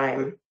commute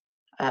time.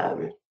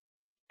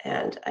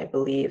 And I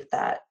believe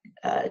that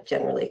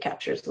generally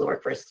captures the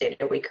workforce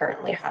data we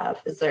currently have.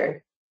 Is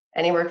there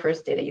any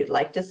workforce data you'd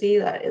like to see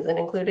that isn't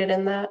included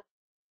in that?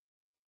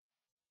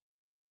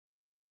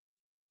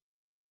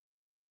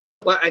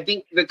 Well, I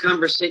think the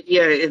conversation,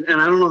 yeah, and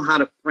I don't know how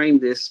to frame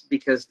this,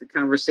 because the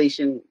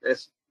conversation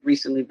that's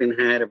recently been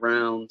had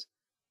around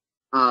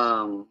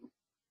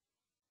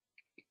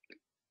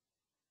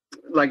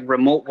like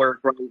remote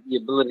work, right? The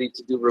ability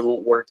to do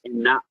remote work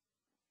and not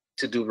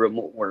to do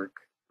remote work,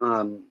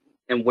 and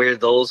where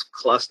those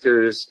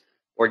clusters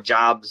or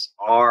jobs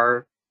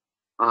are.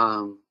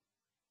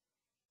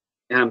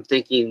 And I'm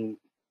thinking,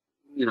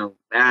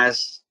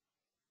 as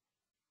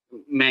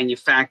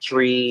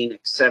manufacturing,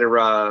 et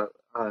cetera,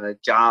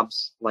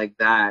 jobs like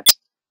that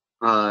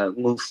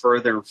move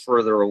further and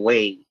further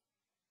away.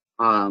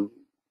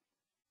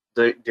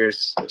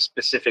 There's a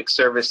specific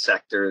service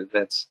sector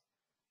that's,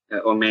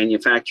 or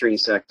manufacturing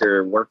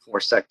sector,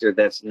 workforce sector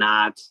that's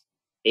not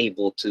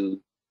able to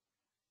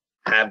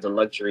have the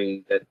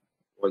luxury that,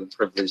 or the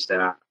privilege that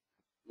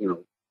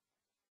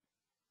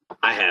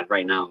I have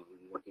right now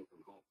working from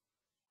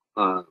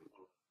home.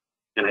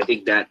 And I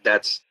think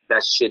that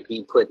should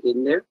be put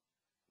in there,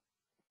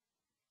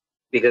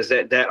 because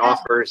that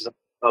offers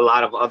a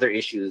lot of other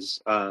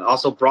issues.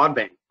 Also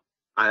broadband,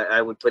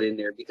 I would put in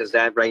there, because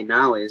that right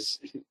now is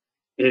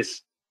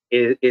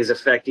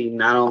affecting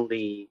not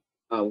only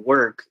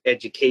work,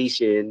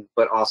 education,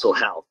 but also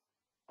health.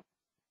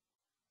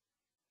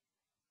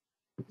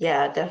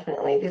 Yeah,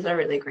 definitely. These are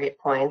really great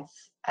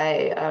points.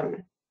 I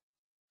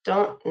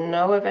don't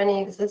know of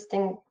any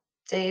existing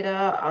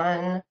data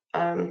on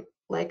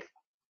like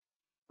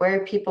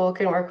where people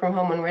can work from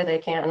home and where they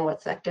can't and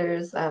what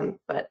sectors,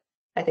 but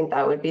I think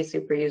that would be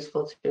super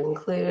useful to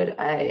include.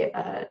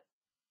 I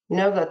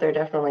know that there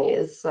definitely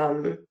is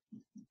some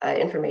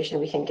information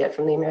we can get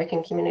from the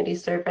American Community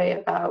Survey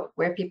about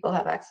where people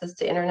have access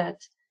to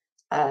internet,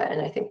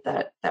 and I think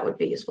that that would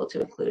be useful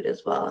to include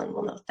as well, and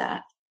we'll note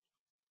that.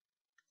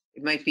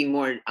 It might be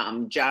more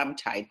job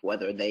type,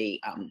 whether they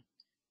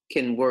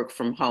can work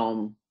from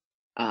home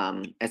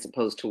as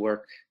opposed to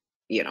work,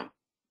 you know,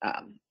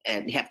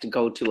 and have to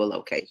go to a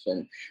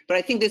location. But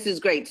I think this is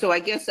great. So I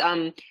guess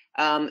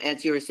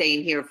as you were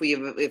saying here,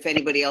 if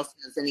anybody else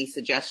has any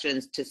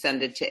suggestions, to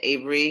send it to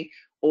Avery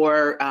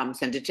or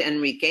send it to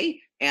Enrique,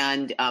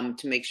 and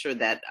to make sure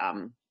that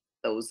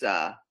those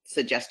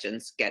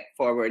suggestions get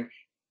forward.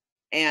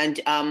 And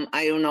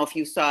I don't know if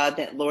you saw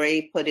that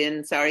Lori put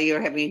in, sorry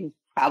you're having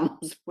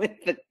problems with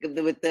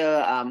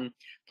the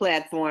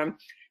platform,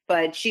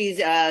 but she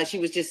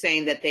was just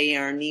saying that they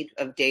are in need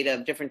of data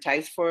of different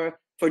types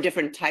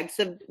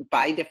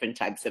by different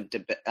types of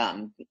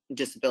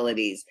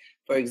disabilities,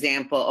 for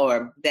example,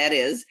 or that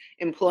is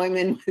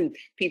employment with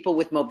people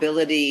with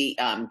mobility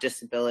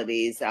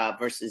disabilities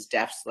versus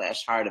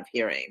deaf/hard of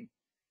hearing.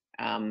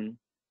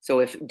 So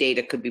if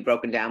data could be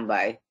broken down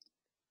by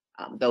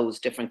those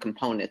different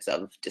components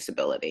of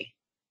disability.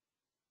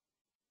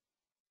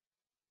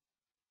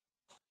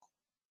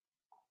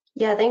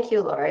 Yeah, thank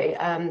you, Lori.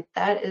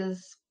 That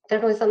is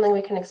definitely something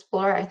we can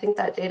explore. I think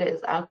that data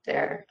is out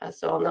there,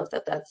 so I'll note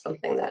that that's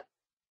something that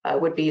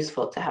would be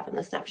useful to have in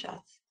the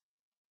snapshots.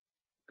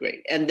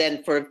 Great. And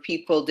then for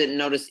people didn't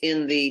notice,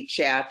 in the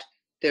chat,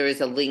 there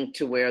is a link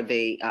to where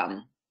the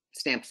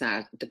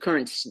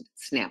current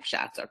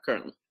snapshots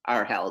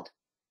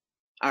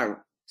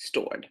are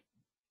stored.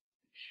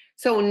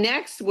 So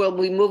next we'll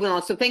be moving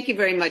on. So thank you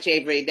very much,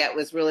 Avery. That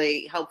was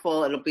really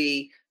helpful. It'll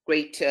be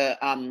great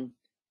to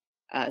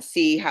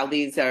see how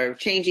these are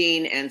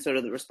changing and sort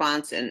of the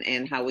response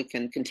and how we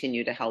can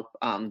continue to help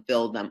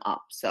build them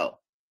up. So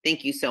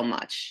thank you so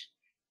much.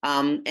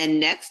 And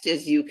next,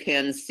 as you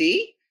can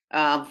see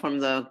from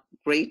the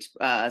great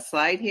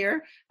slide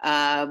here,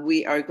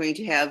 we are going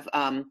to have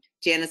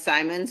Jana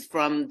Simons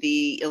from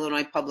the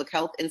Illinois Public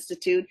Health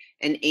Institute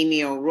and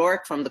Amy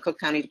O'Rourke from the Cook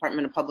County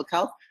Department of Public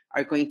Health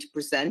are going to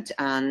present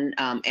on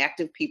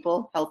Active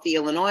People, Healthy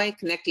Illinois,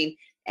 connecting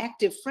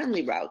active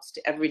friendly routes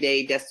to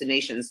everyday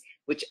destinations,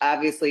 which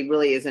obviously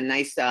really is a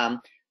nice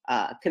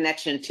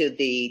connection to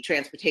the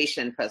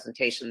transportation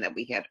presentation that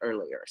we had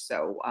earlier.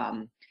 So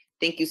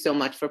thank you so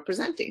much for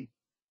presenting.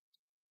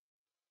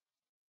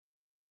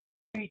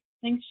 Great,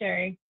 thanks,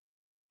 Sherry.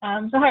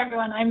 So hi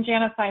everyone, I'm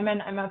Jana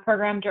Simon. I'm a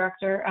program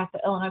director at the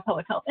Illinois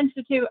Public Health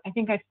Institute. I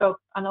think I spoke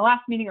on the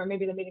last meeting or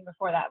maybe the meeting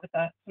before that with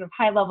a sort of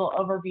high level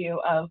overview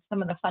of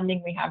some of the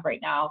funding we have right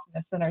now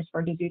from the Centers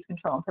for Disease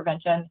Control and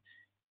Prevention,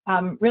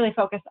 really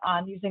focused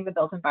on using the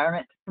built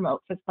environment to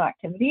promote physical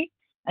activity.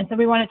 And so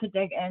we wanted to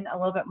dig in a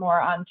little bit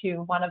more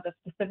onto one of the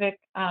specific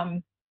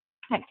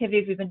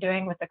activities we've been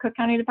doing with the Cook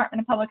County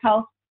Department of Public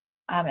Health.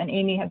 And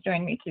Amy has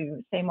joined me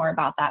to say more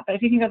about that. But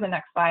if you can go to the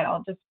next slide,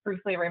 I'll just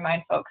briefly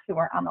remind folks who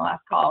weren't on the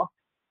last call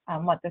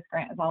what this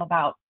grant is all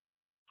about.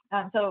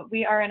 So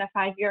we are in a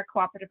 5-year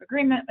cooperative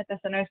agreement with the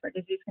Centers for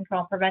Disease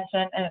Control and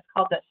Prevention, and it's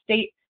called the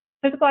State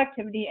Physical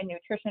Activity and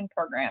Nutrition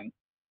Program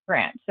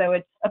Grant. So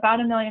it's about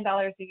 $1 million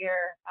a year,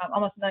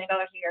 almost $1 million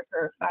a year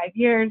for 5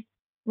 years,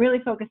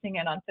 really focusing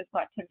in on physical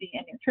activity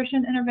and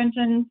nutrition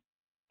interventions.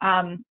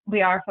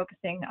 We are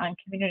focusing on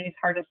communities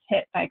hardest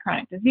hit by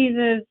chronic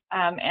diseases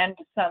and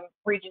some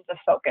regions of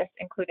focus,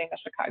 including the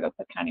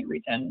Chicago-Cook County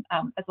region,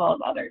 as well as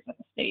others in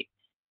the state.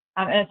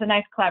 And it's a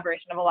nice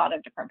collaboration of a lot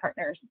of different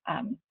partners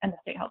and the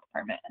State Health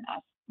Department and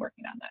us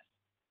working on this.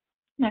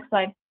 Next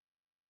slide.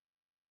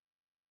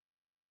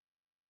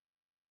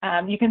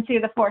 You can see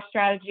the 4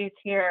 strategies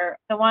here.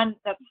 The one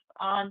that's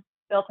on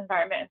built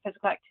environment and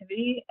physical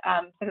activity,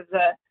 because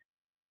the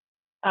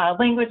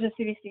language the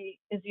CDC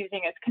is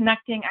using is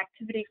connecting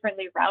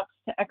activity-friendly routes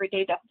to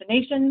everyday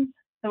destinations.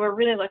 So we're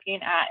really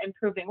looking at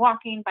improving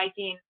walking,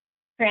 biking,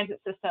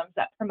 transit systems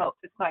that promote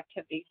physical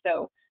activity.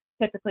 So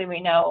typically we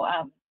know,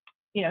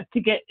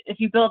 if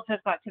you build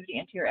physical activity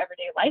into your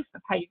everyday life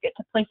of how you get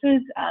to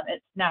places,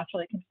 it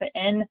naturally can fit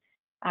in,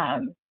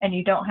 and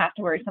you don't have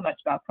to worry so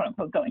much about quote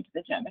unquote going to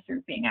the gym if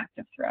you're being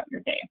active throughout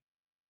your day.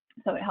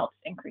 So it helps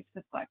increase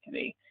physical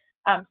activity.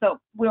 So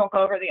we won't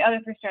go over the other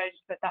 3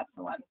 strategies, but that's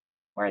the one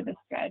where this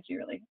strategy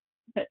really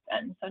fits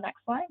in. So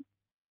next slide.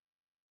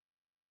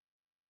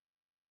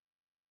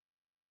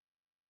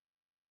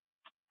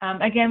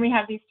 Again, we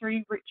have these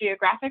 3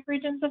 geographic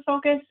regions of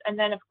focus, and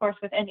then of course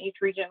within each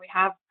region we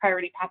have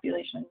priority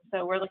populations.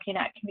 So we're looking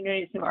at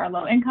communities who are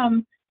low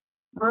income,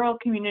 rural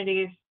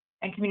communities,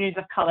 and communities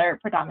of color,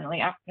 predominantly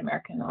African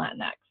American and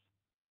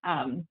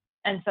Latinx.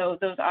 And so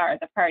those are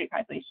the priority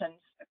populations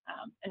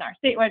in our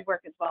statewide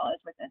work as well as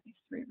within these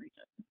 3 regions.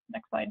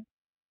 Next slide.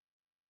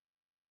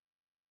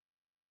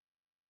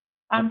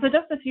 So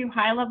just a few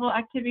high-level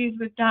activities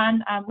we've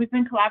done. We've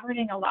been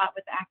collaborating a lot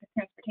with the Active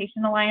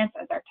Transportation Alliance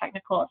as our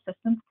technical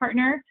assistance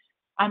partner.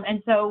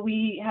 And so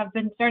we have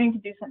been starting to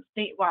do some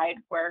statewide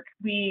work.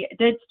 We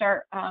did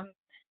start an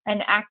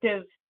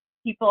Active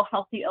People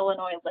Healthy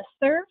Illinois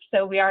listserv.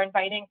 So we are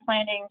inviting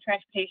planning,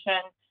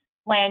 transportation,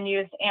 land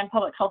use, and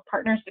public health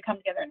partners to come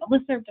together in the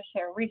listserv to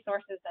share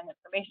resources and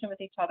information with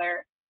each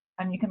other.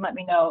 You can let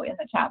me know in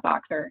the chat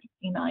box or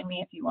emailing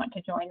me if you want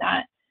to join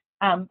that.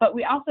 But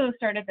we also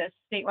started this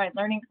statewide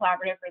learning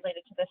collaborative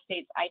related to the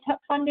state's ITEP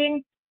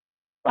funding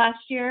last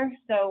year.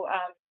 So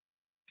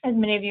as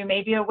many of you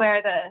may be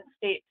aware, the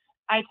state's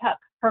ITEP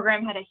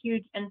program had a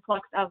huge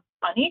influx of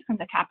money from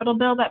the Capitol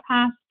bill that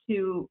passed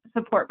to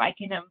support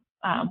biking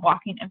and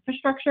walking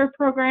infrastructure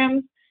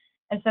programs.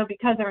 And so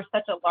because there was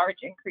such a large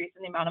increase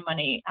in the amount of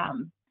money,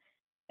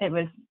 it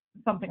was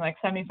something like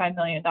 $75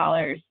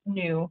 million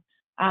new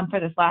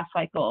for this last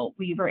cycle,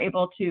 we were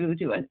able to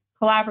do a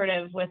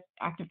collaborative with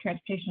Active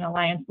Transportation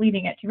Alliance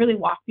leading it to really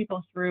walk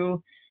people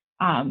through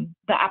the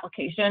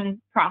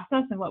application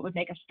process and what would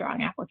make a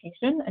strong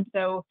application. And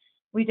so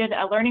we did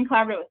a learning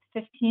collaborative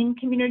with 15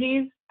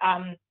 communities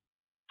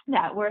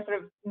that were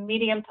sort of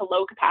medium to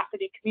low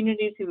capacity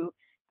communities who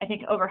I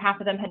think over half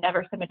of them had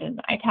never submitted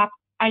an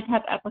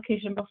ITEP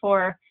application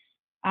before.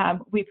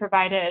 We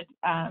provided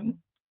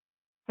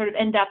sort of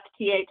in-depth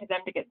TA to them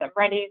to get them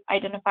ready,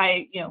 identify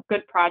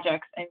good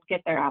projects and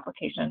get their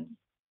applications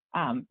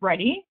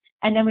ready.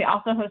 And then we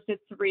also hosted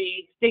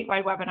 3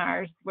 statewide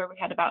webinars where we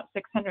had about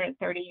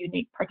 630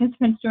 unique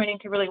participants joining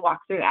to really walk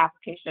through the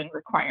application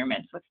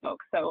requirements with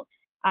folks. So,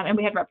 and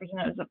we had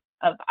representatives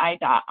of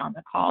IDOT on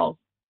the calls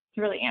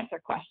to really answer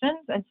questions.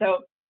 And so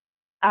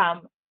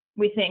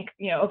we think,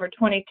 over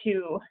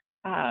 22,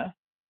 I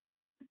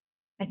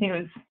think it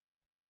was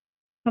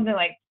something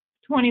like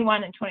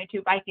 21 and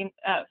 22 biking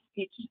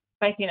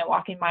and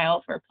walking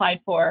miles were applied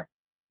for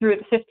through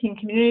the 15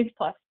 communities,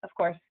 plus, of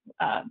course,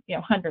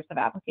 hundreds of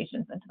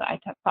applications into the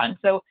ITEP fund.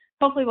 So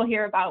hopefully we'll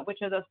hear about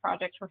which of those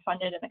projects were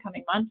funded in the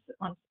coming months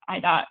once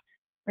IDOT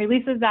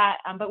releases that.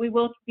 But we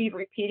will be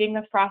repeating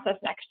this process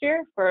next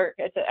year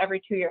it's an every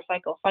 2-year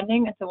cycle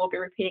funding. And so we'll be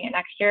repeating it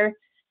next year.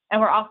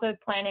 And we're also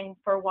planning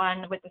for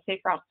one with the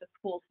Safe Routes to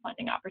Schools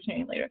funding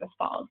opportunity later this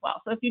fall as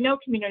well. So if you know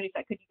communities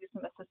that could use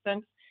some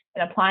assistance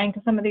in applying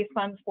to some of these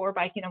funds for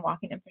biking and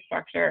walking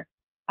infrastructure,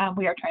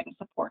 we are trying to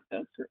support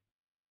those groups.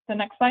 So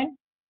next slide.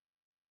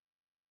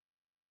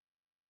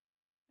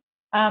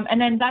 And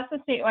then that's the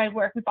statewide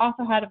work. We've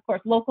also had, of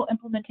course, local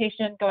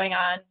implementation going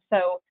on.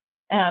 So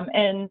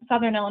in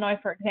Southern Illinois,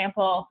 for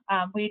example,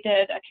 we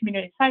did a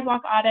community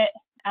sidewalk audit,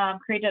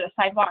 created a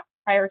sidewalk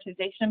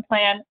prioritization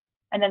plan,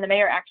 and then the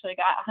mayor actually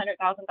got $100,000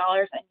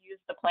 and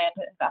used the plan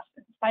to invest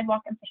in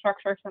sidewalk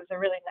infrastructure. So it's a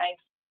really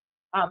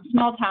nice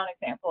small town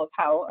example of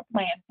how a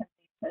plan can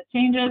lead to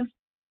changes.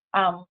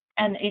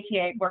 And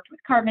ATA worked with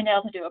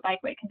Carbondale to do a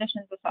bikeway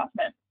conditions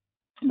assessment.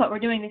 But we're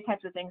doing these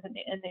types of things in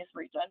these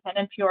regions. And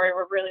in Peoria,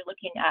 we're really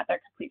looking at their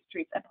Complete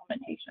Streets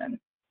implementation,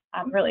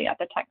 really at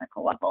the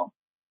technical level.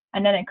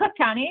 And then in Cook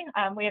County,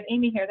 we have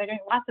Amy here. They're doing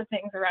lots of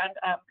things around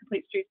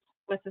Complete Streets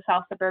with the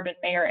South Suburban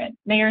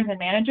Mayors and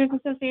Managers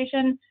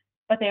Association,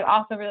 but they've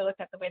also really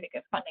looked at the way they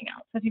get funding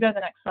out. So if you go to the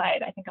next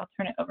slide, I think I'll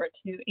turn it over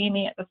to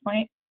Amy at this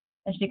point,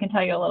 and she can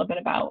tell you a little bit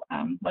about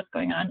what's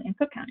going on in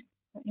Cook County.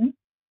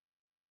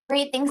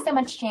 Great, thanks so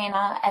much,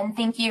 Jana, and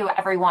thank you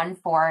everyone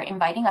for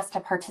inviting us to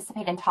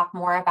participate and talk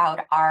more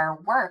about our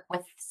work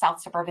with South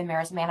Suburban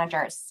Mayors and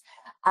Managers.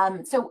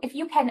 So if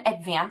you can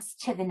advance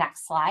to the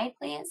next slide,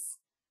 please.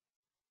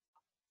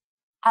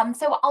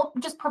 So I'll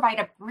just provide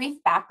a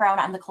brief background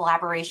on the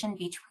collaboration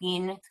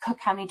between the Cook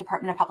County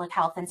Department of Public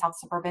Health and South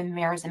Suburban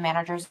Mayors and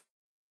Managers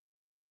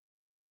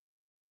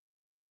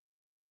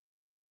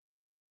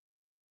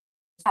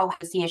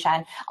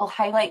Association. I'll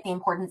highlight the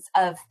importance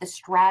of this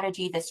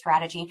strategy,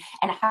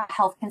 and how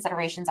health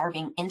considerations are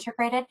being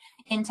integrated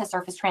into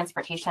surface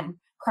transportation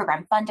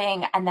program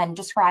funding, and then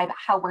describe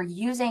how we're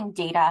using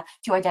data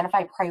to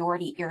identify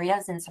priority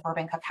areas in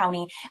suburban Cook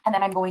County. And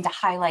then I'm going to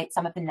highlight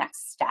some of the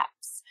next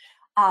steps.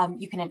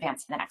 You can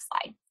advance to the next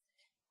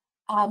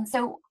slide.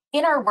 So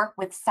in our work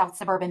with South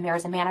Suburban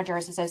Mayors and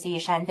Managers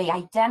Association, they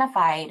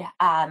identified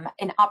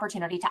an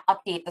opportunity to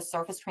update the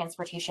surface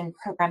transportation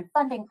program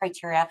funding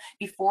criteria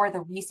before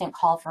the recent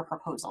call for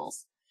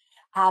proposals.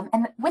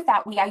 And with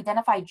that, we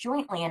identified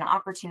jointly an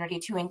opportunity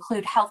to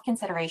include health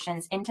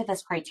considerations into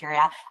this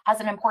criteria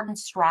as an important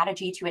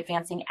strategy to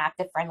advancing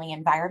active-friendly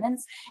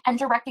environments and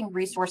directing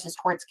resources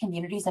towards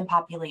communities and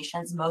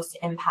populations most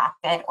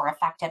impacted or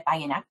affected by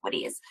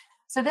inequities.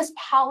 So this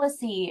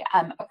policy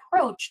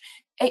approach,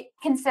 it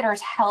considers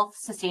health,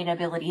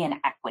 sustainability, and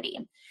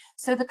equity.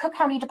 So the Cook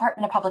County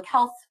Department of Public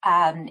Health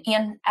and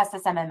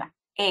SSMMA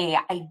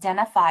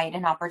identified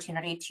an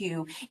opportunity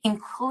to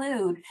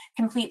include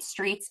complete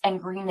streets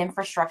and green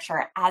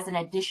infrastructure as an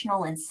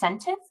additional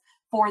incentive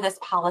for this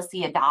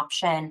policy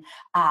adoption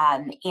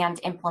and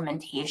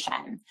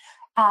implementation.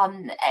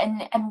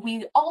 And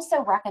we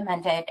also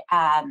recommended,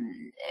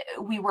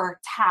 we were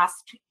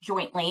tasked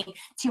jointly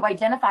to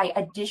identify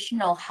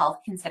additional health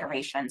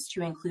considerations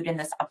to include in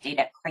this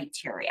updated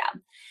criteria.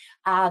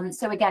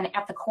 So again,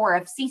 at the core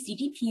of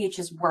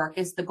CCDPH's work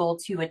is the goal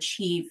to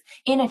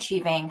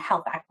achieving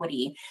health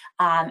equity.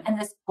 And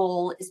this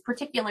goal is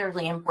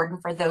particularly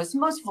important for those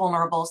most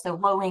vulnerable, so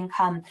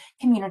low-income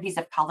communities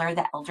of color,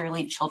 the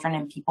elderly, children,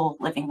 and people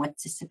living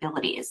with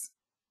disabilities.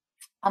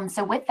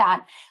 So with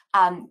that,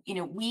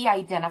 we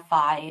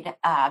identified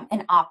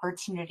an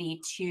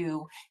opportunity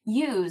to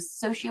use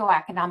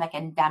socioeconomic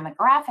and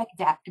demographic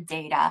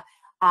data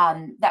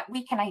that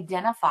we can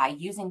identify.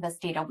 Using this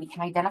data, we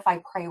can identify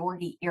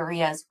priority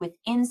areas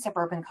within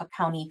suburban Cook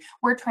County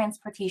where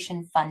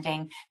transportation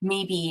funding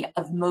may be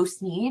of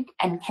most need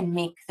and can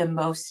make the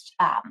most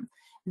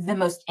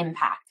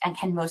impact and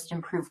can most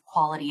improve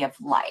quality of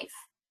life.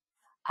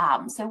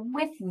 So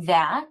with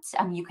that,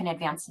 you can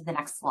advance to the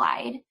next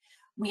slide.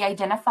 We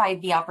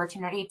identified the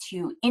opportunity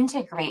to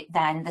integrate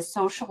then the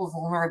social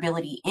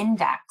vulnerability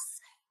index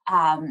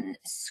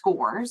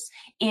scores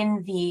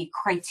in the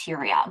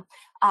criteria.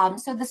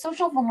 So the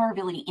social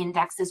vulnerability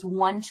index is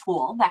one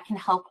tool that can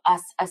help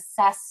us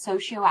assess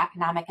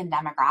socioeconomic and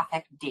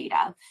demographic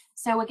data.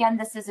 So again,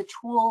 this is a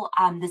tool,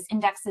 this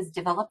index is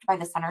developed by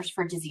the Centers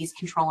for Disease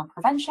Control and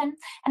Prevention,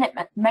 and it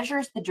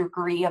measures the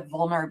degree of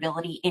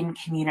vulnerability in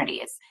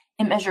communities.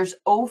 It measures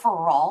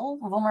overall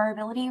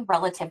vulnerability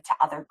relative to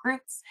other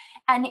groups,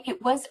 and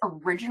it was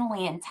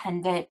originally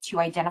intended to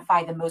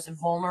identify the most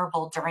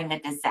vulnerable during a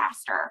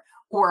disaster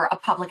or a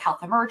public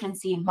health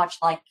emergency, much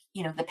like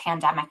the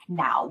pandemic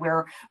now,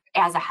 where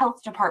as a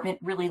health department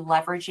really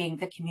leveraging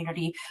the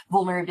community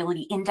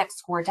vulnerability index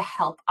score to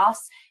help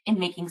us in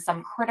making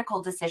some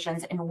critical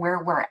decisions in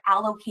where we're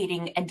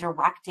allocating and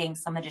directing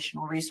some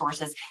additional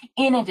resources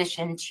in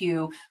addition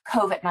to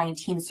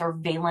COVID-19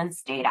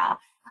 surveillance data.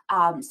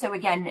 So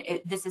again,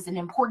 this is an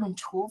important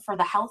tool for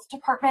the health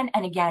department.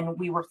 And again,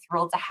 we were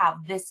thrilled to have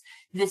this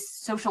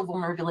social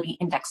vulnerability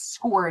index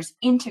scores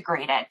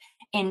integrated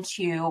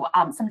into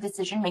some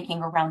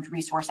decision-making around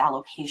resource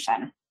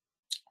allocation.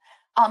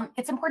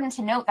 It's important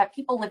to note that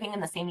people living in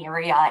the same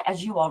area,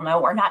 as you all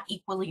know, are not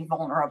equally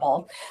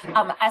vulnerable.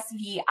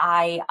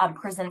 SVI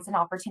presents an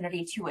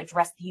opportunity to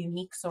address the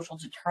unique social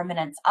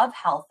determinants of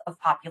health of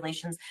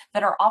populations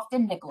that are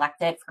often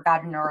neglected,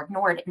 forgotten, or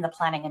ignored in the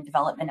planning and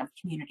development of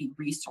community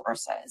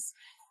resources.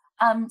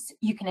 So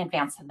you can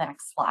advance to the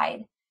next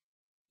slide.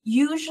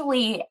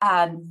 Usually,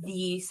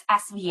 the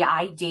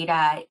SVI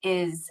data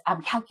is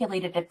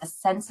calculated at the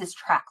census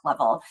tract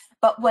level,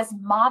 but was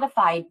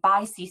modified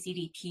by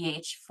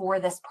CCDPH for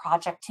this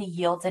project to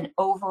yield an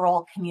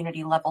overall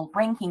community level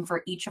ranking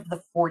for each of the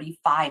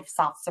 45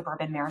 South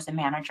Suburban Mayors and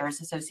Managers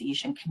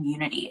Association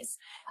communities.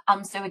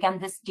 So again,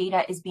 this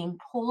data is being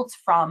pulled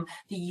from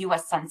the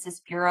U.S. Census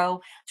Bureau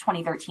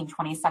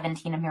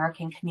 2013-2017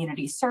 American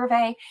Community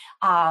Survey.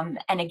 And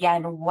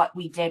again, what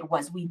we did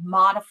was we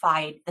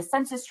modified the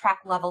census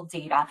tract level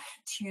data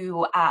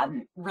to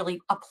really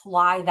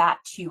apply that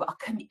to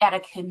at a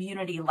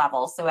community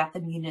level, so at the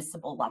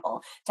municipal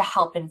level, to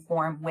help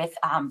inform with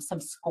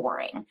some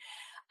scoring.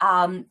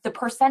 The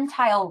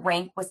percentile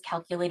rank was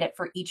calculated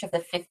for each of the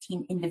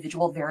 15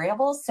 individual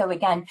variables. So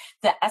again,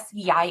 the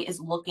SVI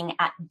is looking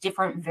at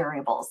different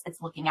variables.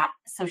 It's looking at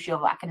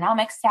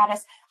socioeconomic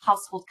status,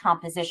 household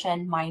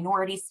composition,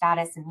 minority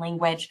status and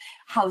language,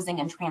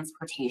 housing, and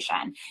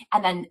transportation.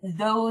 And then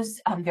those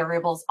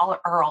variables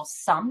are all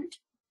summed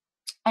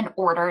and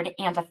ordered,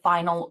 and a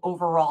final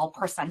overall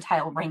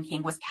percentile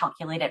ranking was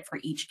calculated for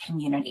each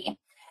community.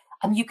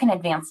 You can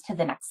advance to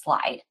the next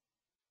slide.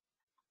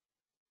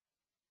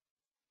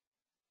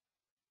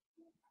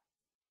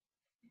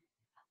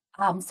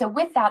 So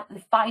with that,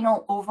 the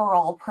final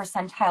overall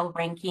percentile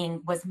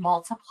ranking was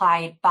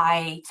multiplied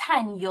by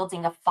 10,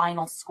 yielding a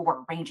final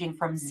score ranging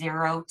from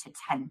 0 to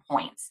 10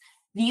 points.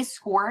 These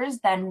scores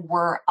then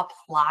were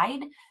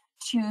applied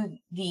to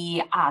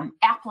the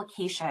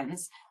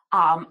applications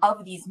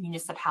of these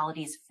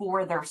municipalities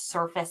for their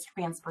surface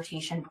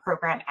transportation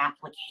program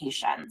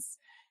applications.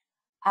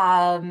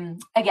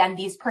 Again,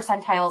 these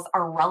percentiles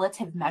are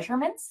relative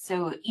measurements,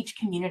 so each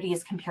community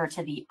is compared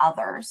to the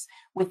others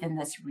within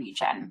this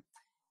region.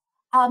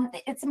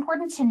 It's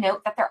important to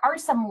note that there are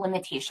some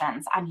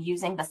limitations on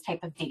using this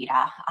type of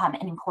data and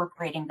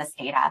incorporating this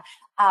data.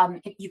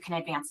 If you can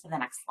advance to the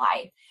next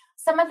slide.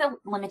 Some of the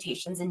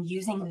limitations in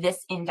using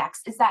this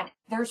index is that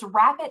there's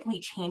rapidly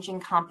changing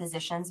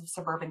compositions of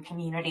suburban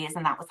communities,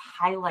 and that was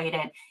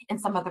highlighted in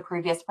some of the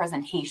previous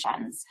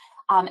presentations,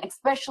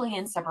 especially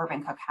in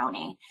suburban Cook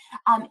County.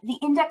 The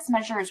index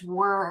measures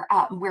were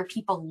where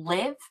people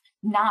live,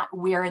 not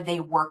where they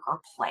work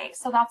or play.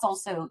 So that's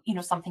also,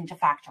 something to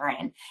factor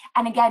in.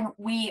 And again,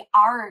 we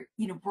are,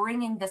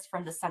 bringing this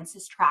from the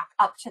census tract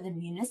up to the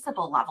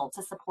municipal level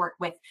to support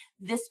with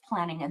this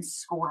planning and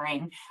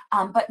scoring.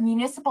 But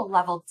municipal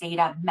level data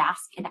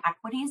mask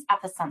inequities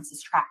at the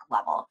census tract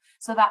level.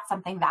 So that's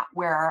something that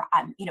we're,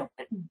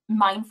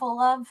 mindful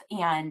of,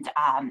 and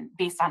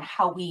based on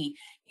how we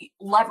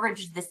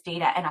leveraged this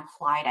data and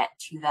applied it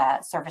to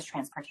the surface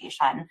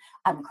transportation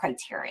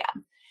criteria.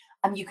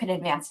 You can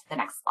advance to the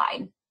next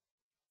slide.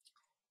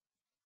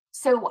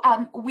 So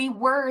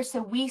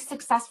we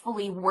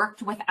successfully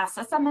worked with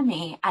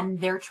SSMMA and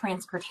their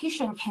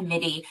transportation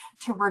committee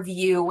to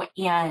review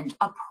and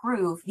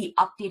approve the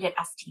updated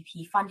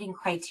STP funding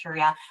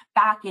criteria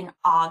back in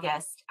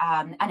August,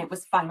 and it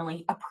was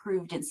finally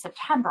approved in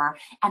September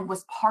and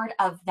was part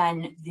of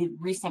then the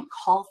recent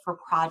call for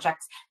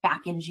projects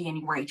back in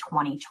January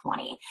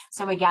 2020.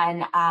 So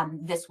again,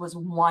 this was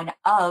one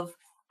of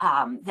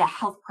the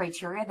health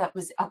criteria that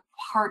was a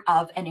part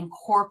of and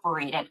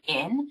incorporated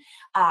in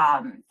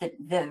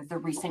the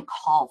recent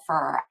call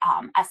for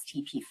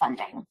STP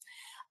funding.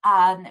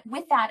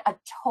 With that, a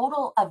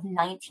total of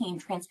 19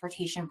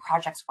 transportation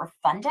projects were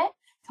funded,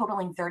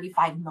 totaling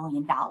 $35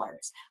 million.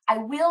 I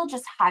will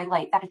just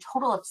highlight that a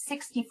total of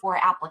 64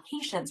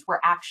 applications were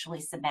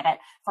actually submitted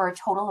for a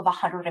total of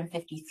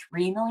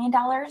 $153 million.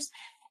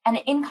 And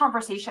in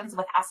conversations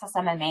with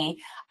SSMMA,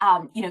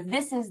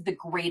 this is the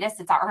greatest,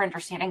 it's our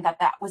understanding that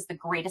that was the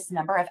greatest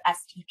number of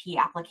STP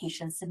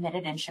applications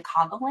submitted in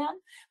Chicagoland,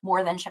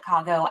 more than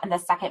Chicago, and the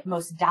second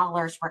most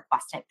dollars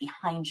requested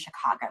behind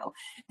Chicago.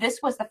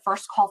 This was the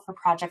first call for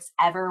projects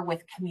ever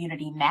with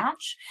community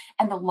match,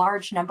 and the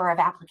large number of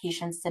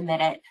applications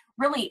submitted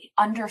really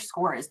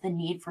underscores the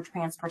need for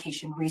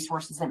transportation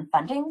resources and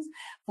fundings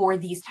for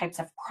these types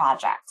of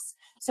projects.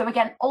 So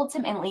again,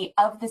 ultimately,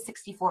 of the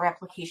 64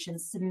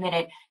 applications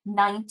submitted,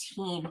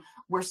 19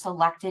 were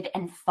selected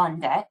and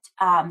funded,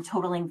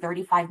 totaling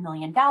 $35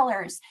 million.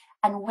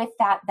 And with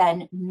that,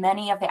 then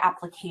many of the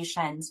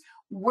applications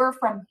were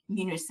from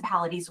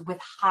municipalities with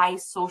high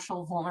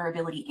social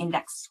vulnerability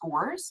index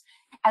scores,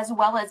 as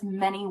well as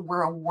many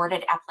were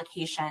awarded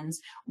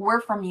applications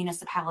were from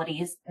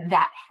municipalities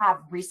that have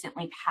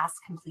recently passed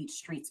Complete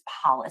Streets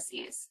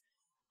policies.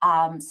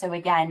 So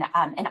again,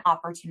 an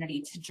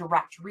opportunity to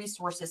direct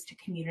resources to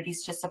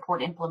communities to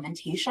support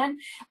implementation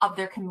of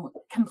their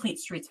Complete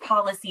Streets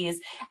policies,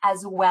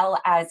 as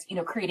well as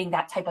creating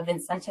that type of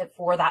incentive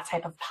for that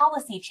type of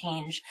policy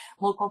change,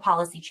 local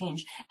policy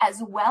change,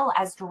 as well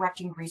as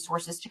directing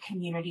resources to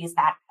communities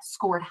that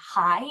scored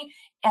high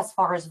as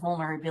far as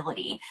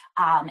vulnerability.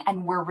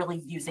 And we're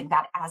really using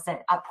that as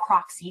a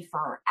proxy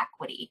for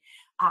equity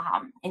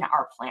in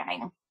our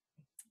planning.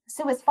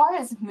 So as far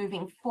as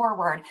moving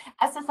forward,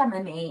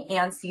 SSMMA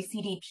and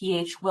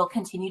CCDPH will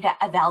continue to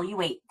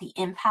evaluate the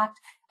impact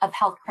of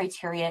health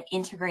criteria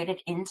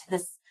integrated into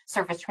this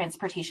surface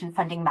transportation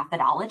funding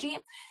methodology.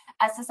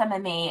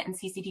 SSMMA and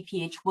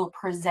CCDPH will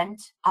plan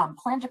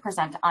to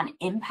present on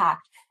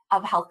impact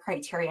of health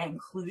criteria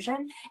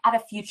inclusion at a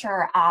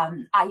future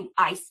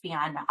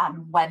ISPAN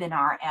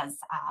webinar,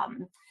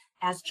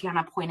 as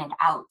Gianna pointed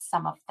out,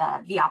 some of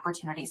the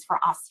opportunities for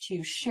us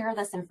to share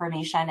this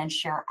information and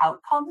share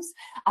outcomes.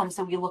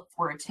 So we look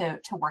forward to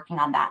working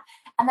on that.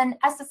 And then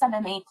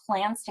SSMMA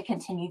plans to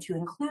continue to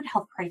include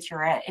health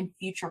criteria in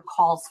future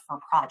calls for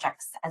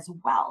projects as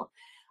well.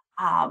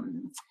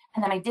 And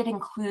then I did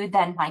include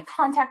then my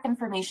contact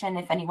information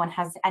if anyone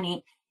has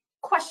any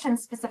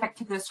questions specific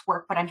to this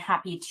work, but I'm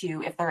happy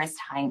to, if there is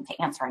time,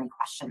 to answer any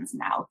questions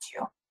now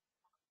too.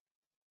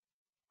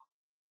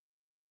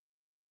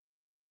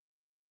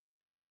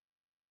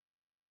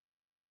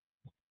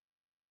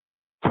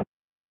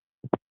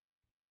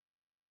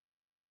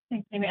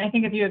 Thanks, Amy. I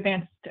think if you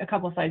advance a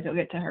couple of slides, you'll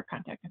get to her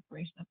contact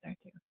information up there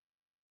too.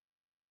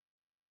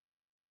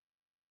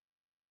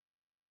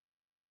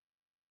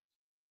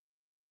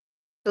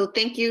 So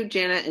thank you,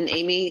 Jana and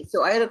Amy.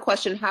 So I had a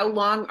question. How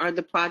long are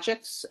the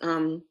projects?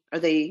 Are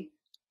they,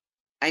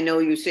 I know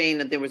you're saying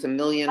that there was $1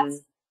 million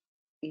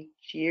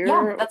each year.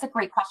 Yeah, that's a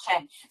great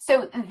question.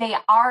 So they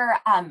are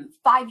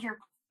 5-year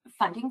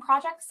funding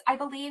projects, I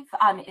believe,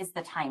 is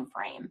the time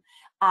frame.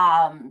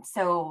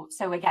 So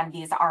again,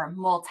 these are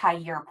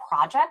multi-year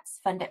projects,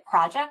 funded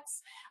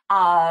projects,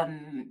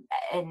 and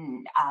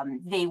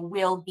they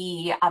will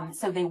be,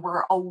 so they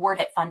were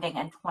awarded funding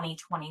in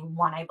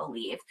 2021, I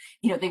believe.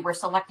 They were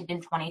selected in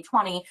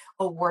 2020,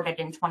 awarded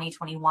in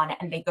 2021,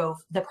 and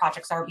the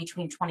projects are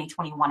between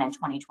 2021 and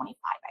 2025,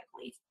 I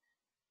believe.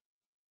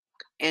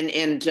 And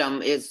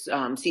is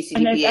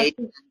CCDPH,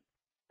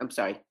 I'm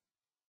sorry.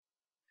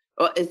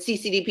 Is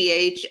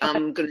CCDPH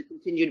going to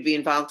continue to be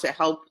involved to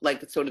help,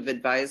 like, sort of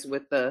advise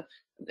with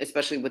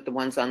especially with the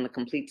ones on the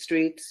Complete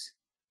Streets?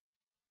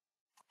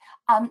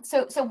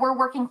 So we're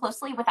working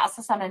closely with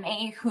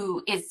SSMMA,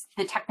 who is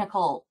the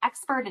technical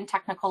expert and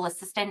technical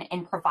assistant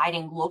in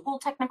providing local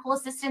technical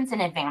assistance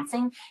in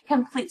advancing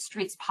Complete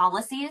Streets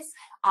policies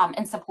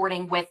and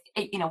supporting with,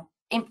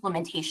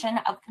 implementation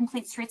of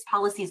Complete Streets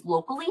policies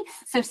locally.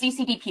 So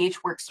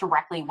CCDPH works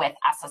directly with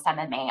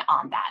SSMMA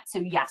on that. So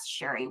yes,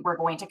 Sherry, we're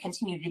going to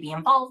continue to be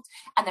involved,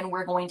 and then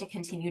we're going to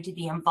continue to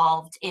be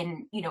involved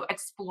in,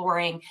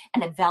 exploring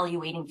and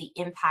evaluating the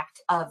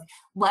impact of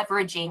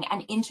leveraging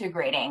and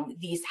integrating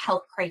these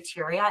health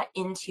criteria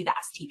into the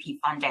STP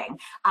funding,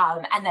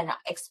 and then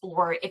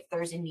explore if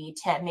there's a need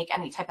to make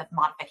any type of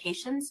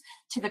modifications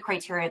to the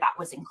criteria that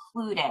was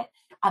included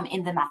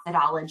in the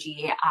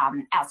methodology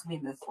as we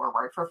move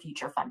forward for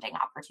future funding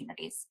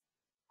opportunities.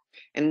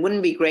 And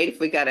wouldn't it be great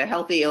if we got a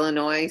Healthy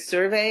Illinois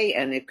survey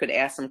and it could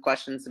ask some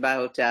questions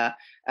about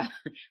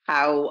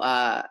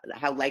how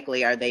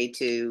likely are they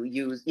to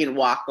use,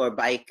 walk or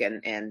bike,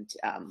 and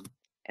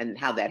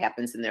how that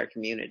happens in their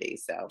community.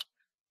 So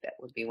that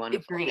would be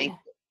wonderful. Agreed.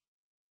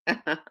 Thank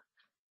you.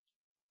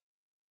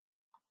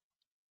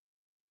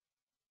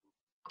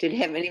 Did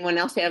anyone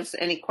else have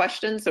any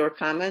questions or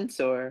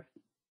comments or?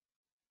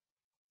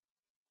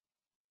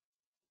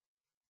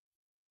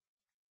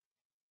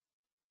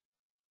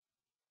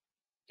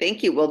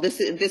 Thank you. Well,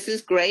 this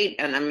is great,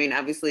 and I mean,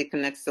 obviously, it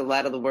connects to a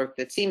lot of the work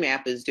that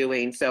CMAP is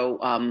doing. So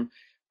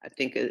I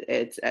think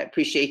I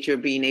appreciate your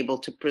being able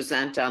to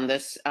present on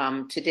this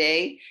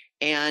today,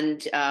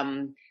 and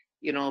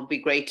it'd be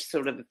great to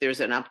sort of, if there's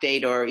an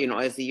update or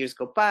as the years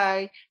go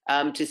by,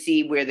 to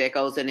see where that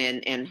goes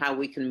and how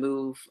we can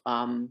move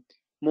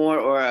more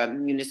or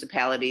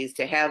municipalities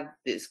to have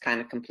this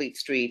kind of complete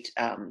street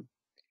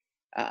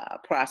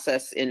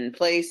process in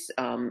place,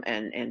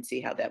 and see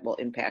how that will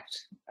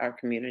impact our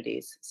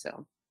communities.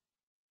 So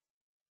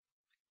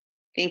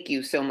thank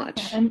you so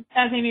much. And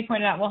as Amy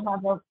pointed out, we'll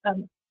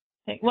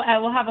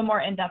have a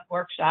more in-depth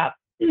workshop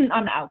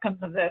on the outcomes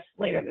of this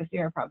later this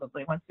year,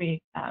 probably once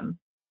we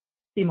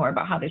see more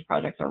about how these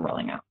projects are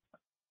rolling out.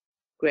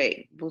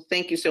 Great. Well,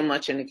 thank you so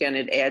much. And again,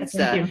 it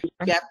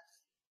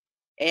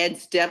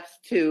adds depth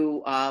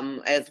to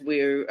as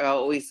we're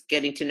always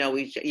getting to know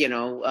each,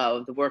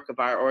 the work of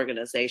our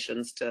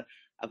organizations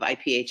of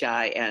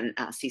IPHI and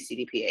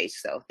CCDPH.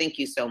 So thank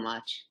you so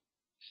much.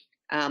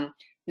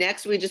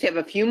 Next, we just have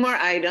a few more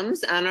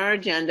items on our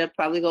agenda,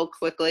 probably go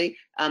quickly.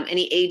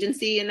 Any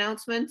agency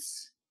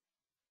announcements?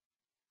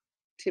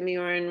 Timmy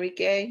or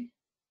Enrique?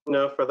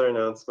 No further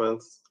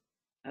announcements.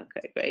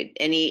 Okay, great.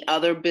 Any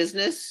other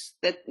business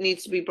that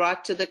needs to be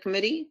brought to the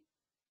committee?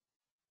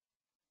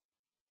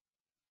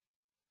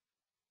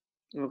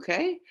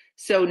 Okay,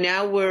 so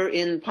now we're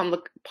in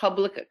public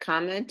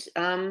comment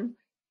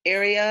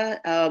area.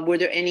 Were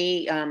there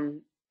any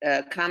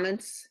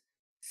comments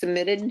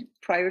submitted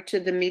prior to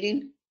the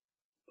meeting?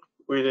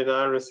 We did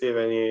not receive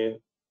any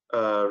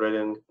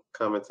written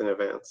comments in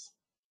advance.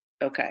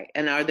 Okay,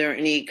 and are there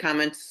any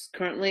comments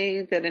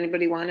currently that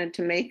anybody wanted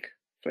to make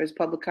for his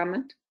public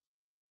comment?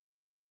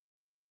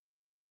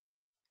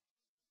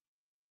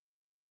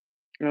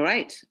 All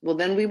right, well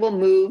then we will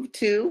move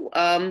to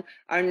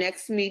our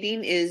next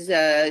meeting is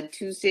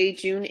Tuesday,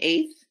 June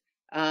 8th.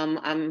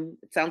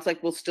 It sounds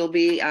like we'll still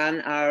be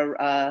on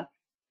our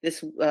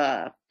this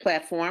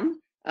platform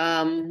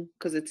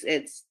because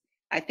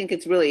I think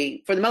it's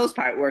really, for the most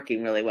part,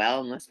 working really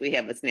well, unless we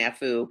have a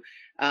snafu.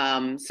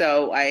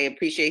 So I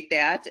appreciate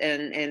that,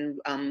 and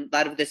a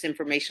lot of this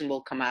information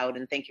will come out,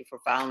 and thank you for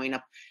following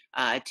up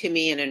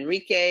Timmy and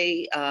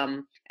Enrique.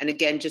 And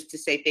again, just to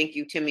say thank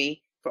you,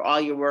 Timmy, for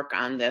all your work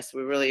on this.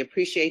 We really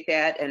appreciate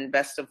that, and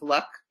best of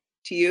luck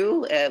to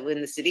you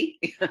in the city.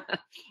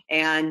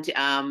 And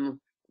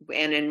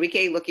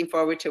Enrique, looking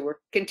forward to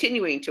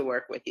continuing to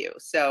work with you.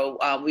 So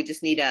we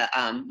just need a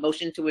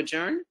motion to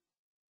adjourn.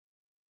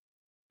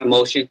 A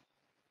motion.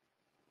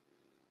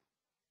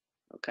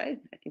 Okay,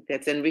 I think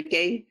that's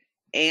Enrique.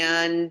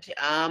 And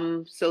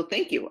so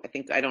thank you.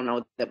 I don't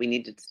know that we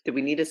need to, do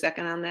we need a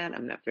second on that?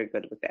 I'm not very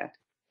good with that.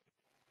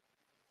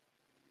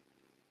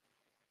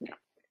 No.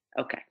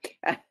 Okay.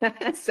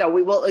 So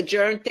we will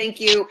adjourn.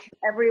 Thank you,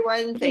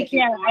 everyone. Thank you.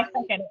 Yeah, I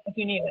second it if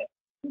you need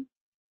it.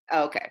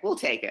 Okay, we'll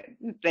take it.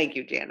 Thank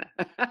you, Jana.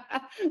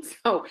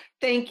 So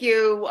thank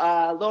you,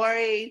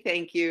 Lori.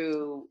 Thank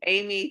you,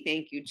 Amy.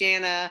 Thank you,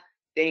 Jana.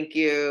 Thank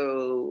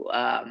you,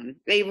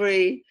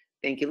 Avery.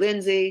 Thank you,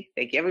 Lindsay.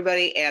 Thank you,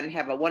 everybody, and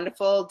have a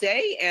wonderful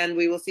day. And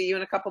we will see you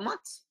in a couple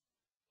months.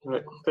 All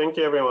right. Thank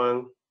you,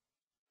 everyone.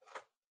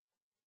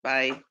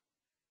 Bye.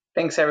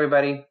 Thanks,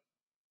 everybody.